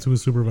talking to a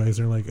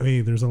supervisor, like,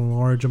 hey, there's a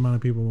large amount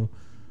of people,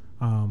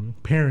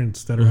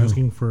 parents that are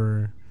asking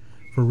for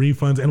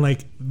refunds. And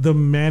like the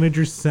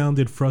manager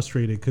sounded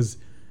frustrated because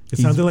it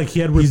sounded like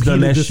he had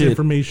repeated this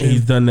information.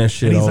 He's done that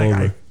shit. And he's all like,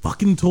 over. I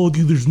fucking told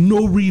you there's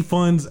no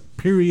refunds,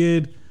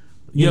 period.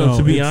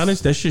 To be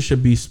honest, that shit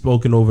should be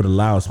spoken over the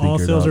loudspeaker. All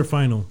sales are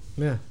final.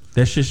 Yeah.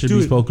 That shit should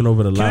be spoken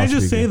over the loudspeaker. Can I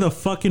just say the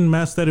fucking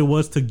mess that it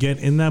was to get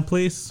in that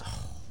place?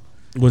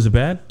 Was it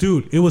bad?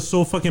 Dude, it was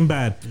so fucking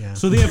bad. Yeah.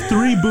 So they have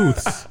 3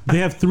 booths. They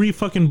have 3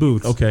 fucking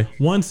booths. Okay.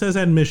 One says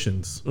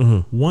admissions.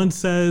 One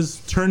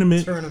says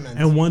tournament.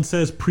 And one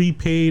says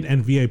prepaid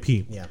and VIP.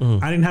 Yeah.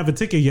 I didn't have a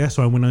ticket yet,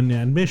 so I went on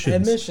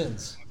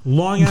admissions.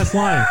 Long ass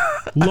line.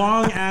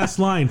 Long ass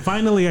line.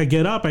 Finally, I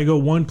get up. I go,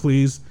 1,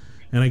 please.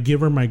 And I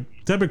give her my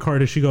debit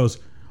card, and she goes,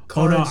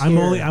 Cards oh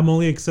no, here. I'm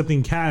only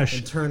accepting cash.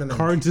 And tournament.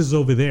 Cards is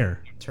over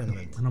there.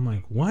 Tournament. And I'm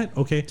like, what?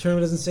 Okay.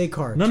 Tournament doesn't say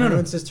card. No.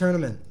 Tournament says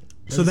tournament.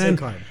 So then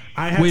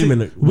I had Wait a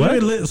minute.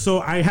 What? So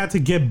I had to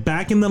get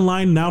back in the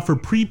line now for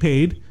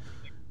prepaid.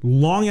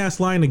 Long ass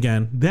line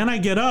again. Then I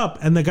get up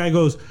and the guy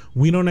goes,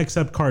 we don't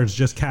accept cards,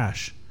 just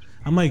cash.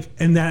 I'm like,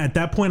 and at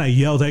that point I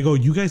yelled, I go,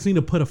 you guys need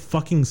to put a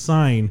fucking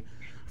sign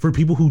for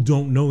people who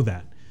don't know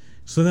that.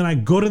 So then I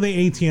go to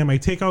the ATM, I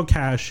take out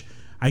cash,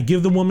 I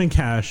give the woman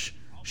cash.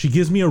 She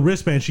gives me a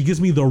wristband. She gives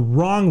me the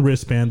wrong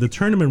wristband, the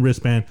tournament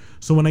wristband.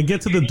 So when I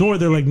get to the door,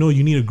 they're like, no,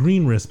 you need a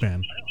green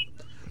wristband.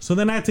 So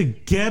then I had to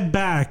get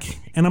back,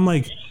 and I'm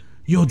like,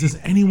 yo, does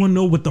anyone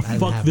know what the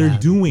fuck they're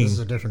doing? This is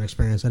a different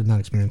experience. I did not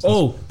experience this.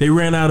 Oh, they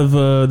ran out of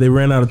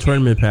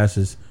tournament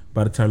passes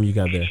by the time you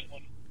got there.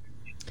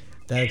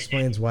 That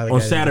explains why the on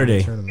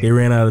Saturday they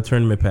ran out of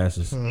tournament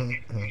passes.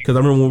 Because I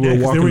remember when we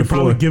were walking they were the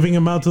probably floor. giving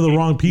them out to the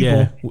wrong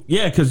people.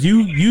 Yeah, because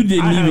you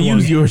didn't even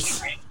use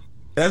yours.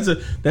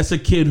 That's a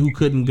kid who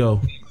couldn't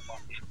go.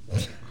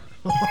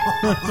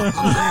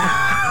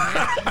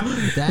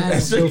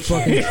 That's so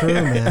fucking true,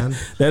 man.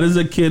 That is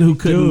a kid who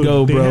couldn't Dude,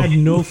 go, bro. They had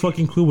no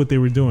fucking clue what they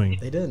were doing.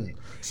 They didn't.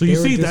 So you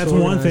They were see, that's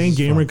one thing disorganized as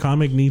Gamer fuck.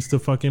 Comic needs to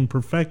fucking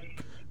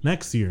perfect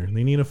next year.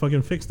 They need to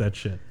fucking fix that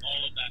shit.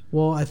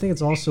 Well, I think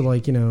it's also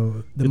like,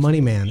 the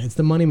money man. It's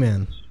the money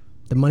man.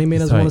 The money man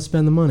doesn't tight. want to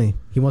spend the money.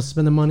 He wants to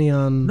spend the money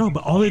on. No,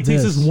 but all it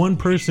takes This. is one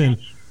person.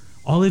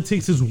 All it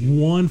takes is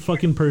one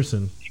fucking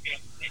person.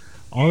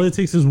 All it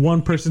takes is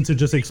one person to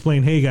just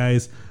explain, hey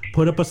guys,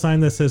 put up a sign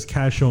that says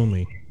cash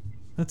only.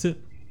 That's it.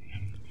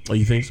 Oh,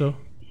 you think so?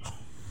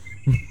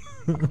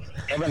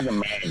 Kevin's a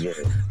manager.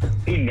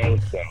 He knows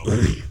so.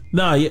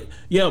 Nah,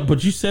 yeah,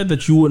 but you said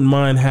that you wouldn't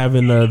mind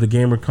having the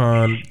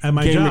GamerCon At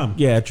my job.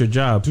 Yeah, at your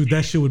job. Dude,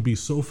 that shit would be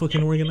so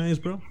fucking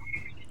organized, bro.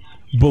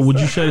 But would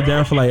you shut it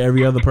down for like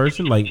every other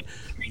person? Like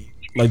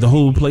the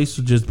whole place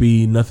would just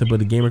be nothing but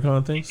the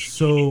GamerCon thing?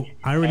 So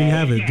I already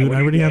have it, dude.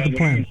 I already have the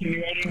plan.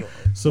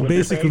 So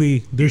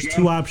basically, there's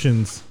two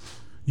options.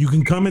 You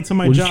can come into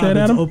my What'd you job. say, it's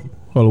Adam? op-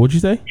 Hold on, what'd you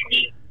say?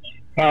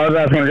 I was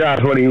asking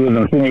Josh what he was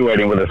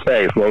insinuating with his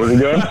face. What was he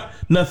doing?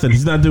 Nothing.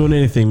 He's not doing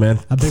anything, man.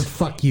 A big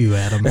fuck you,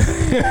 Adam.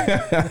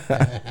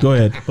 Go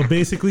ahead. But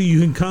basically, you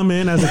can come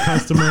in as a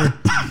customer,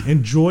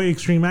 enjoy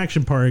Extreme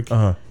Action Park,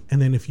 Uh-huh.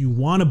 and then if you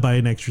want to buy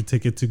an extra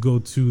ticket to go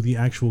to the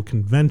actual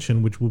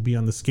convention, which will be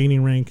on the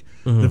skating rink,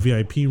 the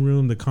VIP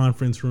room, the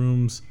conference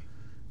rooms,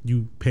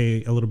 you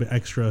pay a little bit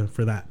extra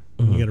for that.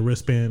 You get a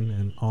wristband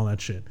and all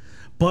that shit.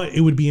 But it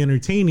would be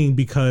entertaining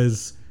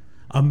because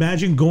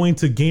imagine going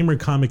to Gamer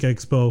Comic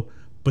Expo,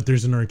 but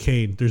there's an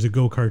arcade, there's a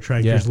go-kart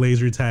track, Yeah. there's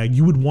laser tag.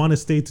 You would want to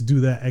stay to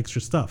do that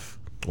extra stuff.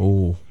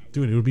 Oh,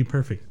 Dude, it would be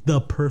perfect.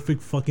 The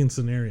perfect fucking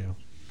scenario.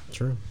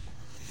 True.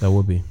 that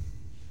would be.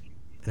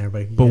 And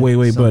everybody can But get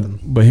wait, something.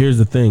 but here's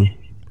the thing.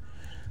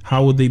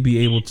 How would they be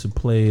able to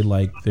play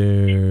like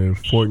their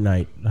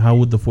Fortnite? How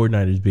would the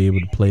Fortniters be able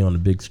to play on the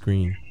big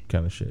screen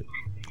kind of shit?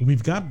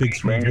 We've got big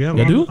screens. We have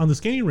You do? on the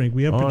skating rink.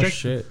 We have Oh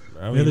projection. shit!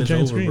 I We have the it's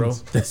giant bro.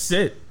 screens. That's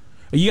it.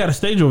 You got a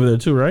stage over there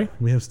too, right?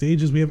 We have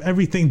stages. We have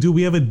everything, dude.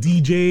 We have a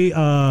DJ.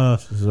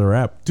 This is a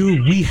wrap.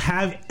 Dude, we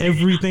have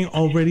everything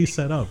already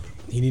set up.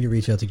 You need to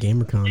reach out to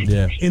GamerCon.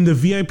 Yeah. In the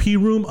VIP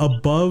room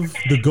above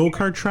the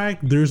go-kart track,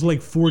 there's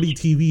like 40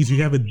 TVs.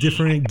 You have a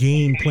different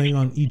game playing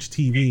on each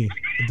TV,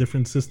 a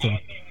different system.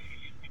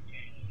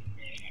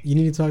 You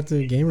need to talk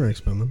to Gamer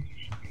Expo, man.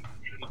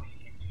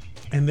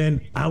 And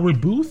then our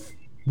booth,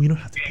 we don't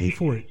have to pay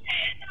for it.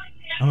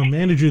 I'm a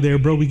manager there,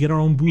 bro. We get our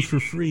own booth for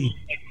free.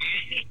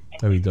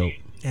 That'd be dope.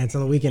 And it's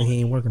on the weekend. He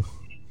ain't working.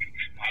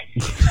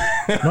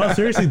 No,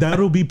 seriously,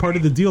 that'll be part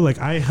of the deal. Like,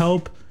 I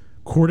help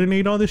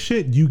coordinate all this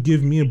shit. You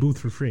give me a booth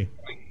for free.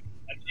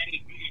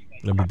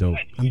 That'd be dope.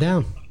 I'm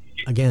down.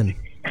 Again.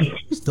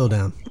 Still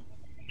down.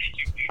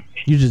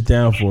 You just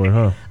down for it,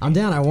 huh? I'm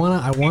down. I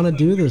wanna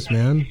do this,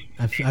 man.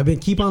 I've been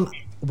keep on.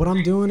 What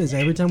I'm doing is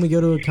every time we go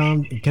to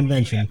a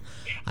convention,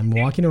 I'm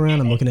walking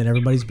around. I'm looking at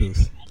everybody's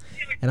booth,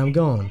 and I'm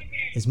going,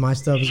 is my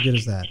stuff as good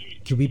as that?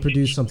 Could we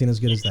produce something as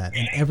good as that?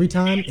 And every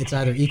time it's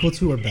either equal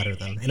to or better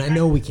than. And I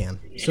know we can.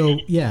 So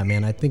yeah,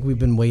 man. I think we've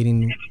been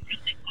waiting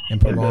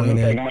and It doesn't prolonging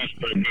take it. much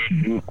for a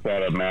big booth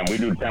setup, man. We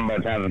do 10 by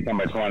 10s and 10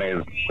 by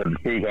 20s for the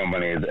ski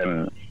companies,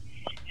 and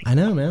I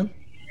know, man.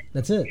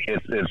 That's it.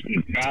 it's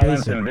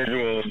balance basic. and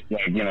visual,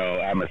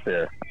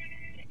 atmosphere.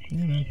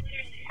 Yeah, man.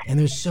 And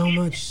there's so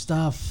much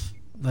stuff.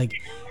 Like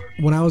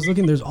when I was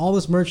looking, there's all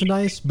this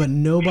merchandise, but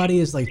nobody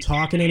is like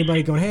talking to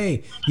anybody, going,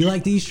 "Hey, you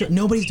like these shirts?"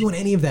 Nobody's doing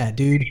any of that,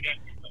 dude.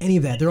 Any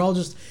of that. They're all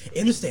just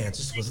in the stands,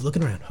 just was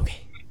looking around.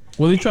 Okay,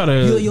 Well, they try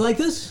to. you like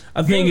this?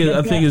 I think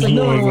it's Like,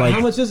 more of like.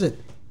 how much is it?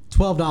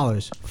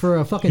 $12 for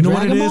a fucking You know what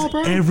Dragon it is? Ball,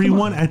 bro?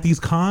 Everyone at these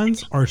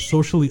cons are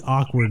socially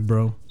awkward,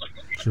 bro.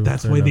 True,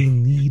 That's fair why enough. they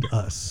need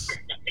us.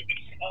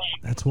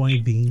 That's why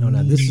they need Oh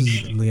no, this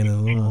is a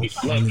little.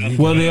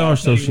 Well, they are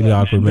socially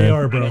awkward, man. They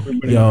are, bro.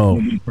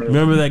 Yo,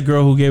 remember that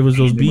girl who gave us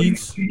those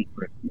beads?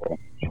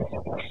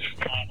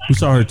 We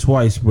saw her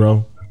twice,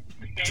 bro.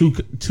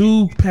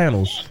 Two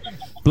panels.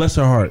 Bless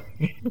her heart.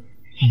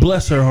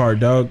 Bless her heart,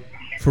 dog.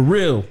 For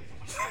real.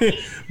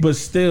 But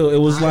still, it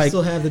was I like,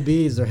 still have the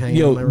beads. They're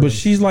hanging. in my room. but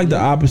she's like the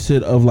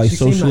opposite of like She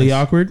seemed socially nice.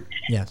 awkward.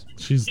 Yes.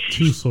 She's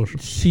too social.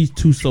 She's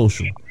too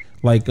social.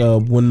 Like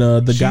when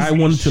the guy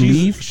wanted to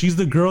leave. She's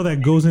the girl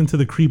that goes into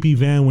the creepy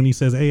van when he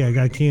says, "Hey, I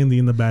got candy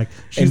in the back."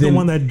 She's And the then-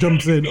 one that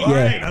jumps in. All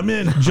Yeah. right, I'm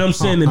in.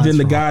 Jumps in and then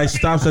the guy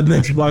stops at the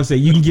next block and say,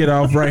 "You can get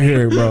off right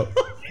here, bro.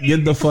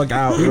 Get the fuck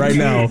out right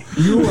now."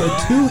 You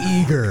are too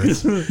eager.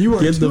 You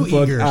are Get the too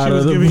fuck eager. out She of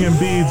was the giving him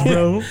beads,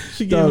 bro.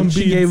 She gave him Dog, beads.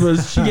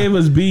 she gave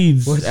us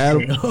beads.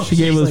 Adam. Oh, She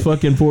gave she's us like,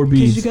 fucking 4 Because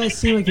beads. you guys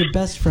seem like your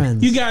best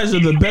friends. You guys are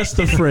the best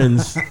of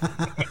friends.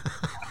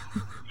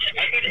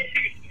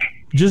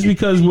 Just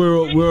because we're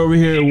over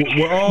here,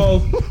 we're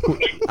all.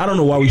 I don't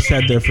know why we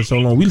sat there for so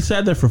long. We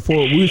sat there for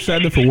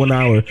 1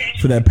 hour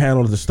for that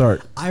panel to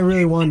start. I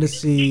really wanted to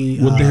see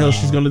what the hell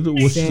she's gonna do.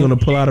 What she's gonna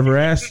pull out of her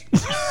ass?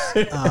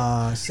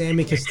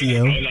 Sammy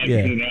Castillo.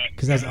 Yeah,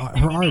 because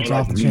her art's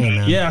off the chain,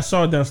 man. Yeah, I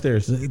saw it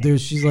downstairs.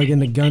 She's like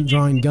into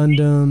drawing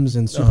Gundams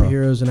and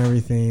superheroes and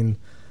everything.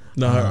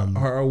 No,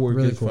 her artwork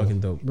really is cool. fucking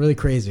dope. Really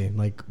crazy,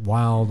 like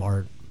wild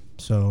art.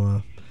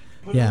 So,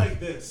 yeah. It like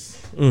this.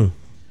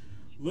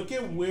 Look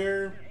at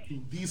where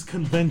these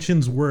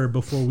conventions were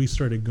before we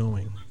started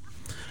going.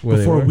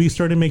 Before we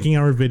started making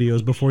our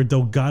videos, before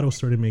Delgado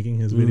started making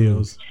his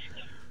videos.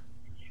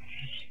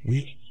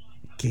 We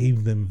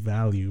gave them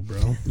value,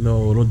 bro.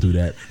 No, don't do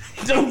that.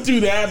 Don't do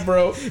that,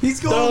 bro.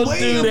 He's going Don't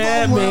do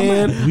that,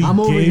 man. I'm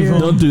over here.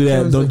 Don't do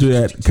that. Don't do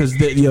that. Because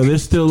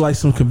there's still like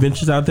some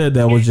conventions out there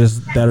that are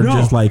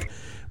just like.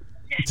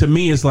 To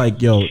me, it's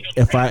like, yo,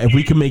 if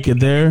we can make it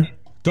there,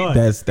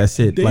 that's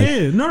it. Like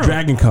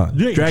Dragon Con,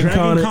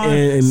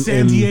 and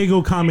San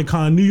Diego Comic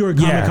Con, New York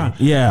Comic Con.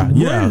 Yeah.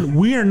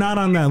 We are not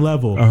on that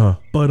level,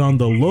 but on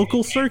the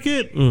local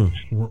circuit,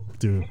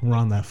 dude, we're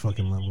on that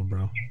fucking level,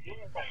 bro.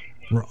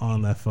 We're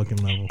on that fucking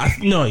level.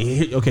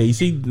 Okay. You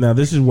see, now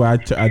this is where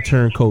I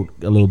turn coat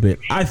a little bit.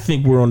 I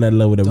think we're on that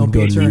level that we can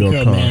go to New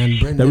York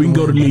Con. That we can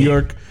go to New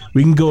York,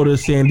 we can go to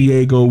San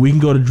Diego, we can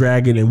go to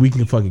Dragon, and we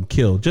can fucking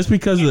kill. Just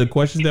because of the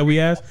questions that we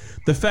ask.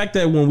 The fact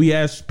that when we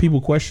ask people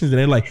questions and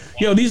they're like,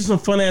 yo, these are some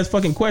fun ass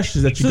fucking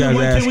questions that you guys ask.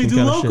 Why can't we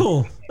do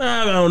local?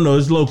 Nah, I don't know.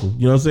 It's local.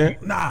 You know what I'm saying?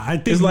 Nah, I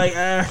think it's like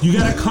you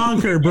gotta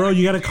conquer, bro.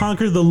 You gotta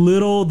conquer the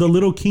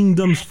little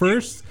kingdoms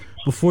first.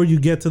 Before you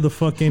get to the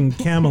fucking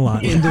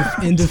Camelot. In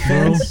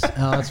defense,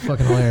 that's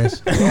fucking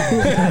hilarious.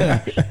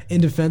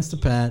 In defense to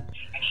Pat,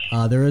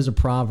 there is a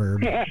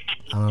proverb. I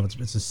don't know if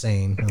it's a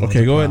saying.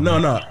 Okay, go ahead. No,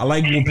 I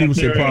like when people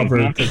say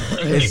proverb.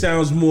 It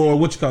sounds more,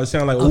 what you call it? It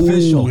sounds like,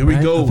 official, here we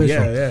go.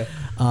 Official.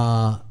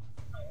 Yeah.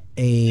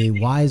 A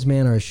wise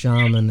man or a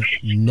shaman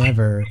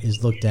never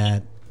is looked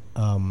at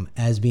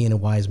as being a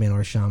wise man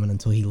or a shaman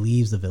until he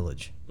leaves the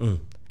village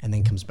and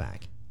then comes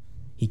back.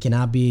 You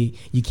can't be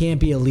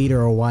a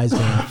leader or a wise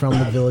man from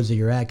the village that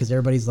you're at because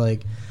everybody's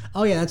like,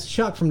 oh yeah, that's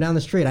Chuck from down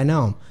the street. I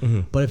know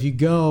him. But if you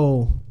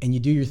go and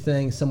you do your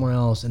thing somewhere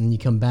else and then you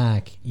come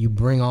back, you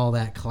bring all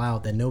that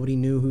clout that nobody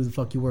knew who the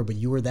fuck you were, but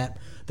you were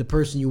the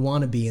person you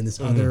want to be in this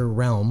other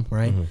realm,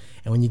 right?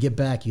 And when you get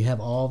back, you have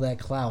all that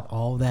clout,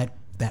 all that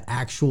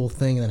actual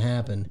thing that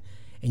happened,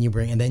 and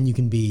then you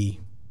can be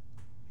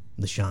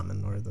the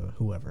shaman or the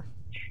whoever.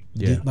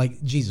 Yeah.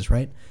 Like Jesus,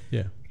 right?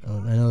 Yeah. I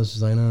know this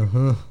is like,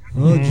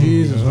 oh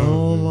Jesus,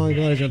 oh my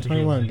God, you're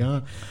talking about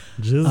God,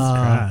 Jesus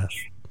Christ.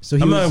 So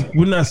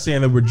we're not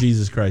saying that we're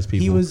Jesus Christ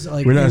people. He was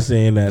like, we're not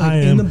saying that.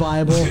 In the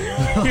Bible,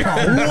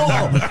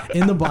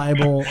 in the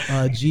Bible,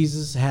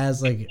 Jesus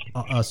has like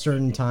a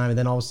certain time, and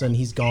then all of a sudden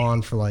he's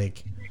gone for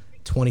like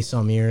 20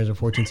 some years or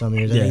 14 some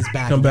years, and he's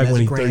back. Come back as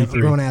when a he's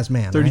 33. grown ass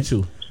man. 32.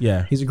 Right?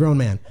 Yeah, he's a grown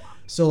man.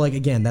 So like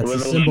again, that's a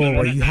symbol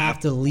where you have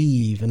to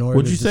leave in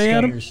order to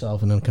discover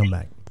yourself and then come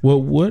back.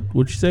 What'd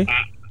you say?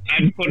 I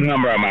just put a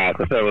number on my house.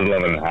 I said it was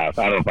 11.5.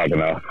 I don't fucking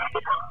know.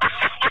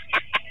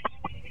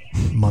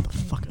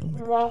 Motherfucker.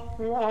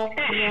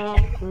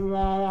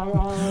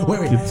 Wait.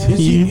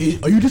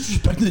 Are you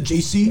disrespecting the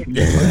JC?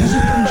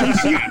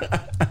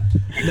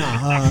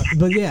 Nah,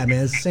 but yeah,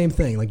 man, it's the same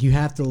thing. Like, you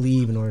have to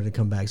leave in order to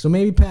come back. So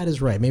maybe Pat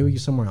is right. Maybe you're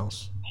somewhere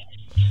else.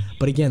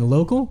 But again,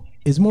 local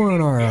is more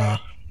on our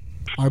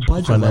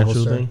budget level,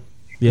 sir. Thing?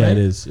 Yeah, right? It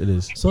is.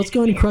 So let's go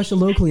ahead and crush it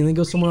locally and then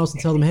go somewhere else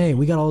and tell them, hey,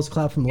 we got all this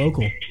clout from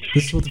local.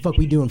 This is what the fuck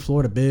we do in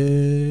Florida,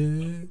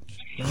 bitch.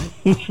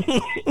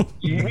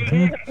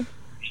 Right?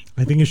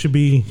 I think it should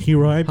be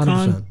Hero Icon,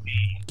 100%.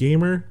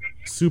 Gamer,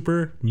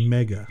 Super,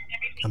 Mega.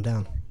 I'm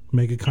down.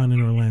 MegaCon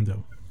in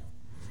Orlando.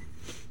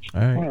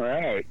 All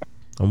right.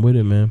 I'm with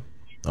it, man.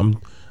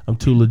 I'm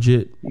too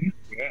legit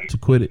to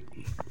quit it.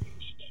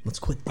 Let's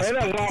quit this.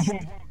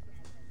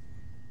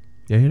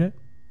 You hear that?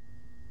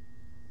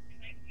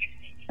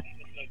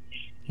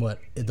 What?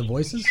 The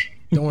voices?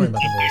 Don't worry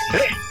about the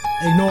voices.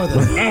 Ignore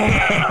them.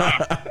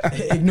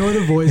 Ignore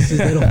the voices.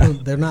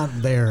 They're not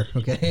there.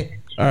 Okay.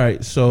 All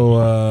right. So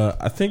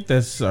I think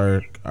that's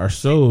our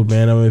show,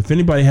 man. I mean, if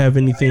anybody have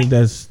anything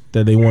that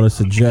they want to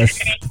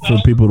suggest for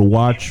people to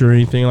watch or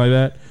anything like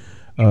that,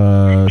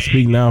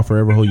 speak now,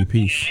 forever hold your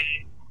peace.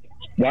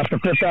 Watch The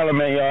Fifth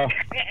Element, y'all.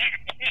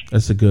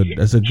 That's a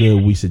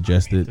good. We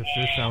suggested. The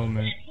Fifth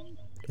Element.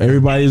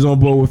 Everybody's on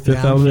board with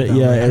Fifth Element.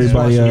 Yeah,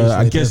 everybody.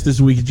 I guess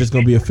this week is just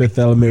gonna be a Fifth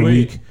Element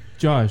week.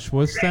 Josh,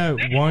 what's that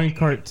one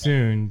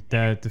cartoon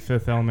that The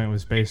Fifth Element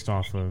was based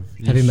off of?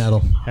 Heavy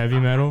Metal. Heavy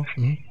Metal?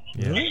 Mm-hmm.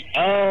 Yeah.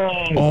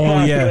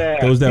 Oh yeah.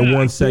 There was that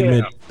one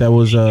segment that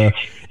was it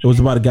was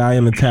about a guy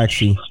in a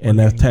taxi, and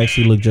that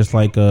taxi looked just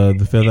like the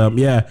Fifth Element.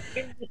 Yeah.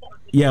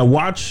 Yeah,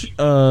 watch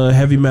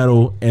Heavy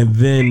Metal and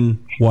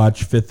then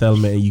watch Fifth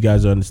Element, and you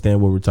guys understand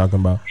what we're talking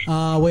about.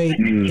 Wait,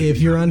 if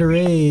you're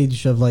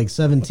underage of like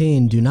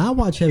 17, do not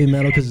watch Heavy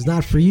Metal because it's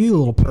not for you,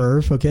 little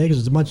perv, okay? Because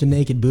there's a bunch of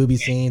naked booby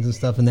scenes and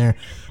stuff in there.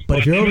 But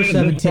if you're over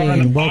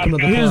 17, welcome to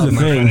the club. Here's the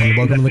thing.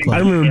 Welcome to the club. I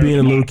remember being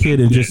a little kid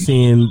and just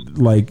seeing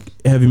like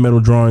Heavy Metal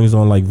drawings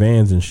on like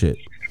vans and shit.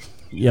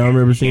 Y'all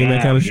remember seeing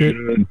that kind of shit?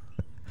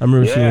 I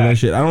remember seeing that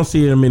shit. I don't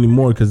see them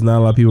anymore because not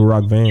a lot of people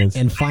rock Vans.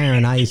 And Fire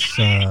and Ice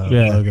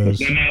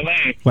logos.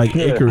 Like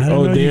Icarus. I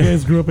don't know you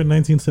guys grew up in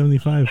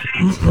 1975.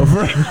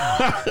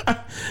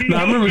 No,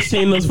 I remember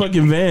seeing those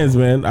fucking Vans,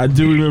 man. I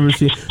do remember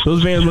seeing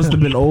those Vans. Must have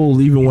been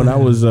old even when I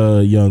was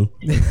young.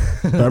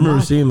 But I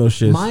remember seeing those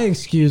shits. My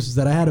excuse is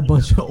that I had a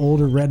bunch of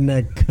older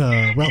redneck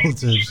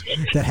relatives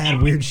that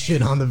had weird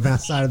shit on the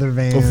side of their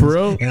vans for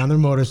real? and on their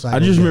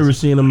motorcycles. I just remember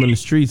seeing them in the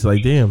streets.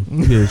 Like, damn,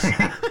 look at this.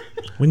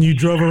 When you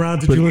drove around,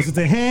 did you listen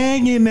to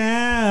 "Hanging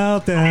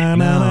Out"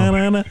 down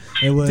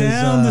It was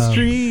down the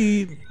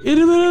street? In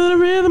the middle of the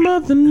rhythm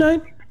of the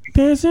night,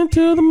 dancing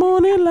to the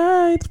morning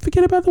light.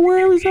 Forget about the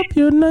worries of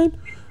your night.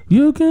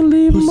 You can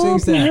leave Who them all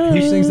sings that? behind.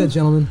 Who sings that,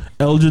 gentleman?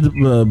 Elgin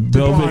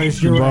Velvet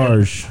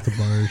DeBarge,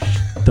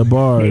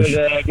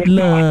 DeBarge.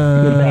 La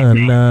la la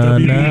la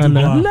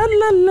la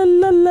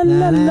la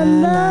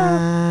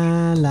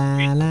la la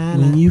la.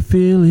 When you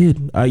feel it.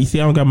 You see,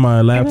 I don't got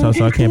my laptop,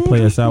 so I can't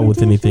play us out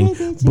with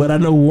anything. But I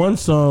know one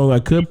song I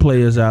could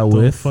play us out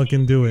Don't with.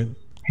 fucking do it.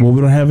 Well,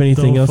 we don't have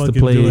anything Don't else to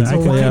fucking play. do it. So I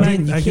wind can in. You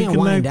connect can't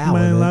wind out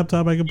my with it.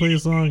 laptop. I can play a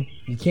song.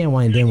 You can't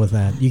wind in with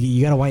that.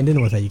 You got to wind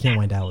in with that. You can't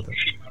wind out with it.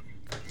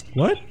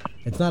 What?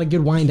 It's not a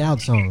good wind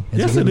out song.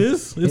 Yes, it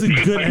is. It's a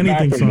good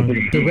anything song.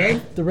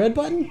 The red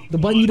button? The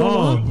button you don't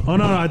want? Oh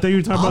no! I thought you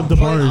were talking about I'll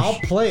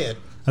DeBarge. play it.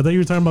 I thought you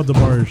were talking about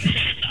DeBarge.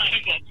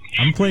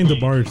 I'm playing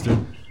DeBarge, dude.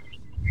 And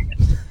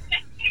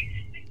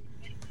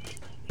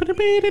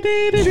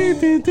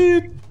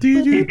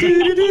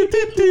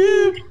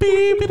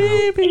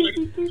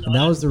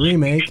that was the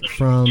remake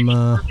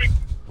from.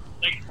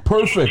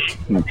 Perfect.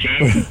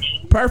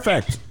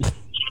 Perfect.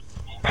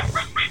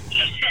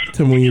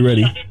 Tell me when you're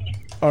ready.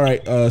 All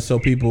right, so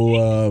people,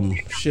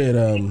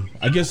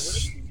 I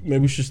guess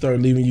maybe we should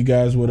start leaving you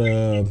guys with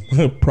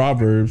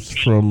proverbs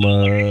from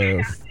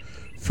our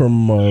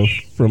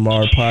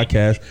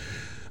podcast.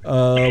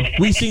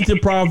 We see to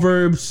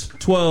Proverbs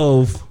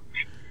 12,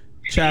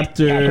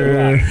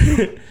 chapter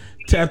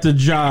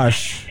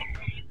Josh.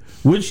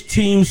 Which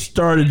team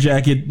starter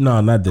jacket?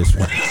 No, not this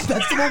one.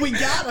 That's the one we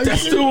got?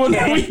 That's the one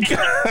that we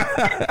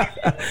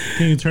got.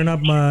 Can you turn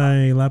up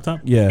my laptop?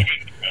 Yeah.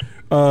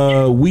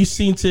 We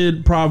seen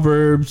to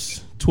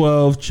Proverbs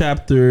 12,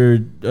 chapter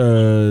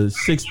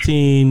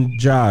 16,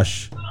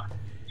 Josh.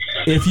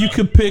 If you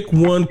could pick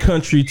one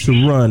country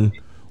to run,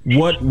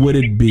 what would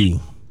it be?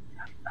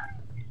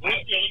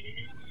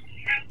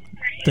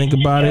 Think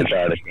about it.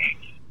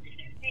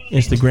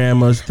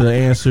 Instagram us the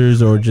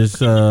answers, or just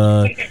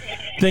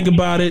think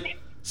about it.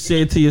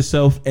 Say it to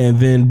yourself, and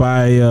then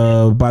by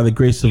the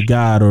grace of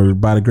God, or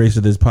by the grace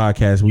of this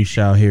podcast, we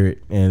shall hear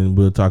it, and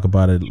we'll talk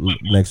about it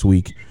next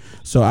week.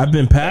 So I've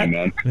been Pat,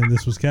 and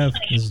this was Kev.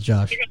 This is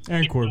Josh.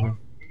 And Corbin.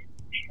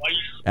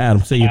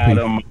 Adam, say your piece.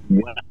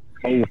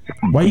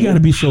 Why you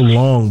gotta be so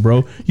long,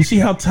 bro? You see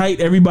how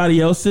tight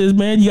everybody else is,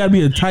 man? You gotta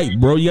be a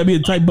tight, bro. You gotta be a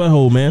tight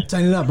butthole, man.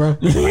 Tighten it up, bro.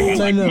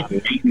 Tighten it up.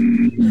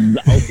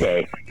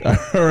 Okay.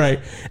 All right,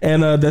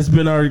 and that's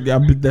been our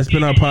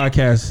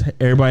podcast.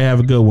 Everybody have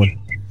a good one.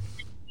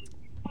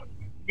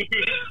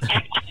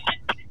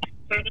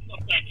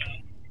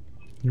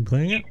 You're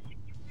playing it?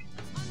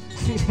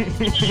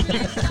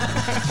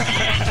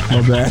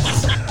 My bad.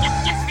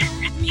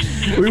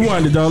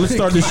 Rewind it, dog. Let's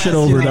start this shit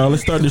over, dog.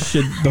 Let's start this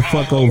shit the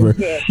fuck over.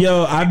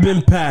 Yo, I've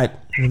been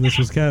Pat. And this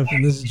was Kev.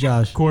 And this is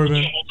Josh.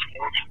 Corbin.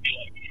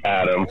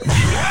 Adam.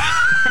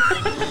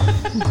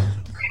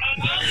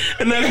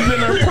 And that's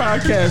been our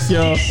podcast,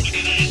 y'all.